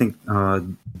 I think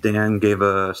Dan gave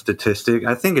a statistic.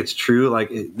 I think it's true.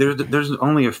 Like, there's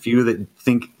only a few that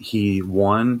think he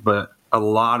won, but a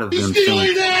lot of them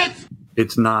think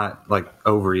it's not like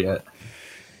over yet.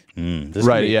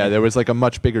 Right, yeah. There was like a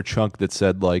much bigger chunk that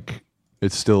said like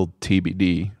it's still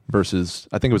TBD versus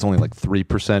I think it was only like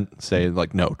 3% say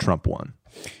like no, Trump won.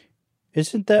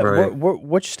 Isn't that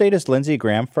which state is Lindsey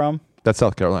Graham from? That's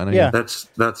South Carolina. Yeah.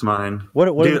 That's mine. What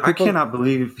Dude, are the people... I cannot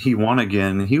believe he won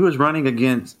again. He was running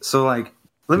against. So like,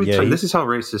 let me tell you, this is how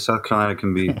racist South Carolina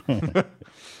can be.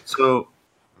 So,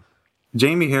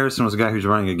 Jamie Harrison was the guy who's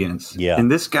running against. Yeah.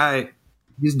 And this guy,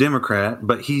 he's Democrat,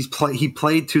 but he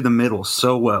played to the middle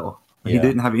so well. He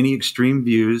didn't have any extreme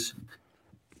views.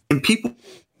 And people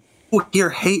here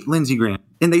hate Lindsey Graham.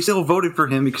 And they still voted for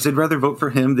him because they'd rather vote for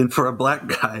him than for a black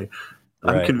guy.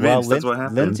 I'm Right. convinced that's what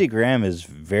happened. Lindsey Graham is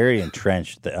very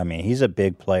entrenched. I mean, he's a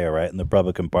big player, right, in the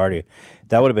Republican Party.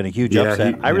 That would have been a huge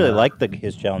upset. I really liked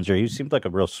his challenger. He seemed like a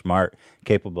real smart,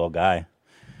 capable guy.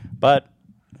 But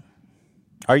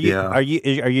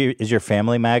is your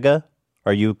family MAGA?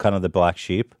 Are you kind of the black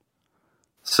sheep?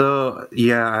 So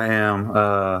yeah, I am.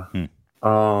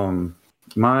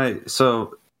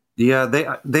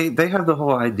 They have the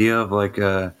whole idea of like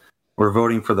we're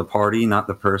voting for the party, not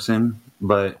the person.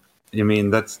 But I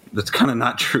mean that's kind of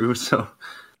not true. So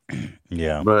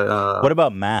yeah. But what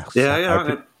about masks?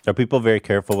 Are people very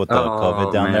careful with the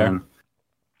COVID down there?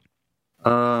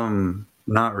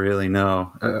 Not really.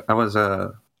 No, I was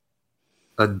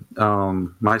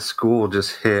my school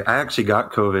just hit. I actually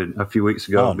got COVID a few weeks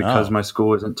ago because my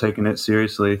school isn't taking it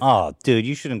seriously. Oh, dude,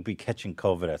 you shouldn't be catching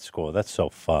COVID at school. That's so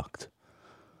fucked.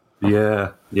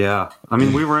 Yeah. I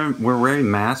mean, we're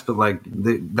wearing masks, but like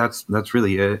that's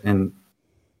really it. And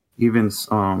even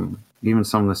some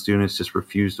of the students just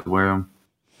refuse to wear them.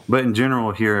 But in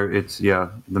general, here it's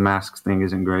the mask thing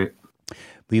isn't great.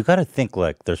 But you got to think,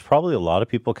 like, there's probably a lot of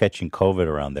people catching COVID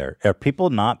around there. Are people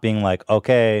not being like,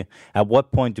 okay, at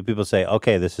what point do people say,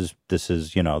 okay, this is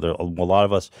a lot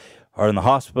of us are in the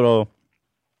hospital.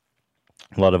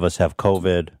 A lot of us have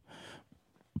COVID.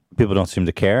 People don't seem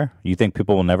to care. You think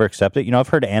people will never accept it? I've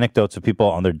heard anecdotes of people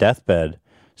on their deathbed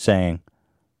saying,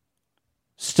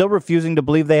 still refusing to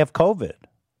believe they have COVID.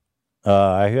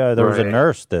 I hear there was a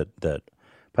nurse that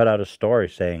put out a story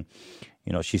saying,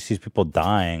 she sees people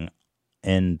dying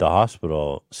in the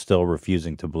hospital, still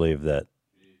refusing to believe that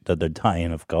they're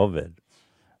dying of COVID,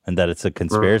 and that it's a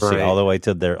conspiracy all the way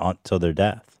to till their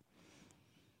death.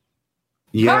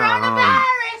 Yeah,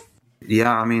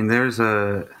 I mean, there's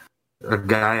a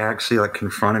guy actually like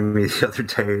confronted me the other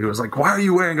day. He was like, "Why are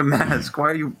you wearing a mask? Why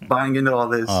are you buying into all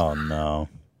this?" Oh no!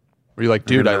 Were you like,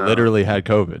 dude, I literally had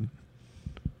COVID?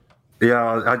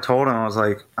 Yeah, I told him, I was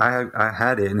like, I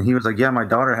had it. And he was like, yeah, my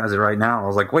daughter has it right now. I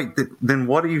was like, wait, then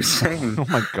what are you saying? Oh,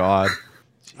 my God.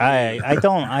 I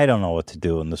don't know what to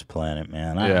do on this planet,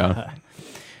 man.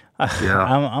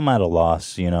 I'm at a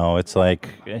loss, It's like,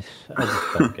 I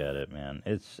just don't get it, man.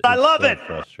 I love it.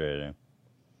 Frustrating.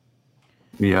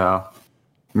 Yeah.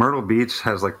 Myrtle Beach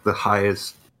has like the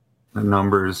highest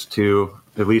numbers, too,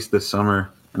 at least this summer.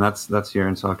 And that's here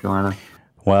in South Carolina.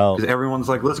 Well, because everyone's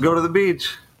like, let's go to the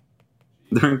beach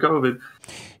during COVID.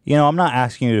 I'm not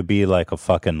asking you to be like a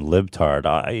fucking libtard.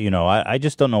 I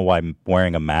just don't know why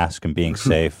wearing a mask and being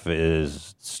safe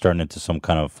is turning into some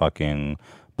kind of fucking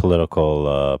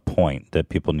political point that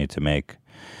people need to make.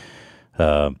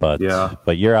 But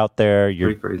you're out there,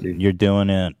 you're doing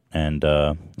it, and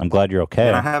I'm glad you're okay.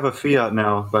 And I have a Fiat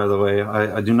now, by the way.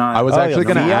 I do not. I was actually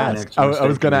going to ask. I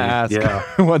was going to ask. Yeah.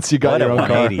 Once you got your own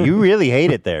car. You really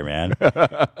hate it there, man.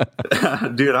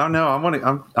 Dude, I don't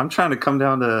know. I'm trying to come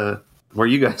down to where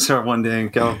you guys are one day in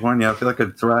California. I feel like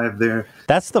I'd thrive there.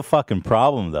 That's the fucking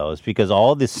problem, though, is because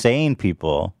all the sane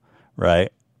people,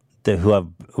 right,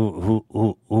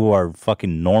 who are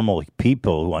fucking normal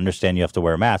people who understand you have to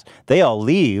wear a mask, they all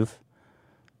leave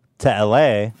to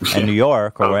LA and New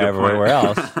York or wherever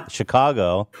else,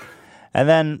 Chicago, and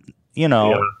then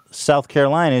South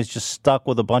Carolina is just stuck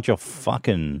with a bunch of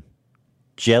fucking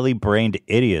jelly-brained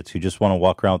idiots who just want to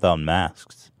walk around without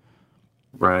masks.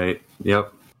 Right.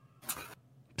 Yep.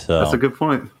 So that's a good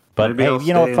point. But hey,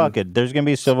 you know what? Fuck it. There's going to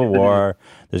be a civil war.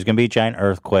 There's going to be a giant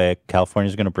earthquake.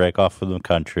 California's going to break off from the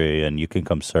country, and you can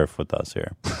come surf with us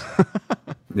here.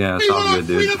 Yeah, sounds good,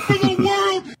 dude. For the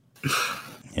world.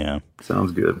 Yeah.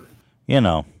 Sounds good.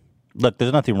 Look,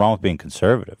 there's nothing wrong with being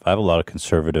conservative. I have a lot of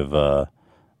conservative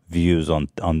views on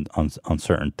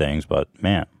certain things, but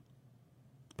man,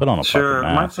 put on a fucking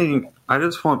mask. My thing, I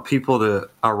just want people to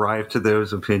arrive to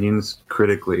those opinions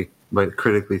critically, by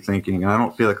critically thinking. And I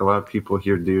don't feel like a lot of people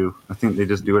here do. I think they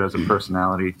just do it as a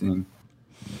personality thing.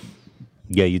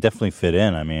 Yeah, you definitely fit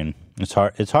in. I mean, it's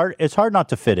hard not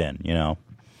to fit in,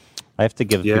 I have to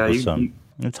give people some.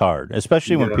 It's hard,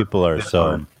 especially when people are so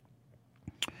hard.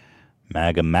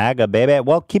 MAGA, baby.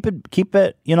 Well, keep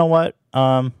it. You know what,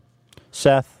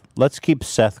 Seth? Let's keep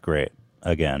Seth great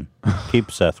again.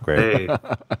 Keep Seth great. Hey,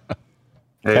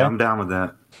 okay? I'm down with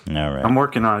that. All right. I'm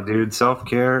working on it, dude.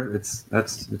 Self-care. That's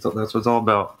what it's all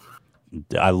about.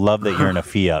 I love that you're in a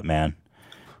Fiat, man.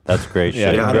 That's great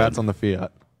Yeah, shit. congrats on the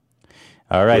Fiat.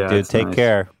 All right, Yeah, dude. it's Take nice.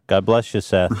 care. God bless you,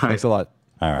 Seth. Thanks a lot.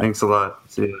 All right. Thanks a lot.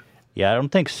 See you. Yeah, I don't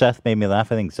think Seth made me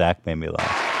laugh. I think Zach made me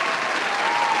laugh.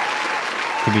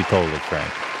 To be totally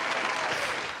frank.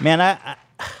 Man, I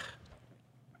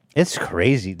it's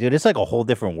crazy, dude. It's like a whole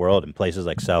different world in places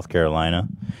like South Carolina.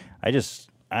 I just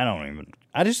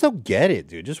don't get it,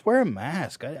 dude. Just wear a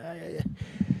mask. I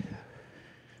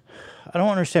don't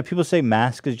understand. People say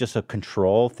mask is just a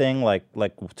control thing. Like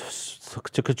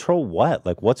to control what?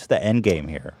 Like, what's the end game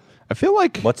here? I feel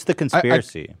like what's the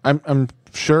conspiracy? I'm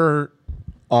sure,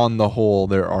 on the whole,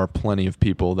 there are plenty of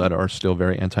people that are still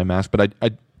very anti-mask, but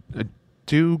I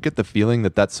do get the feeling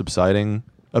that that's subsiding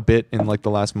a bit in like the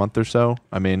last month or so.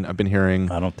 I mean, I've been hearing.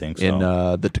 I don't think so. In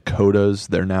the Dakotas,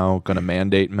 they're now going to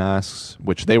mandate masks,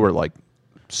 which they were like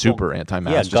super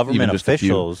anti-mask. Yeah, just government even just a few.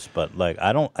 officials, but like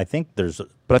I think there's.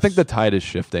 But I think the tide is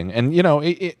shifting, and you know,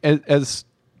 as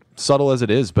subtle as it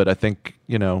is, but I think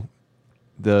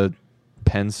the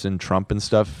Pence and Trump and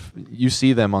stuff, you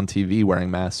see them on TV wearing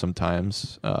masks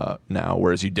sometimes now,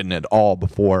 whereas you didn't at all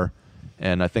before.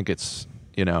 And I think it's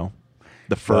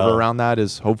the fervor around that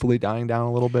is hopefully dying down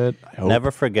a little bit. I hope.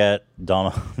 Never forget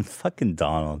Donald. Fucking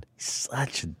Donald. He's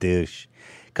such a douche.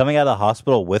 Coming out of the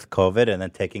hospital with COVID and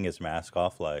then taking his mask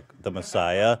off like the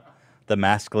Messiah, the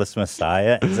maskless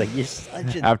Messiah. It's like, you're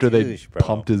such a After douche, they bro.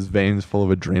 pumped his veins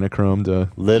full of adrenochrome to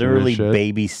Literally cure his shit.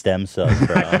 baby stem cells,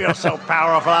 bro. I feel so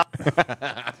powerful.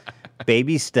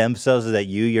 Baby stem cells that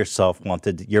you yourself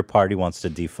your party wants to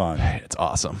defund. It's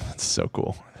awesome. It's so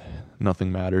cool.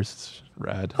 Nothing matters. It's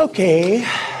rad. Okay.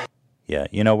 Yeah,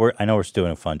 I know we're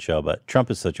doing a fun show, but Trump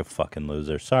is such a fucking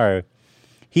loser. Sorry.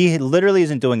 He literally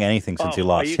isn't doing anything since he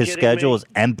lost. His schedule is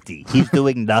empty. He's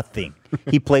doing nothing.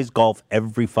 He plays golf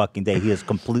every fucking day. He has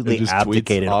completely He just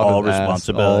abdicated tweets out all his ass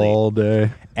responsibility all day.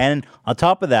 And on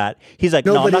top of that, he's like,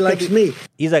 Nobody no, I'm not likes gonna be,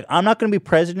 He's like, I'm not going to be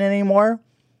president anymore.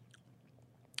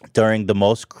 During the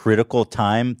most critical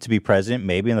time to be president,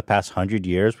 maybe in the past 100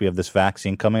 years, we have this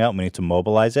vaccine coming out. We need to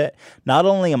mobilize it. Not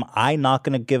only am I not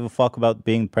going to give a fuck about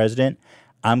being president,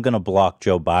 I'm going to block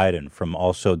Joe Biden from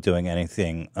also doing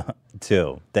anything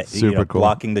too. That Super cool.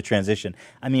 Blocking the transition.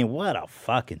 I mean, what a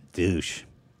fucking douche.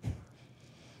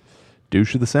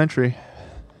 Douche of the century.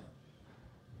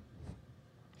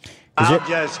 I'll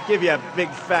just give you a big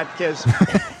fat kiss.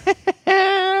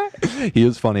 He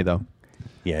is funny though.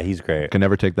 Yeah, he's great. Can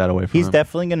never take that away from He's him.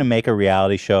 definitely going to make a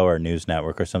reality show or a news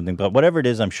network or something. But whatever it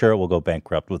is, I'm sure it will go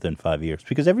bankrupt within 5 years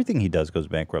because everything he does goes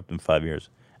bankrupt in 5 years.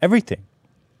 Everything.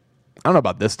 I don't know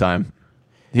about this time.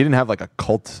 He didn't have like a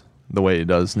cult the way he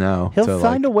does now. He'll to,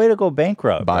 find a way to go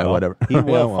bankrupt. buy bro. whatever. He will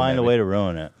Yeah, well, find a maybe. way to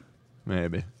ruin it.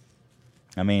 Maybe.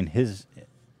 I mean, his.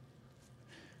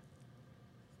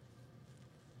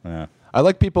 Yeah. I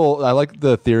like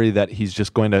the theory that he's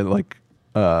just going to like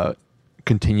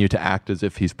continue to act as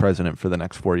if he's president for the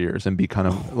next 4 years and be kind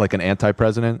of like an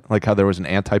anti-president, like how there was an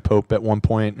anti-pope at one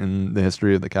point in the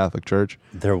history of the Catholic Church.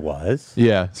 There was?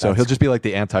 Yeah, so he'll just be like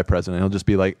the anti-president. He'll just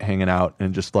be like hanging out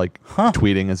and just like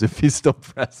tweeting as if he's still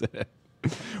president,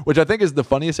 which I think is the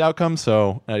funniest outcome.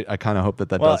 So I kind of hope that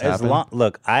does happen.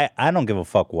 Look, I don't give a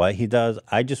fuck what he does.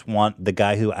 I just want the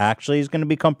guy who actually is going to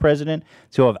become president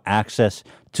to have access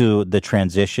to the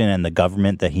transition and the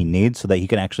government that he needs so that he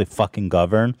can actually fucking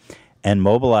govern and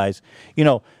mobilize.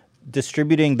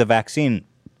 Distributing the vaccine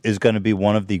is going to be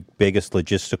one of the biggest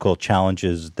logistical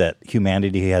challenges that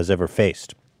humanity has ever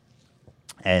faced.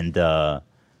 And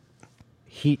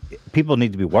people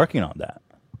need to be working on that.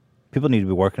 People need to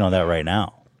be working on that right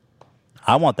now.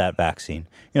 I want that vaccine.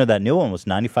 That new one was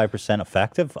 95%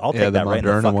 effective. I'll take that right in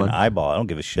the Moderna fucking one. eyeball. I don't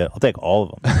give a shit. I'll take all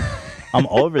of them. I'm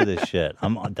over this shit.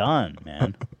 I'm done,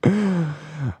 man.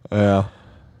 Yeah.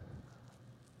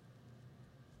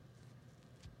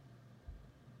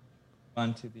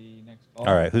 On to the next call.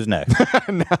 All right, who's next?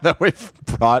 Now that we've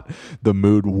brought the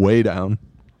mood way down.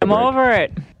 I'm over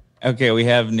it. Okay, we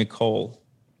have Nicole.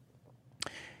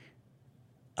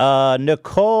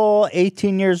 Nicole,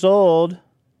 18 years old.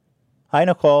 Hi,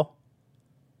 Nicole.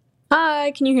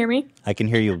 Hi, can you hear me? I can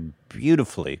hear you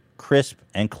beautifully, crisp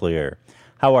and clear.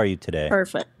 How are you today?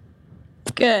 Perfect.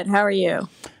 Good. How are you?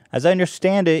 As I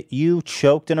understand it, you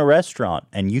choked in a restaurant,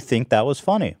 and you think that was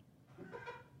funny.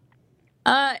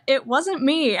 It wasn't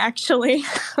me, actually.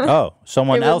 Oh,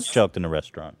 someone It else was- choked in a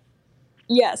restaurant.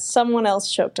 Yes, someone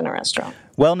else choked in a restaurant.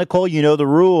 Well, Nicole, you know the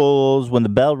rules. When the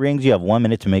bell rings, you have 1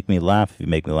 minute to make me laugh. If you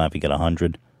make me laugh, you get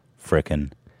 $100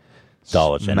 frickin'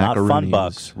 dollars. And not fun Macaroonies.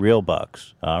 bucks, real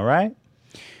bucks. All right?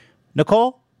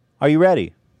 Nicole, are you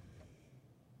ready?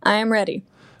 I am ready.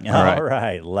 All right. All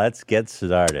right, let's get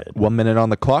started. 1 minute on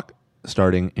the clock.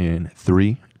 starting in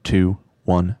 3, 2,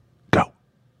 1, go.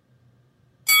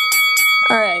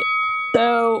 All right.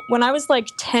 So when I was like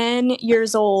 10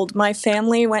 years old, my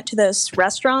family went to this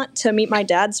restaurant to meet my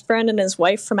dad's friend and his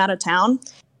wife from out of town.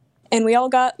 And we all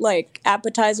got like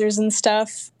appetizers and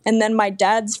stuff. And then my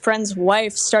dad's friend's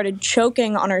wife started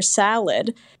choking on her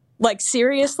salad, like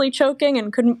seriously choking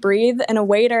and couldn't breathe. And a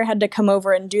waiter had to come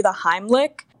over and do the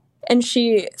Heimlich. And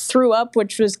she threw up,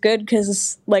 which was good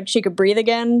because like she could breathe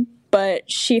again. But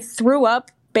she threw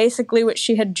up basically what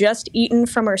she had just eaten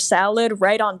from her salad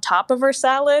right on top of her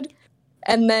salad.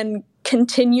 And then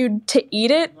continued to eat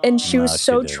it, and she was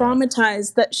so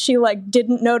traumatized that she like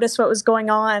didn't notice what was going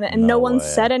on, and no one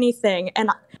said anything. And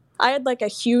I had like a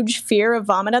huge fear of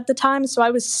vomit at the time, so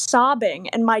I was sobbing,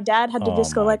 and my dad had to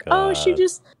just go like, "Oh,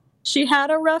 she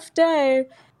had a rough day,"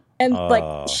 and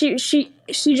like she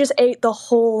just ate the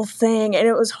whole thing, and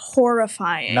it was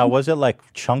horrifying. Now, was it like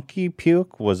chunky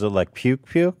puke? Was it like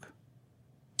puke?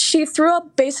 She threw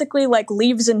up basically like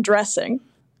leaves and dressing.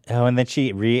 Oh, and then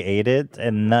she re-ate it,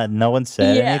 and no one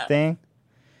said anything.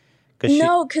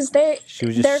 No, because their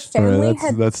family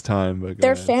that's time. But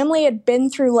their family had been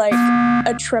through like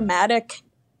a traumatic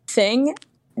thing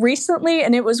recently,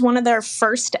 and it was one of their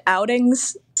first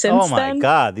outings since Oh my then.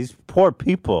 God, these poor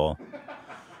people.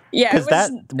 Yeah,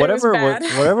 Because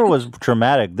whatever was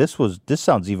traumatic, this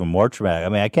sounds even more traumatic. I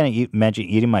mean, I can't imagine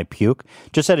eating my puke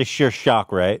just out of sheer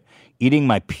shock, right? Eating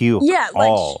my puke. Yeah,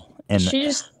 like and she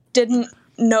just didn't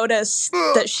notice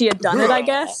that she had done it, I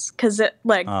guess, because it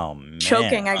like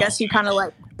choking. I guess you kind of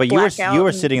like. But you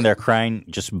were sitting there crying,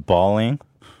 just bawling.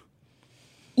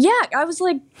 Yeah, I was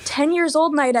like 10 years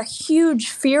old, and I had a huge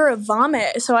fear of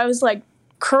vomit, so I was like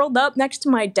curled up next to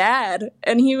my dad,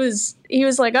 and he was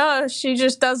like, "Oh, she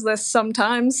just does this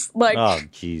sometimes." Like, oh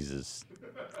Jesus,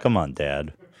 come on,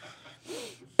 Dad.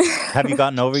 Have you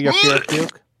gotten over your fear of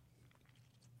puke?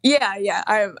 Yeah,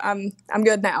 I'm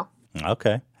good now.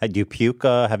 Okay. Have you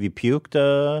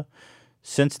puked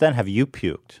since then? Have you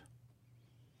puked?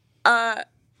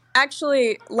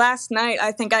 Actually, last night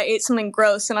I think I ate something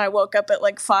gross, and I woke up at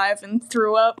like 5 and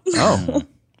threw up. Oh,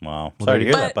 wow. Sorry to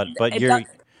hear that,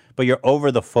 but you're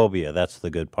over the phobia. That's the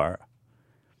good part.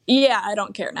 Yeah, I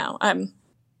don't care now.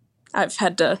 I've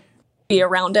had to be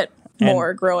around it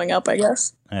more growing up, I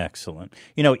guess. Excellent.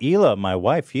 You know, Hila, my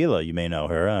wife, Hila, you may know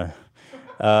her.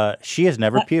 She has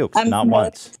never puked, not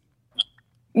once.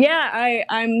 Yeah,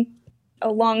 I'm a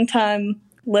long-time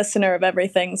listener of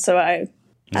everything, so I've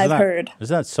heard.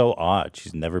 Isn't that so odd?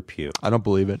 She's never puked. I don't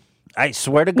believe it. I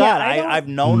swear to God, I've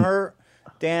known her,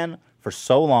 Dan, for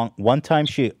so long. One time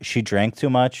she drank too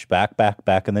much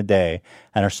back in the day,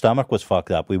 and her stomach was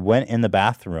fucked up. We went in the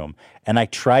bathroom, and I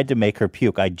tried to make her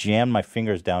puke. I jammed my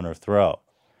fingers down her throat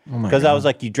because I was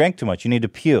like, "You drank too much. You need to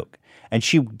puke." And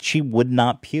she would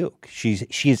not puke. She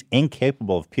is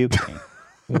incapable of puking.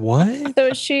 What? So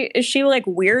is she like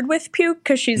weird with puke?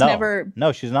 Because she's never.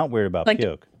 No, she's not weird about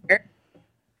puke.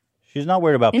 She's not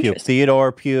worried about puke.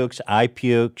 Theodore pukes. I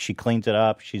puke. She cleans it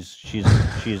up. She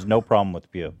has no problem with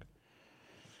puke.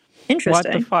 Interesting.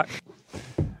 What the fuck?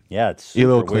 Yeah, it's You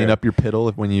will super clean weird. up your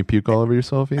piddle when you puke all over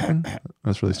yourself, Ethan.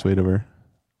 That's really sweet of her.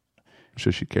 I'm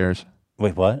sure she cares.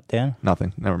 Wait, what, Dan?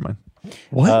 Nothing. Never mind.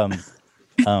 What?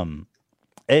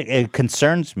 It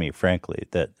concerns me, frankly,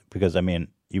 because I mean,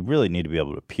 you really need to be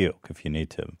able to puke if you need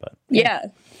to. But Yeah.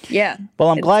 well,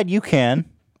 I'm glad you can,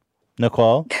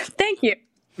 Nicole. Thank you.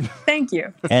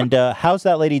 And how's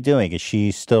that lady doing? Is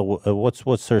she still?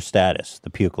 What's her status? The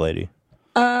puke lady.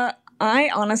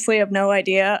 I honestly have no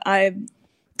idea. I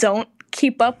don't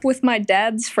keep up with my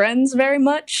dad's friends very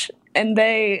much, and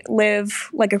they live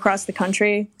like across the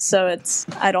country, so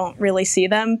I don't really see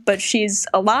them. But she's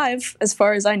alive, as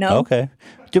far as I know. Okay.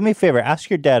 Do me a favor. Ask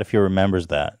your dad if he remembers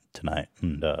that tonight,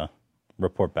 and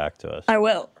report back to us. I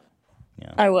will.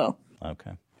 Yeah. I will.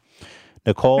 Okay.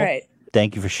 Nicole, Right.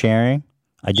 Thank you for sharing.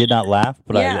 I did not laugh,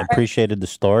 but I appreciated the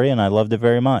story, and I loved it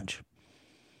very much.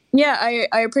 Yeah,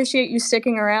 I appreciate you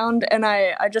sticking around, and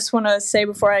I just want to say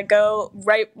before I go,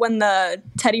 right when the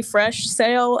Teddy Fresh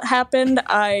sale happened,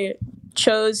 I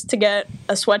chose to get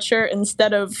a sweatshirt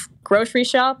instead of grocery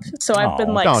shop, so I've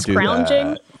been like don't do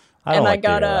scrounging, that. and I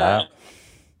got a.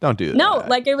 Don't do that. No,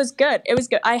 like it was good. It was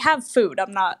good. I have food.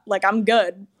 I'm not like I'm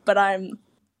good, but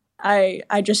I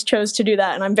just chose to do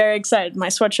that, and I'm very excited. My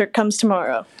sweatshirt comes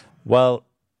tomorrow. Well,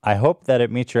 I hope that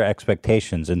it meets your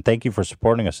expectations, and thank you for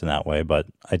supporting us in that way, but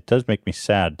it does make me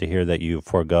sad to hear that you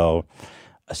forego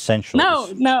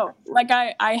essentials. No. Like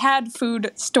I had food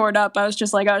stored up. I was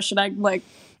just like, oh, should I like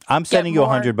I'm sending you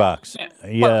 $100.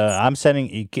 Yeah, I'm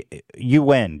sending you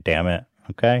win, damn it.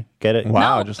 Okay? Get it?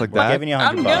 Wow, just like that? We're giving you $100.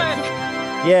 I'm good.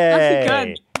 Yay.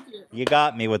 Good. You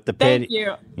got me with the Thank pity.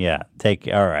 you. Yeah,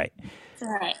 all right. All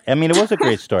right. I mean, it was a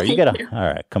great story. You Thank gotta. you. All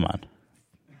right, come on.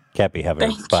 Can't be having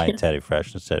Thank buying you. Teddy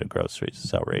Fresh instead of groceries.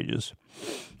 It's outrageous.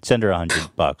 Send her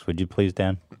 $100, would you please,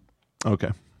 Dan?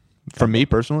 Okay. From me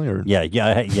personally, or yeah,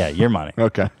 your money.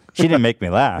 Okay. She didn't make me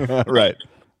laugh. Right.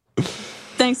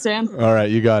 Thanks, Dan. All right,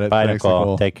 you got it. Bye, Thanks,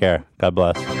 Nicole. Take care. God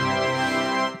bless.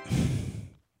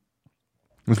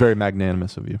 It's very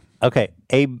magnanimous of you. Okay.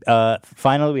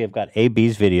 Finally, we have got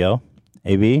AB's video.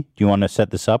 AB, do you want to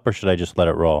set this up, or should I just let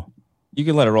it roll? You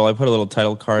can let it roll. I put a little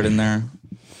title card in there.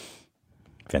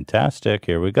 Fantastic.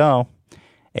 Here we go.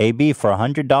 AB for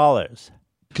 $100.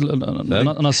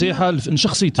 نصيحة من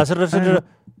شخصيتي.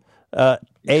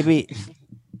 AB.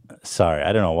 Sorry,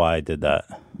 I don't know why I did that.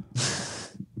 I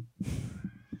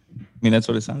mean, that's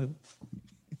what it sounded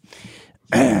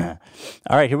like.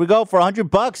 All right, here we go for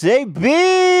 $100.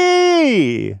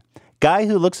 AB! Guy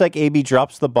who looks like AB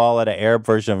drops the ball at an Arab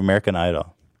version of American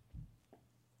Idol.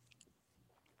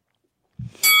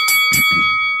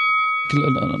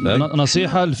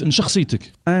 نصيحة من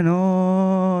شخصيتك. I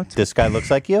know. This guy looks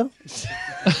like you?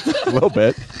 A little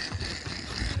bit.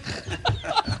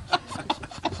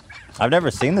 I've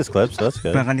never seen this clip, so that's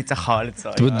good.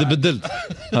 بدلت.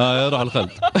 روح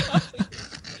الخلد.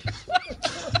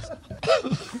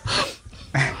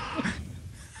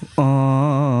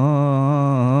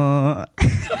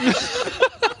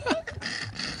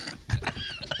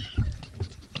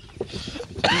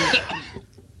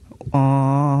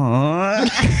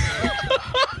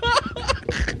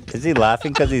 Is he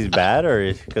laughing because he's bad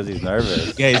or because he's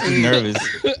nervous? Yeah, he's nervous.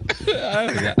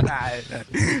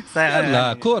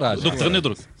 لا كورة ادرك تغني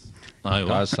ادرك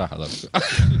ايوه صح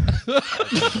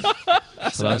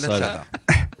صح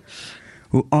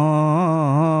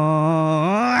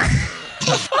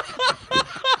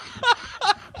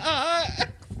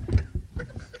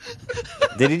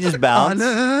Did he just bounce?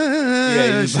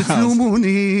 Yeah, he just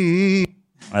bounced.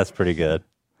 That's pretty good.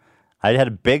 I had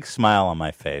a big smile on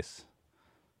my face.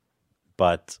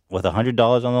 But with $100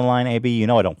 on the line, AB, you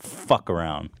know I don't fuck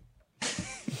around.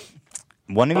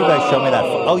 One of you guys showed me that.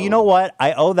 Oh, you know what?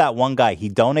 I owe that one guy. He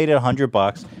donated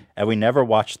 $100, and we never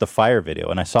watched the fire video.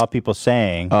 And I saw people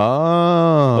saying,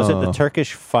 was it the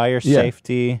Turkish fire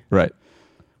safety? Right.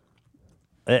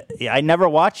 I never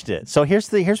watched it. So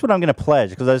here's what I'm going to pledge.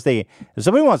 Because I was thinking, if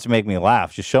somebody wants to make me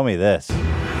laugh, just show me this.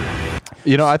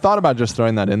 You know, I thought about just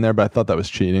throwing that in there, but I thought that was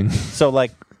cheating.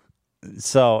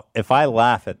 So if I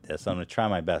laugh at this, I'm going to try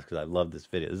my best because I love this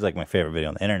video. This is like my favorite video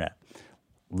on the internet.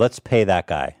 Let's pay that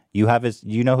guy. You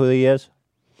know who he is?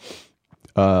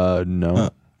 No.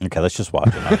 Okay, let's just watch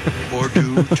it.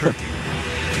 Ordu, Turkey.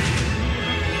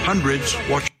 Hundreds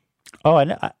watch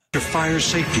a fire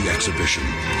safety exhibition.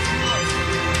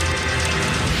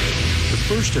 The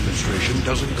first demonstration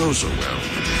doesn't go so well.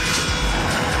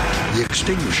 The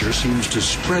extinguisher seems to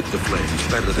spread the flames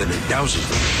better than it douses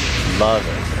them. Love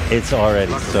it. It's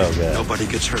already so good. Nobody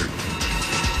gets hurt.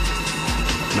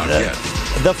 Not yet.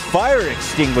 The fire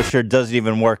extinguisher doesn't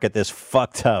even work at this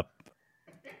fucked up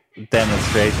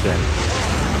demonstration.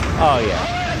 Oh, yeah.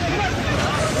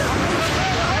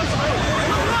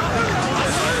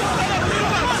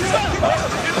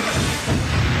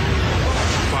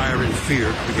 Fire and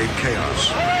fear create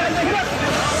chaos.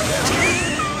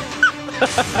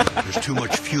 There's too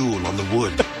much fuel on the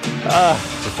wood. The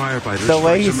firefighters. The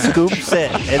way he scoops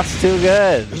it, it's too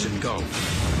good.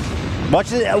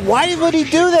 Watch it. Why would he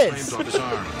do this?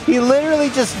 He literally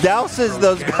just douses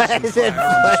those guys in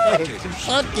flames.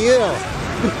 Fuck you.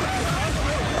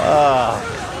 Oh,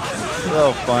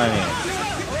 so funny.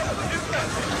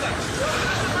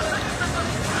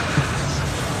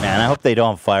 Man, I hope they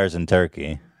don't have fires in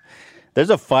Turkey. There's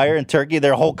a fire in Turkey,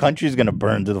 their whole country's going to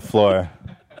burn to the floor.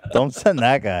 Don't send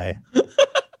that guy.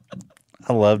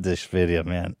 I love this video,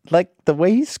 man. Like the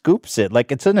way he scoops it,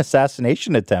 like it's an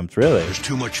assassination attempt, really. There's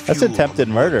too much fuel. That's attempted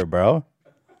murder, bro.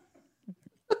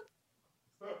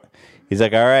 He's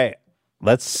like, all right,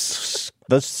 let's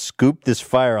scoop this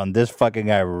fire on this fucking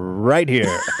guy right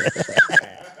here.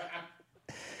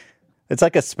 It's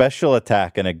like a special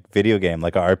attack in a video game,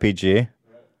 like a RPG.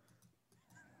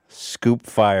 Scoop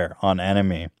fire on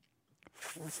enemy.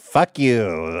 Fuck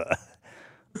you.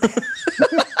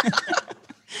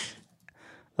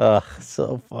 Ugh,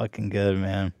 so fucking good,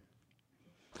 man.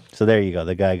 So there you go.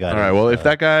 The guy got it. All right. Well, if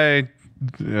that guy,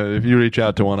 if you reach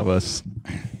out to one of us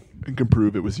and can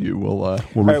prove it was you, we'll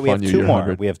refund you your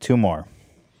 $100. We have two more.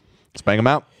 Let's bang them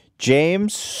out.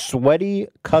 James Sweaty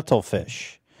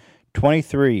Cuttlefish,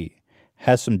 23,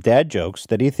 has some dad jokes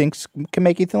that he thinks can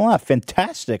make Ethan laugh.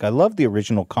 Fantastic. I love the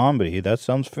original comedy. That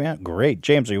sounds great.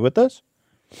 James, are you with us?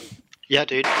 Yeah,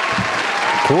 dude.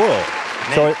 Cool.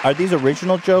 So are these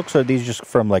original jokes or are these just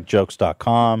from like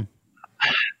jokes.com?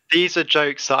 These are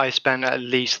jokes that I spent at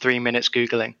least 3 minutes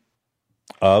Googling.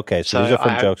 Oh, okay, so these are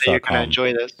from I hope that you're jokes.com. going to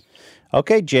enjoy this.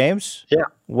 Okay, James. Yeah.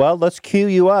 Well, let's cue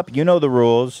you up. You know the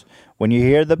rules. When you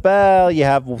hear the bell, you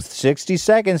have 60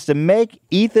 seconds to make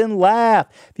Ethan laugh.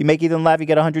 If you make Ethan laugh, you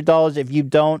get $100. If you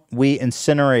don't, we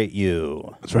incinerate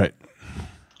you. That's right.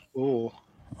 Ooh.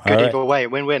 Good right. either way.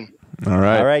 Win-win. All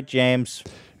right. All right, James.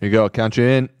 Here you go. I'll count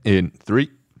you in 3,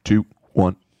 2,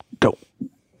 1, go.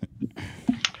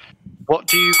 What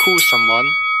do you call someone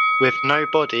with no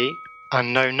body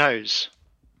and no nose?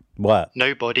 What?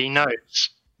 Nobody knows.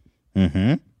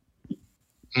 Mm-hmm.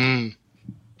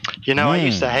 You know, I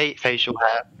used to hate facial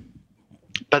hair,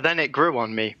 but then it grew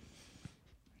on me.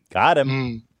 Got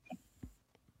him.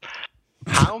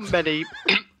 How many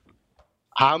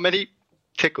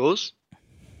tickles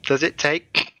does it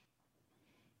take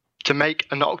to make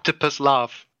an octopus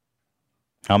laugh?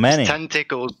 How many? 10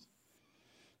 tickles.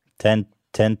 10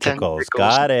 tickles.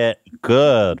 Got it.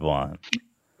 Good one.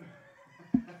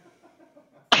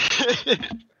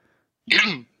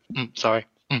 Sorry.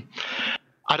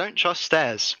 I don't trust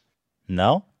stairs.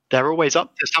 No? They're always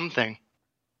up to something.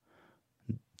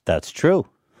 That's true.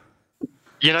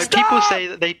 You know, people say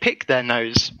that they pick their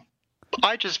nose.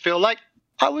 I just feel like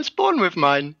I was born with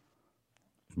mine.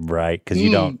 Right, because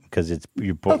you don't, because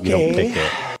you don't pick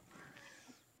it.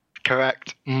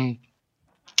 Correct. You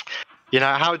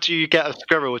know, how do you get a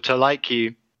squirrel to like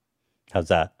you? How's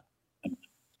that?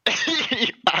 You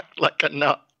act like a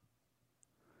nut.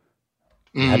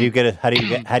 How do you get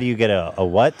a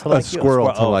what to like A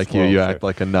squirrel to like you. You sure. act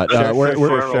like a nut. Sure,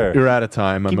 We're You're out of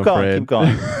time, I'm afraid. Keep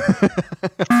going.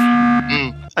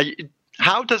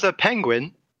 How does a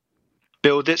penguin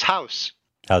build its house?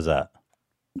 How's that?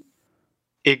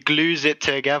 It glues it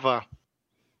together.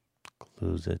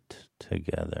 Glues it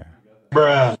together.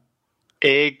 Bruh.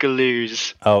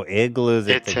 Igloos. Oh, it glues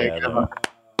it together.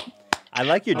 I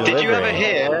like your delivery. Did you ever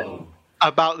hear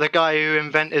about the guy who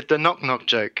invented the knock-knock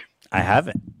joke? I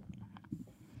haven't.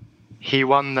 He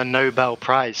won the Nobel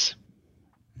Prize.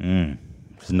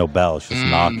 It's Nobel, it's just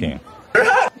knocking.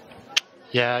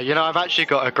 Yeah, you know, I've actually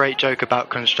got a great joke about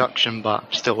construction, but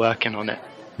I'm still working on it.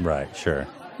 Right, sure.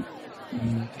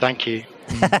 Thank you.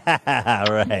 All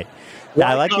right.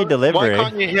 I like your delivery. Why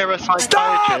can't you hear a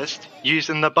psychiatrist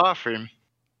using the bathroom?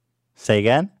 Say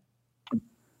again?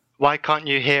 Why can't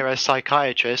you hear a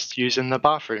psychiatrist using the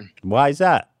bathroom? Why is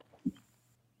that?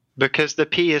 Because the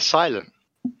P is silent.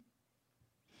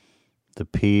 The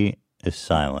P is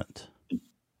silent.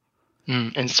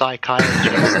 In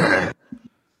psychiatry.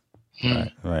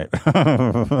 Right.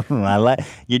 I like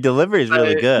your delivery is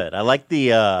really good. I like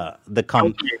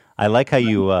I like how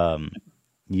you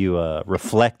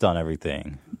reflect on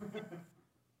everything.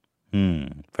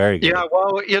 Very good. Yeah,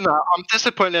 well, you know, I'm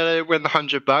disappointed with the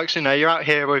 $100. You know, you're out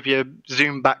here with your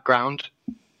Zoom background,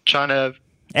 trying to.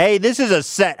 Hey, this is a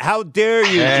set. How dare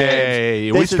you, James?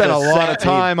 Hey, we spent a lot of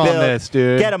time on this,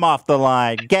 dude. Get him off the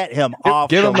line. Get him off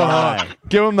the line. Hook.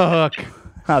 Give him the hook.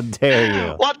 How dare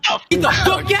you? What the? Get the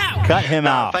fuck out! Cut him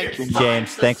out,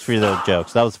 James. Thanks for those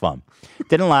jokes. That was fun.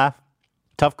 Didn't laugh.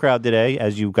 Tough crowd today,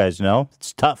 as you guys know.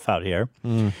 It's tough out here.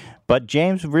 But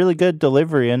James, really good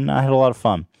delivery, and I had a lot of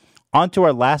fun. On to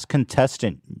our last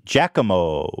contestant,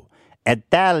 Giacomo.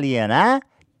 Italian, huh?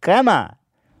 Come on.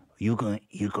 You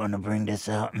gonna bring this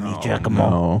out in me,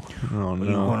 Giacomo? No.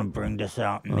 You gonna bring this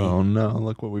out in me? Oh, no.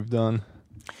 Look what we've done.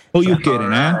 Who you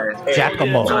kidding, huh?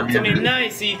 Giacomo. Talk to me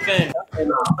nice, Ethan.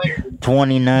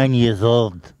 29 years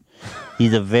old.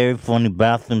 He's a very funny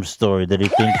bathroom story that he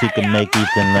thinks he can make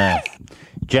Ethan laugh.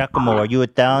 Giacomo, are you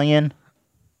Italian?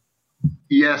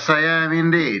 Yes, I am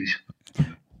indeed.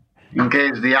 In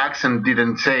case the accent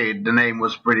didn't say it, the name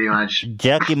was pretty much.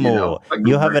 Giacomo,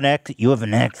 you have an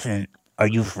accent. Are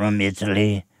you from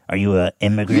Italy? Are you an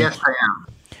immigrant? Yes, I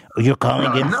am. You're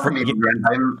calling in I'm not from. an immigrant.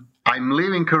 I'm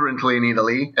living currently in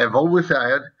Italy. I've always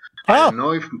had. I don't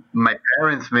know if my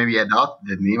parents maybe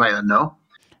adopted me. I don't know,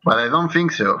 but I don't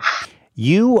think so.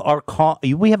 You are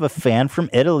We have a fan from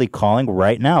Italy calling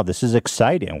right now. This is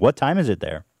exciting. What time is it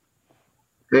there?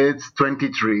 It's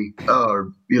 23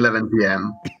 or 11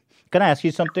 p.m. Can I ask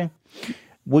you something?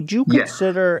 Would you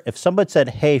consider if somebody said,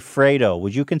 "Hey, Fredo,"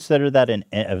 would you consider that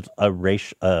a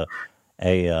race,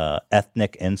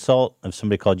 ethnic insult? If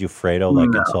somebody called you Fredo,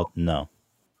 like insult? No.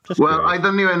 Well, I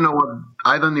don't even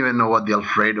know what the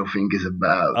Alfredo thing is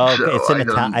about. Oh, okay. So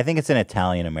It's I think it's an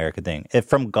Italian American thing. If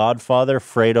from Godfather,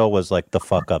 Fredo was like the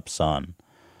fuck up son.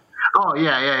 Oh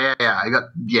yeah.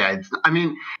 I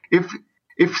mean,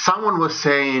 if someone was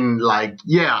saying like,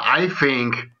 yeah, I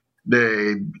think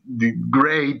the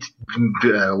great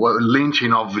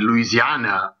lynching of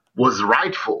Louisiana was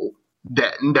rightful,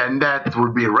 then that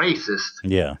would be racist.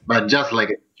 Yeah. But just like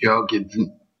a joke, it's,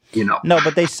 you know. No,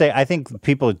 but they say, I think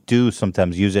people do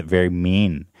sometimes use it very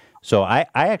mean. So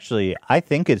I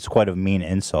think it's quite a mean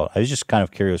insult. I was just kind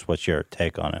of curious what's your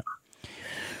take on it.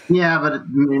 Yeah, but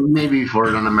maybe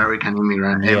for an American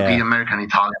immigrant, American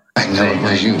Italian,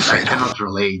 I cannot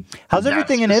relate. How's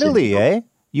everything in Italy, eh?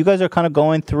 You guys are kind of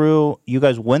you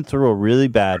guys went through a really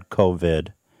bad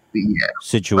COVID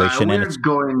situation. We're and it's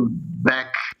going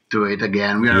back to it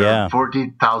again. We are at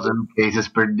 40,000 cases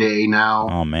per day now.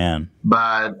 Oh, man.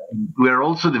 But we're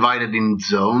also divided in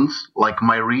zones. Like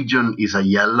my region is a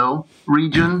yellow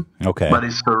region, but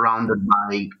it's surrounded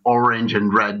by orange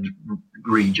and red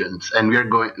regions. And we're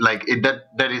going, like,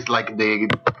 that is like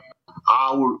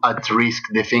how at risk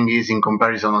the thing is in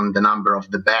comparison on the number of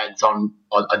the beds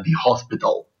at the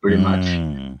hospital, pretty much.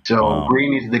 So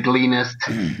green is the cleanest,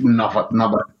 not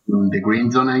the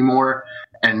green zone anymore,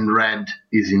 and red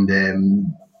is the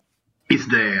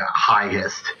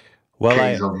highest. Well,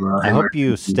 case I hope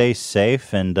you stay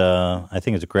safe, and I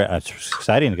think it's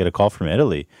exciting to get a call from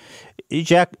Italy.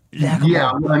 Jack.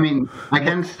 Yeah, I mean, I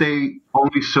can stay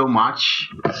only so much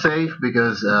safe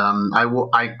because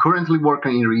I currently work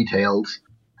in retails,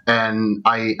 and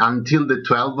until the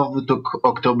 12th of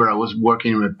October I was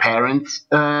working in a parents'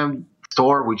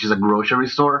 store, which is a grocery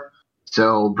store.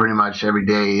 So pretty much every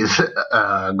day is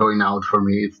going out for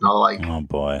me. It's not like, oh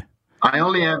boy, I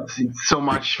only have so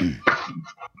much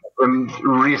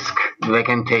risk that I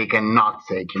can take and not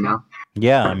take, you know.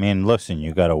 Yeah, I mean, listen,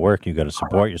 you got to work, you got to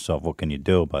support yourself. What can you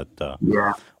do? But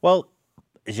well,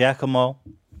 Giacomo,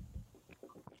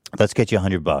 let's get you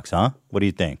 $100, huh? What do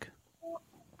you think?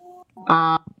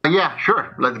 Yeah,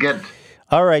 sure. Let's get it.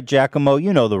 All right, Giacomo,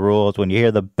 you know the rules. When you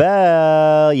hear the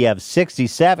bell, you have 60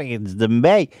 seconds to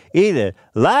make either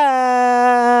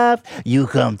laugh. You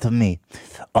come to me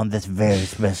on this very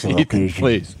special occasion.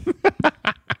 Please.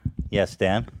 Yes,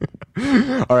 Dan?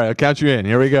 All right, I'll count you in.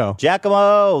 Here we go.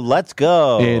 Giacomo, let's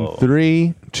go. In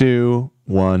 3, 2,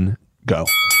 1, go.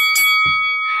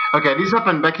 Okay, this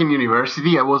happened back in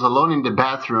university. I was alone in the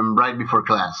bathroom right before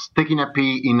class, taking a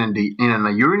pee in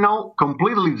a urinal,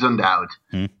 completely zoned out.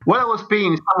 While I was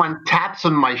peeing, someone taps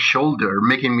on my shoulder,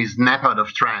 making me snap out of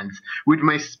trance, with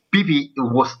my pee-pee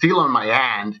was still on my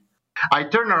hand. I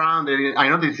turn around and I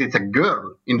notice it's a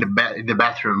girl in the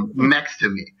bathroom next to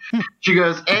me. She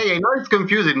goes, "Hey, I know it's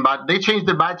confusing, but they changed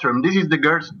the bathroom. This is the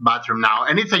girl's bathroom now,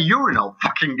 and it's a urinal.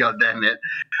 Fucking goddamn it!"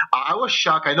 I was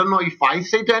shocked. I don't know if I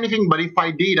said anything, but if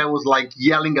I did, I was like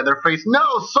yelling at her face,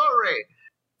 "No, sorry!"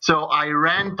 So I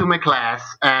ran to my class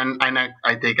and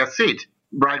I take a seat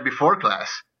right before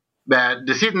class. But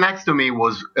the seat next to me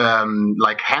was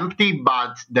like empty,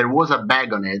 but there was a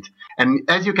bag on it. And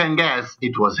as you can guess,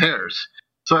 it was hers.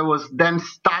 So I was then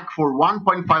stuck for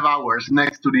 1.5 hours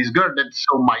next to this girl that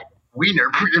saw my wiener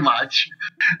pretty much.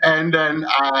 And then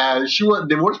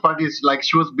the worst part is like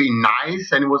she was being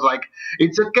nice and it was like,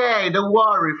 "It's okay, don't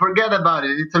worry, forget about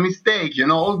it. It's a mistake," you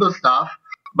know, all the stuff.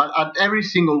 But at every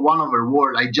single one of her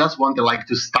words, I just wanted like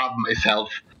to stab myself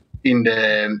in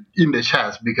the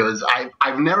chest because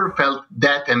I've never felt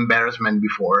that embarrassment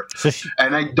before.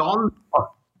 And I don't.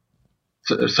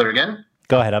 Sorry again?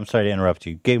 Go ahead. I'm sorry to interrupt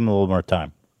you. Give him a little more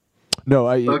time. No,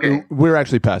 we're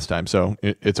actually past time, so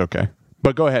it's okay.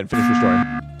 But go ahead, finish your story.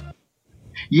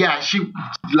 Yeah, she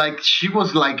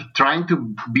was like trying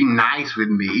to be nice with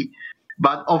me,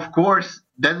 but of course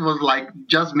that was like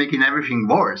just making everything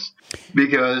worse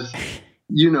because,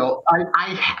 you know,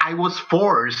 I was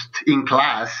forced in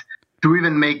class to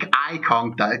even make eye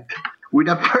contact with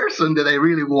a person that I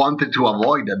really wanted to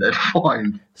avoid at that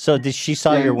point. So did she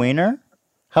saw your wiener?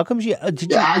 How come you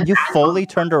fully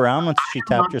turned around once she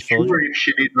tapped your shoulder? I'm not sure if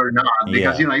she did or not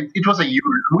because you know it was a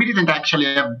urinal. We didn't actually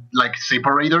have like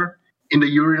separator in the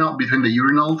urinal between the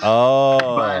urinals.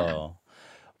 Oh,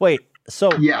 wait.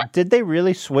 So did they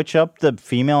really switch up the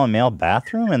female and male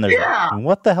bathroom? And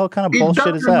what the hell kind of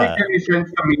bullshit is that? It doesn't make any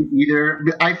sense to me either.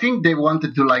 I think they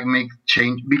wanted to like make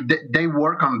change. They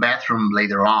work on bathroom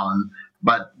later on,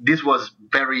 but this was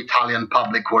very Italian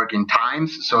public working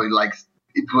times, so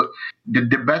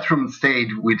the bathroom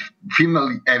stayed with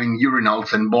female having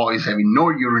urinals and boys having no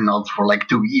urinals for like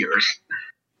 2 years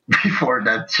before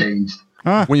that changed.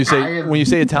 When you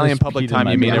say Italian public time,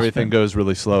 you mean everything goes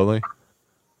really slowly?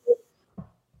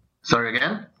 Sorry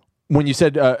again? When you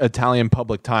said Italian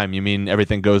public time, you mean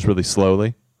everything goes really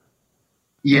slowly?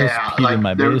 Yeah, like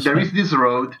there is this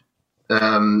road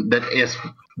that has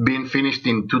been finished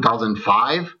in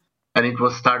 2005, and it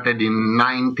was started in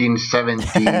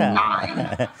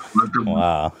 1979.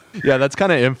 Wow. Yeah, that's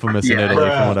kind of infamous in Yeah. Italy,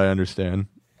 from what I understand.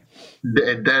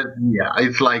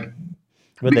 It's like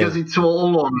But because they- it's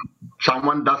all on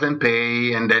someone doesn't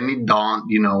pay and then it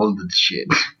don't, all that shit.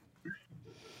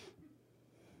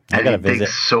 I And gotta it takes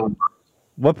visit. so much.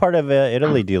 What part of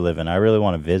Italy do you live in? I really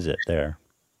want to visit there.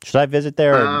 Should I visit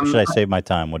there, or should I save my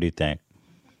time? What do you think?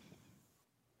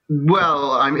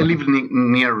 Well, I live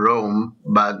near Rome,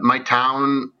 but my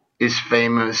town is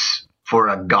famous for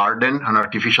a garden, an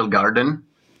artificial garden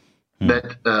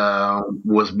that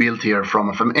was built here from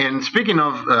a family. And speaking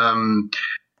of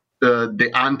the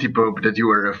anti-pope that you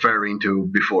were referring to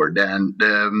before, Dan,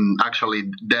 actually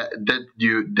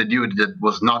the dude that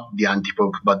was not the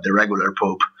anti-pope but the regular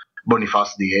pope,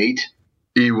 Boniface VIII,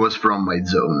 he was from my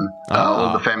zone.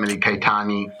 All the family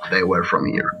Caetani, they were from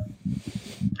here.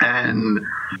 And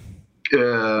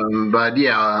but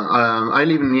yeah, I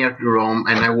live near Rome,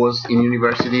 and I was in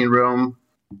university in Rome.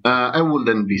 I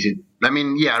wouldn't visit. I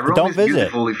mean, yeah, Rome Don't is visit.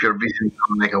 beautiful if you're visiting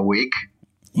for like a week.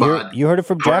 You heard it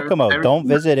from Giacomo. Don't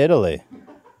visit Italy.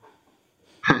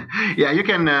 Yeah, you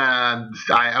can.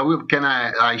 I will. Can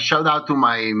I shout out to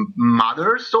my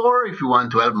mother's store if you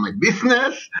want to help my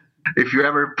business? If you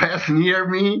ever pass near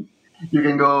me, you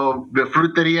can go the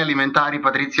Frutteria Alimentari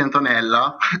Patrizia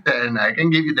Antonella, and I can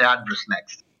give you the address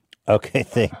next. Okay,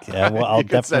 thank you. Well, I'll You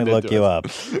can send definitely it look to you up.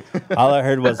 All I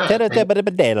heard was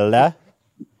 "Tera-tera-ba-da-ba-da-la."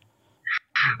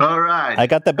 All right. I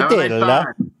got the Have a nice potato.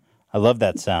 time. I love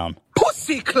that sound.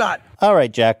 Pussy clot. All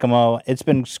right, Giacomo. It's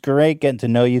been great getting to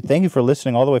know you. Thank you for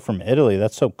listening all the way from Italy.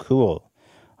 That's so cool.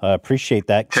 Appreciate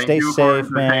that. Thank Stay you for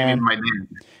safe, man. entertaining my day.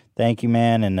 Thank you,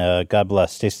 man, and God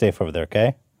bless. Stay safe over there,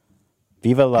 okay?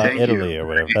 Viva la Thank Italy you. or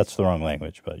whatever. That's the wrong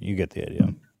language, but you get the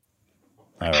idea.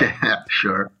 All right. Yeah,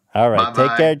 sure. All right. Bye-bye.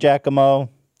 Take care, Giacomo.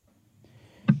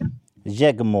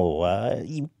 Giacomo,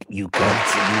 you come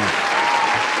to me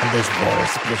on this very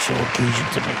special occasion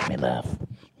to make me laugh.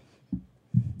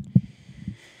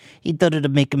 He done it to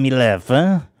make me laugh,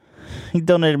 huh? He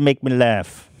done it to make me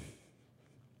laugh.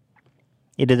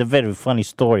 It is a very funny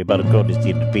story about a girl that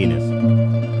eats the penis.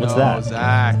 What's that?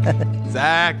 Zach.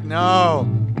 Zach, no.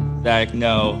 Zach,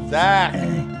 no. Zach.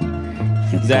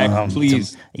 Zach, come to-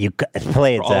 please.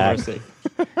 Play it, For all of our Zach. sake.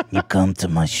 You come to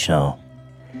my show,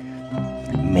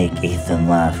 make Ethan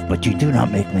laugh, but you do not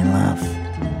make me laugh.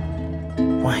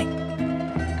 Why?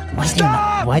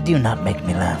 Why do you not make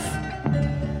me laugh?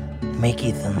 Make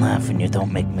Ethan laugh and you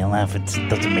don't make me laugh. It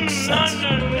doesn't make sense.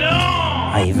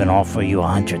 I even offer you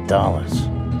 $100.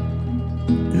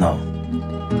 No.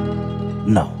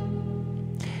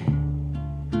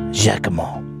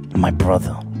 Giacomo, my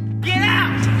brother. Get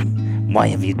out! Why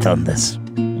have you done this?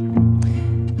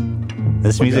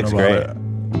 This music's Forget great. about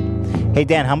Hey,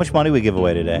 Dan, how much money we give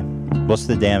away today? What's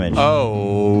the damage?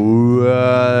 Oh,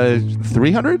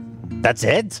 300? That's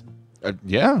it?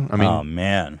 Yeah, I mean, oh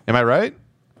man, am I right?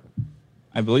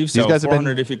 I believe so. These guys have been-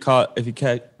 400 if you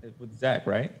catch with Zach,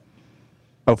 right?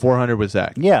 Oh, 400 with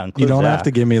Zach. Yeah, You don't have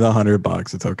to give me the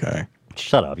 $100. It's okay.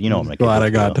 Shut up. You know I'm gonna Glad give I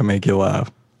it got to to make you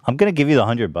laugh. I'm gonna give you the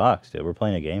 $100, dude. We're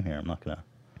playing a game here. I'm not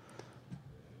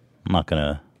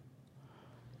gonna.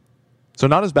 So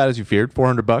not as bad as you feared.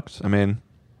 $400. I mean,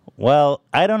 Well,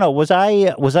 I don't know. Was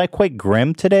I quite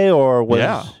grim today, or was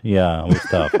Yeah. it was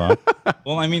tough, huh?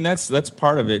 Well, I mean that's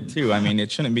part of it too. I mean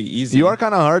it shouldn't be easy. you are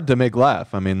kind of hard to make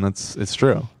laugh. I mean, it's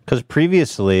true. Because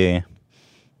previously,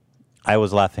 I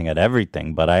was laughing at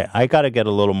everything, but I got to get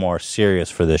a little more serious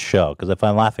for this show. Because if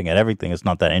I'm laughing at everything, it's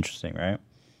not that interesting, right?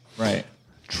 Right.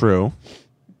 True.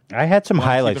 I had some Wanna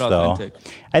keep highlights it though. authentic.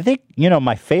 I think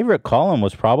my favorite column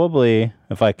was probably,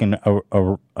 if I can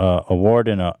award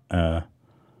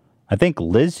I think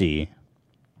Lizzie,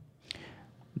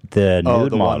 the Oh,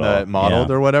 nude the model, one that modeled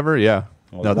yeah. or whatever. Yeah.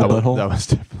 Well, No, the butthole? that was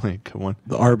definitely a good one.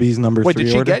 The Arby's number Wait, 3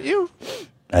 did she order? get you?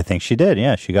 I think she did.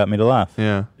 Yeah, she got me to laugh.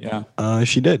 Yeah. Yeah.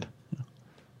 She did.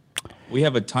 We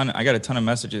have I got a ton of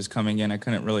messages coming in. I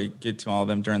couldn't really get to all of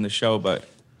them during the show, but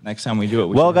next time we do it,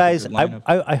 we Well, should have a guys, good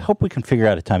lineup. I hope we can figure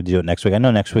out a time to do it next week. I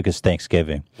know next week is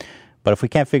Thanksgiving, but if we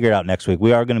can't figure it out next week,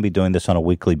 we are going to be doing this on a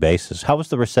weekly basis. How was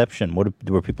the reception?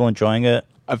 Were people enjoying it?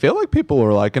 I feel like people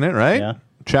were liking it, right? Yeah.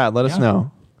 Chad, let us Yeah.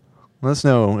 know. Let us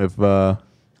know if.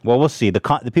 Well, we'll see.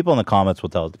 The people in the comments will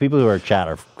tell us. The people who are chat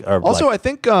are Also, like, I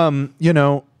think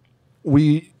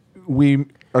we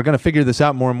are going to figure this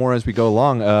out more and more as we go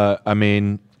along. I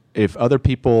mean, if other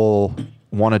people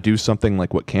want to do something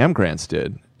like what Cam Grants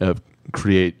did,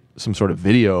 create some sort of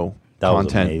video that was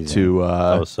content amazing. to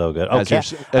that was so good. Oh, as your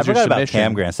Cam, as I your forgot about submission.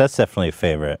 Cam Grants. That's definitely a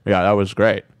favorite. Yeah, that was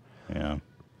great. Yeah.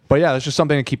 But yeah, that's just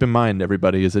something to keep in mind,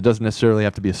 everybody. Is it doesn't necessarily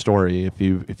have to be a story. If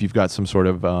you've got some sort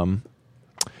of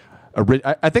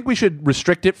I think we should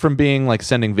restrict it from being like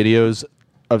sending videos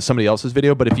of somebody else's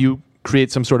video. But if you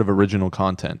create some sort of original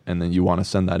content and then you want to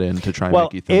send that in to try and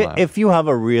make Ethan laugh. If you have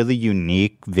a really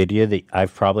unique video that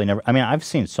I've probably never, I mean, I've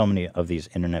seen so many of these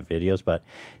internet videos, but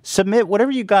submit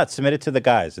whatever you got, submit it to the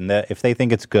guys, and if they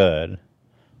think it's good,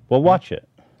 we'll watch it.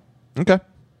 Okay.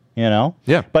 You know?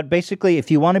 Yeah. But basically,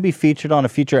 if you want to be featured on a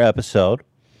future episode,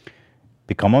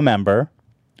 become a member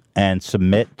and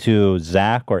submit to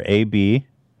Zach or AB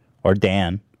or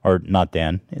Dan, or not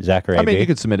Dan, Zach or AB. I mean, you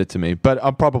could submit it to me, but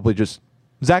I'm probably just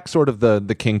Zach's sort of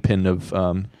the kingpin of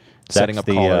setting up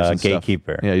callers and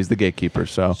gatekeeper. Stuff. Yeah, he's the gatekeeper.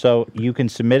 So you can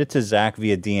submit it to Zach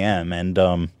via DM,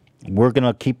 and we're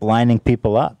gonna keep lining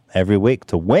people up every week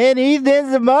to win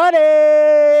Ethan's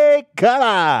money. Come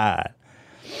on.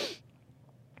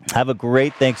 Have a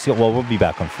great Thanksgiving. Well, we'll be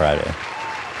back on Friday.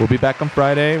 We'll be back on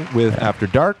Friday with After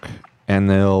Dark, and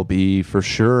there'll be for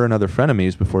sure another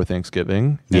Frenemies before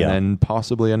Thanksgiving, and then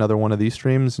possibly another one of these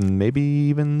streams, and maybe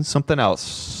even something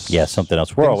else. Yeah, something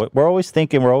else. We're always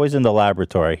thinking. We're always in the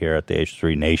laboratory here at the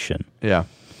H3 Nation. Yeah,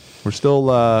 we're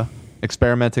still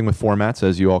experimenting with formats,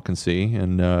 as you all can see,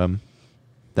 and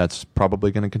that's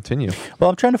probably going to continue. Well,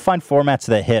 I'm trying to find formats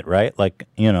that hit, right? Like,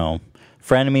 you know,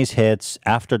 Frenemies hits,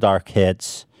 After Dark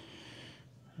hits.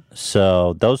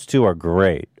 So those two are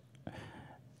great.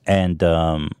 And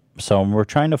so we're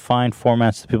trying to find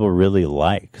formats that people really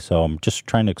like. So I'm just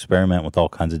trying to experiment with all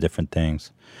kinds of different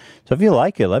things. So if you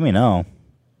like it, let me know.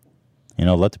 You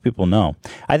know, let the people know.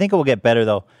 I think it will get better,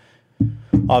 though.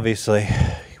 Obviously,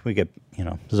 we get, you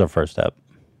know, this is our first step.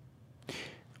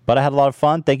 But I had a lot of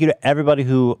fun. Thank you to everybody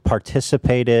who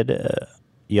participated.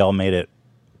 Y'all made it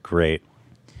great.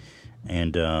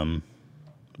 And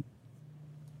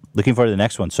looking forward to the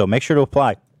next one. So make sure to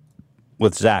apply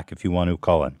with Zach if you want to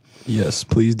call in. Yes,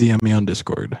 please DM me on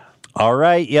Discord. All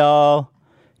right, y'all.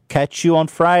 Catch you on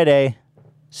Friday.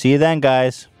 See you then,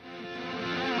 guys.